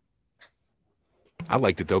there. I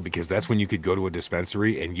liked it though because that's when you could go to a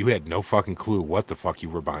dispensary and you had no fucking clue what the fuck you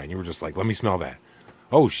were buying. You were just like, "Let me smell that."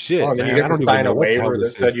 Oh shit! Oh, man, you got to sign a waiver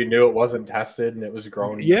that said you knew it wasn't tested and it was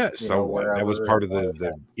grown. Yeah, so that was part of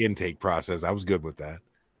the intake process. I was good with that.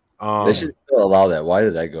 They should still allow that. Why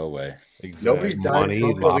did that go away? Nobody's money,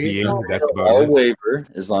 lobbying. That's about it. Waiver.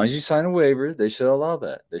 As long as you sign a waiver, they should allow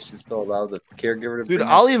that. They should still allow the caregiver to. Dude,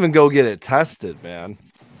 I'll even go get it tested, man.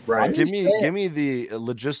 Right. Give me the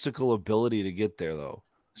logistical ability to get there, though.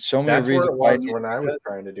 Show me That's a reason where it was when I was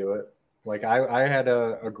trying to do it. Like I had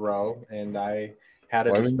a grow and I had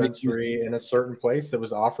a dispensary in a certain place that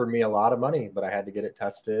was offering me a lot of money, but I had to get it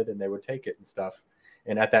tested and they would take it and stuff.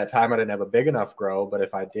 And at that time, I didn't have a big enough grow, but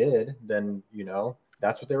if I did, then, you know,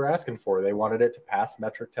 that's what they were asking for. They wanted it to pass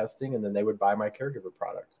metric testing, and then they would buy my caregiver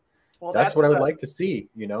product. Well, that's what I would like to see.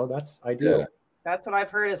 You know, that's ideal. Yeah. That's what I've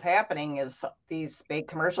heard is happening is these big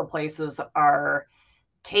commercial places are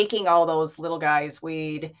taking all those little guys'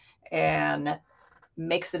 weed and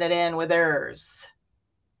mixing it in with theirs.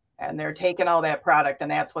 And they're taking all that product, and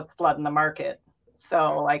that's what's flooding the market.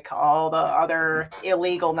 So like all the other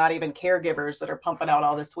illegal, not even caregivers that are pumping out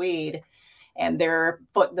all this weed, and they're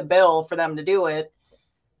footing the bill for them to do it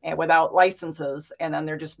and without licenses, and then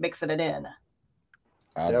they're just mixing it in.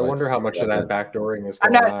 Yeah, I wonder how much of that backdooring is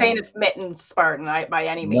going on. I'm not saying it's mitten, Spartan, by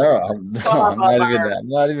any means. No, I'm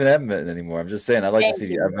not even at mitten anymore. I'm just saying I'd like to see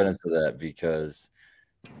the evidence of that because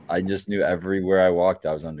I just knew everywhere I walked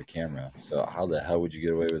I was under camera. So how the hell would you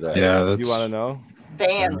get away with that? Yeah, you want to know?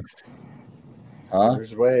 Vans. Huh?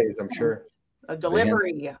 There's ways, I'm sure. A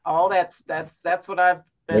delivery, all that's what I've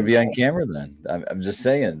been. Maybe on camera then. I'm just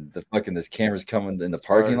saying this camera's coming in the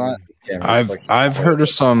parking lot. I've heard of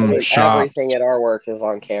some shops. Everything at our work is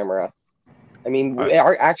on camera. I mean,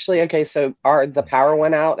 the power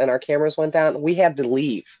went out and our cameras went down. We had to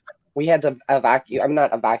leave. We had to evacuate. I'm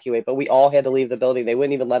not evacuate, but we all had to leave the building. They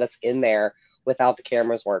wouldn't even let us in there without the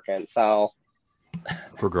cameras working. So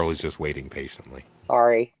poor girl is just waiting patiently.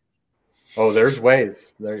 Sorry. Oh, there's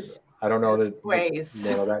ways. I don't know that ways.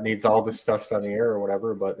 You know, that needs all this stuff on the air or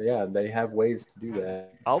whatever, but yeah, they have ways to do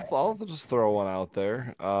that. I'll just throw one out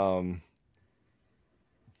there.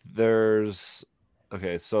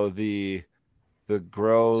 So the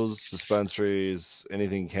grows, dispensaries,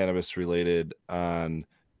 anything cannabis related on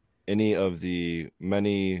any of the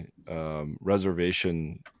many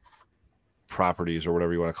reservation properties or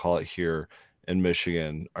whatever you want to call it here in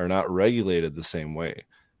Michigan are not regulated the same way,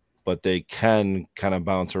 but they can kind of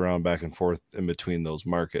bounce around back and forth in between those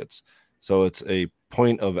markets. So it's a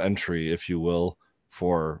point of entry, if you will,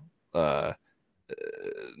 for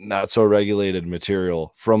not so regulated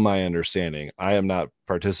material from my understanding. I am not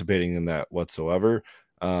participating in that whatsoever,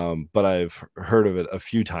 but I've heard of it a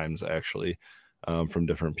few times actually from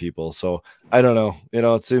different people. So I don't know,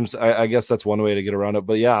 it seems, I guess that's one way to get around it.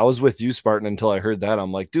 But yeah, I was with you, Spartan, until I heard that.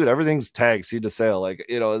 I'm like, dude, everything's tagged seed to sale. Like,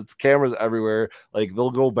 it's cameras everywhere. Like they'll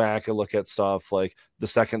go back and look at stuff. Like the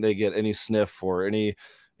second they get any sniff or any,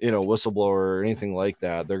 whistleblower or anything like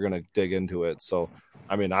that, they're going to dig into it. So,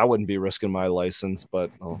 I mean, I wouldn't be risking my license, but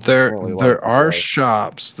there are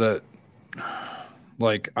shops that,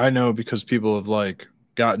 like, I know because people have like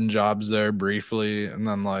gotten jobs there briefly and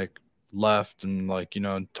then like left and like,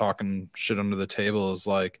 talking shit under the table is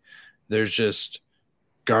like, there's just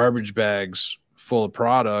garbage bags full of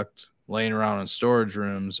product laying around in storage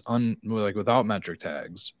rooms like without metric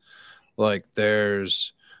tags. Like they're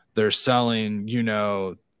selling,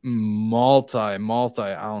 multi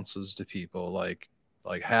ounces to people, like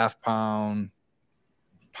half pounds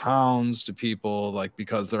to people, like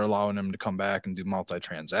because they're allowing them to come back and do multi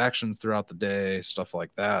transactions throughout the day, stuff like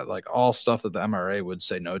that, like all stuff that the MRA would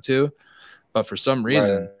say no to. But for some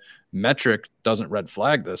reason, Metric doesn't red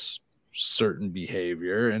flag this certain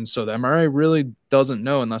behavior, and so the MRA really doesn't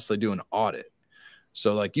know unless they do an audit.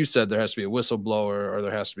 So like you said, there has to be a whistleblower, or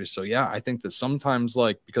there has to be. So yeah, I think that sometimes,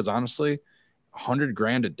 like, because honestly,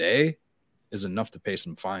 $100,000 a day is enough to pay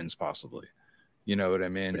some fines, possibly. You know what I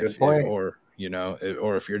mean? Or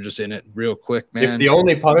if you're just in it real quick, man. If the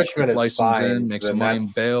only punishment is license fines, in, make some money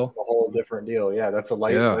and bail. A whole different deal. Yeah, that's a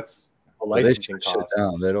light. Yeah. That's They shut shit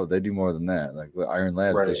down. They do more than that. Like with Iron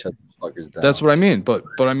Labs, they shut the fuckers down. That's what I mean. But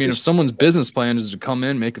I mean, if someone's business plan is to come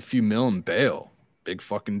in, make a few mil, and bail, big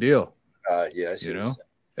fucking deal. Yeah, I see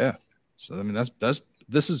yeah. So I mean, this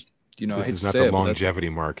is this is not the longevity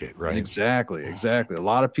market, right? Exactly. A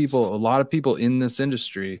lot of people in this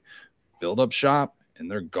industry build up shop and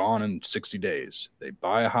they're gone in 60 days. They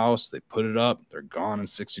buy a house, they put it up, they're gone in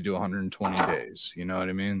 60 to 120 days. You know what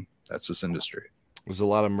I mean? That's this industry. There's a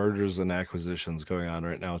lot of mergers and acquisitions going on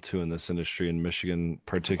right now too in this industry in Michigan,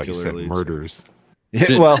 particularly. Like you said, murders.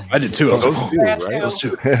 Yeah, well, I did too. Those two, right? Those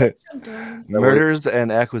two. Murders and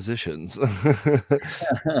acquisitions.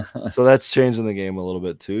 So that's changing the game a little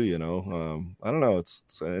bit too. You know, I don't know.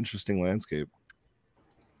 It's an interesting landscape.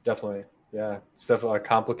 Definitely, yeah. It's definitely a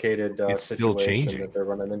complicated. It's still changing that they're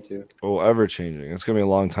running into. Oh, ever changing. It's gonna be a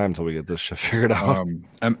long time till we get this shit figured out.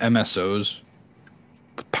 MSOs,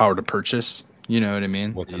 power to purchase. You know what I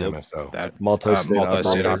mean? What's an MSO? That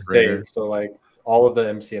multi-state operator. So like all of the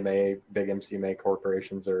big MCMA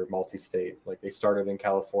corporations are multi-state. Like they started in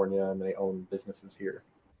California and they own businesses here.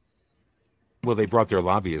 Well, they brought their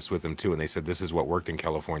lobbyists with them too, and they said this is what worked in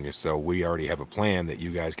California. So we already have a plan that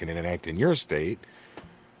you guys can enact in your state,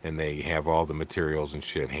 and they have all the materials and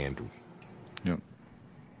shit handled. Yep.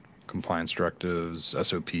 Compliance directives,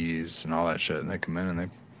 SOPs, and all that shit, and they come in and they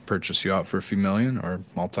purchase you out for a few million or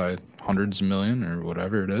hundreds of million or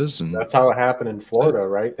whatever it is. And that's how it happened in Florida,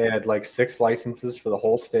 right? They had like 6 licenses for the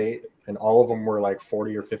whole state, and all of them were like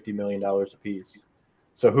 $40 or $50 million a piece.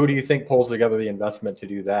 So who do you think pulls together the investment to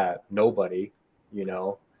do that? Nobody, you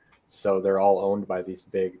know. So they're all owned by these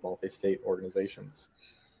big multi-state organizations.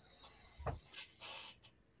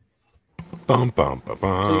 So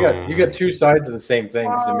you got two sides of the same thing.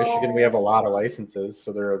 Because in Michigan we have a lot of licenses,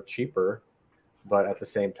 so they're cheaper. But at the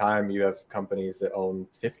same time, you have companies that own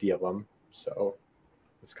 50 of them, so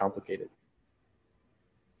it's complicated.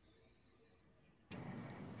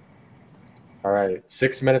 All right,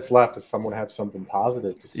 6 minutes left. Does someone have something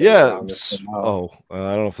positive to say? Yeah. I don't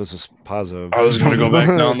know if this is positive. I was going to go back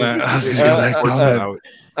down that. I was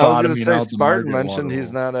going to say Spartan mentioned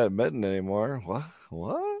he's not at Mitten anymore. What?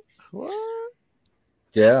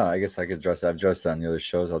 Yeah, I guess I could address that. I've addressed it on the other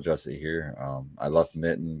shows. I'll address it here. I left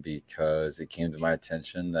Mitten because it came to my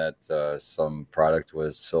attention that some product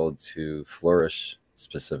was sold to Flourish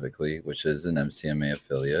specifically, which is an MCMA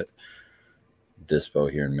affiliate,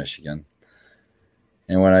 Dispo here in Michigan.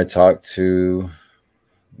 And when I talked to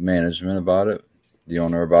management about it, the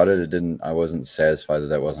owner about it, I wasn't satisfied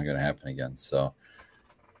that wasn't going to happen again. So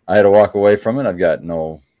I had to walk away from it. I've got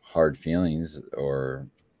no hard feelings or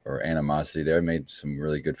animosity there. I made some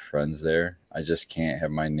really good friends there. I just can't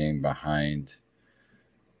have my name behind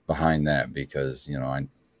that because, you know,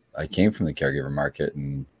 I came from the caregiver market,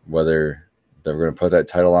 and whether they're going to put that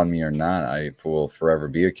title on me or not, I will forever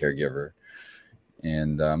be a caregiver,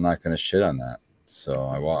 and I'm not going to shit on that. So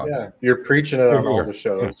I walked. Yeah, you're preaching it on all the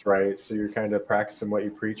shows, right? So you're kind of practicing what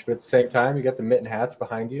you preach, but at the same time, you got the Mitten hats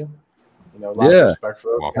behind you. You know, a lot of respect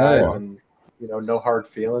for those guys, and you know, no hard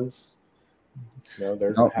feelings. No,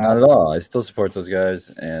 not at all. I still support those guys,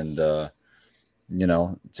 and you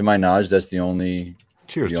know, to my knowledge, that's the only.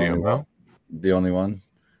 Cheers, GMO. The only one.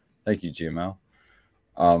 Thank you, GMO.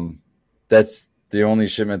 That's the only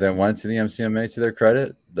shipment that went to the MCMA, to their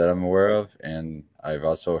credit, that I'm aware of, and I've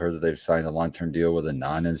also heard that they've signed a long-term deal with a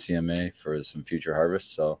non-MCMA for some future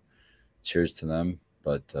harvests. So, cheers to them.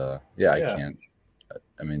 But I can't.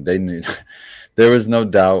 I mean, they knew. There was no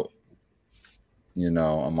doubt. You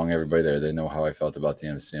know, among everybody there, they know how I felt about the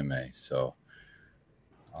MCMA. So,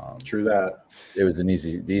 true that. It was an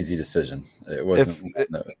easy decision. It wasn't.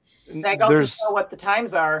 That goes to show what the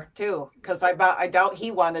times are too, because I doubt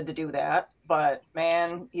he wanted to do that. But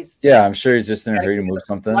man, I'm sure he's just in a hurry to move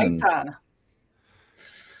something. Lights on.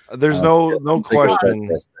 There's no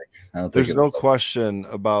question. There's no question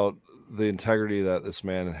about the integrity that this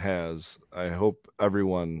man has. I hope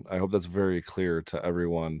that's very clear to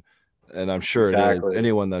everyone. And I'm sure it is.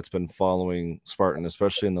 Anyone that's been following Spartan,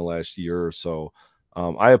 especially in the last year or so.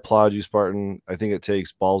 I applaud you, Spartan. I think it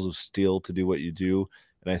takes balls of steel to do what you do.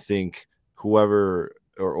 And I think whoever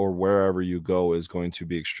or wherever you go is going to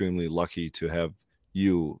be extremely lucky to have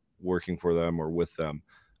you working for them or with them.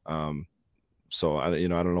 So I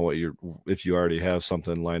don't know if you already have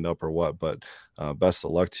something lined up or what, but best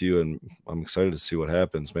of luck to you. And I'm excited to see what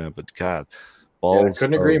happens, man. But God, balls. I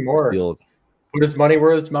couldn't agree more. Steel. Put his money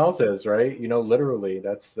where his mouth is, right? You know, literally,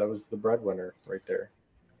 that was the breadwinner right there.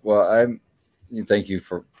 Well, thank you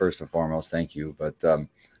for first and foremost, thank you. But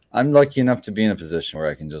I'm lucky enough to be in a position where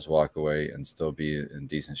I can just walk away and still be in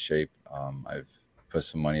decent shape. I've put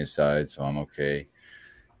some money aside, so I'm okay.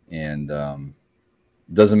 and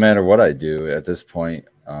doesn't matter what I do at this point.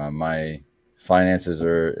 My finances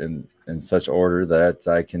are in such order that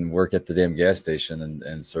I can work at the damn gas station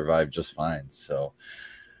and survive just fine. So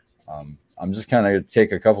I'm just kind of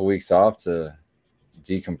take a couple weeks off to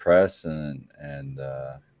decompress and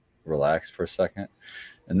relax for a second,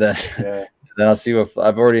 and then then I'll see what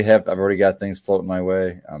I've already got things floating my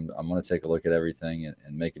way. I'm going to take a look at everything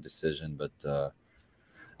and make a decision, but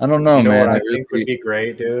I don't know, man. What I think would be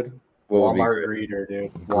great, dude. Walmart greeter,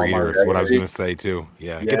 dude. Greeter is what I was going to say too.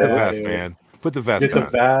 Yeah, get the vest, dude. Man. Put the vest on.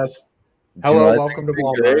 Get the vest. Hello, welcome to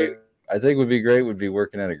Walmart. I think would be great would be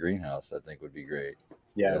working at a greenhouse. I think would be great.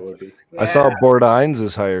 Yeah, it would be. I saw Bourdines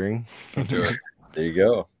is hiring. Don't do it. There you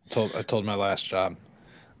go. I told my last job,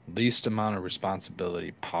 least amount of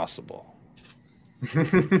responsibility possible.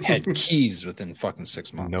 Had keys within fucking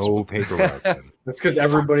 6 months. No paperwork. That's because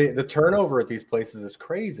the turnover at these places is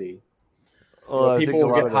crazy. People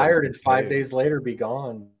will get hired and 5 days later be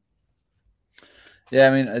gone. Yeah,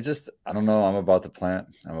 I mean, I don't know. I'm about the plant.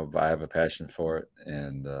 I have a passion for it,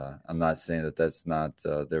 and I'm not saying that that's not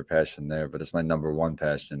their passion there, but it's my number one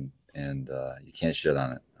passion, and you can't shit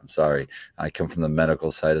on it. I'm sorry. I come from the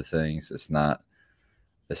medical side of things. It's not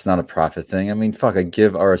a profit thing. I mean, fuck, I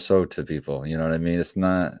give RSO to people. You know what I mean? It's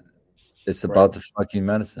not. It's about the fucking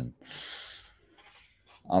medicine.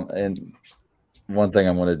 And one thing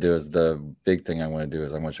I'm going to do is the big thing I'm going to do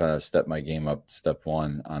is I'm going to try to step my game up step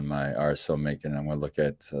one on my RSO making. I'm going to look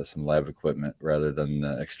at some lab equipment rather than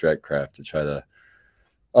extract craft to try to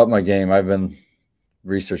up my game. I've been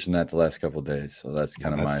researching that the last couple of days, so that's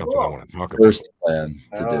kind of my something I want to talk first plan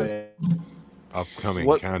to do. Yeah.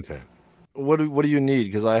 Upcoming content. What do you need?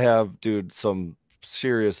 Because I have, dude, some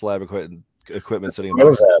serious lab equipment sitting.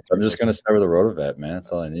 I'm just going to start with a Rotovac, man. That's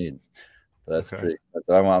all I need. That's pretty.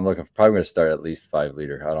 I'm looking. Probably going to start at least 5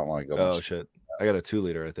 liter. I don't want to go. Oh shit! I got a 2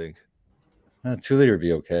 liter. I think 2 liter would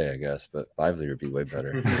be okay, I guess, but 5 liter would be way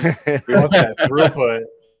better. We want that throughput.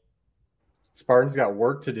 Spartan's got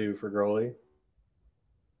work to do for Growly.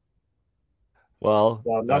 Well,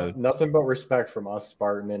 nothing but respect from us,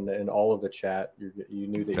 Spartan, and all of the chat. You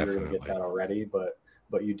knew that you were going to get that already, but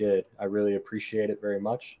you did. I really appreciate it very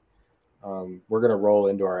much. We're going to roll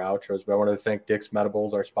into our outros, but I want to thank Dick's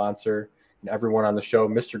Medibles, our sponsor, and everyone on the show.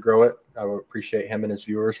 Mr. Growit, I would appreciate him and his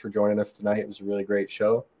viewers for joining us tonight. It was a really great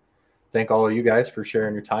show. Thank all of you guys for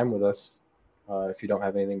sharing your time with us. If you don't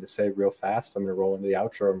have anything to say real fast, I'm going to roll into the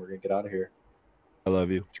outro and we're going to get out of here. I love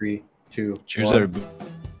you. 3, 2, Cheers, 1. everybody.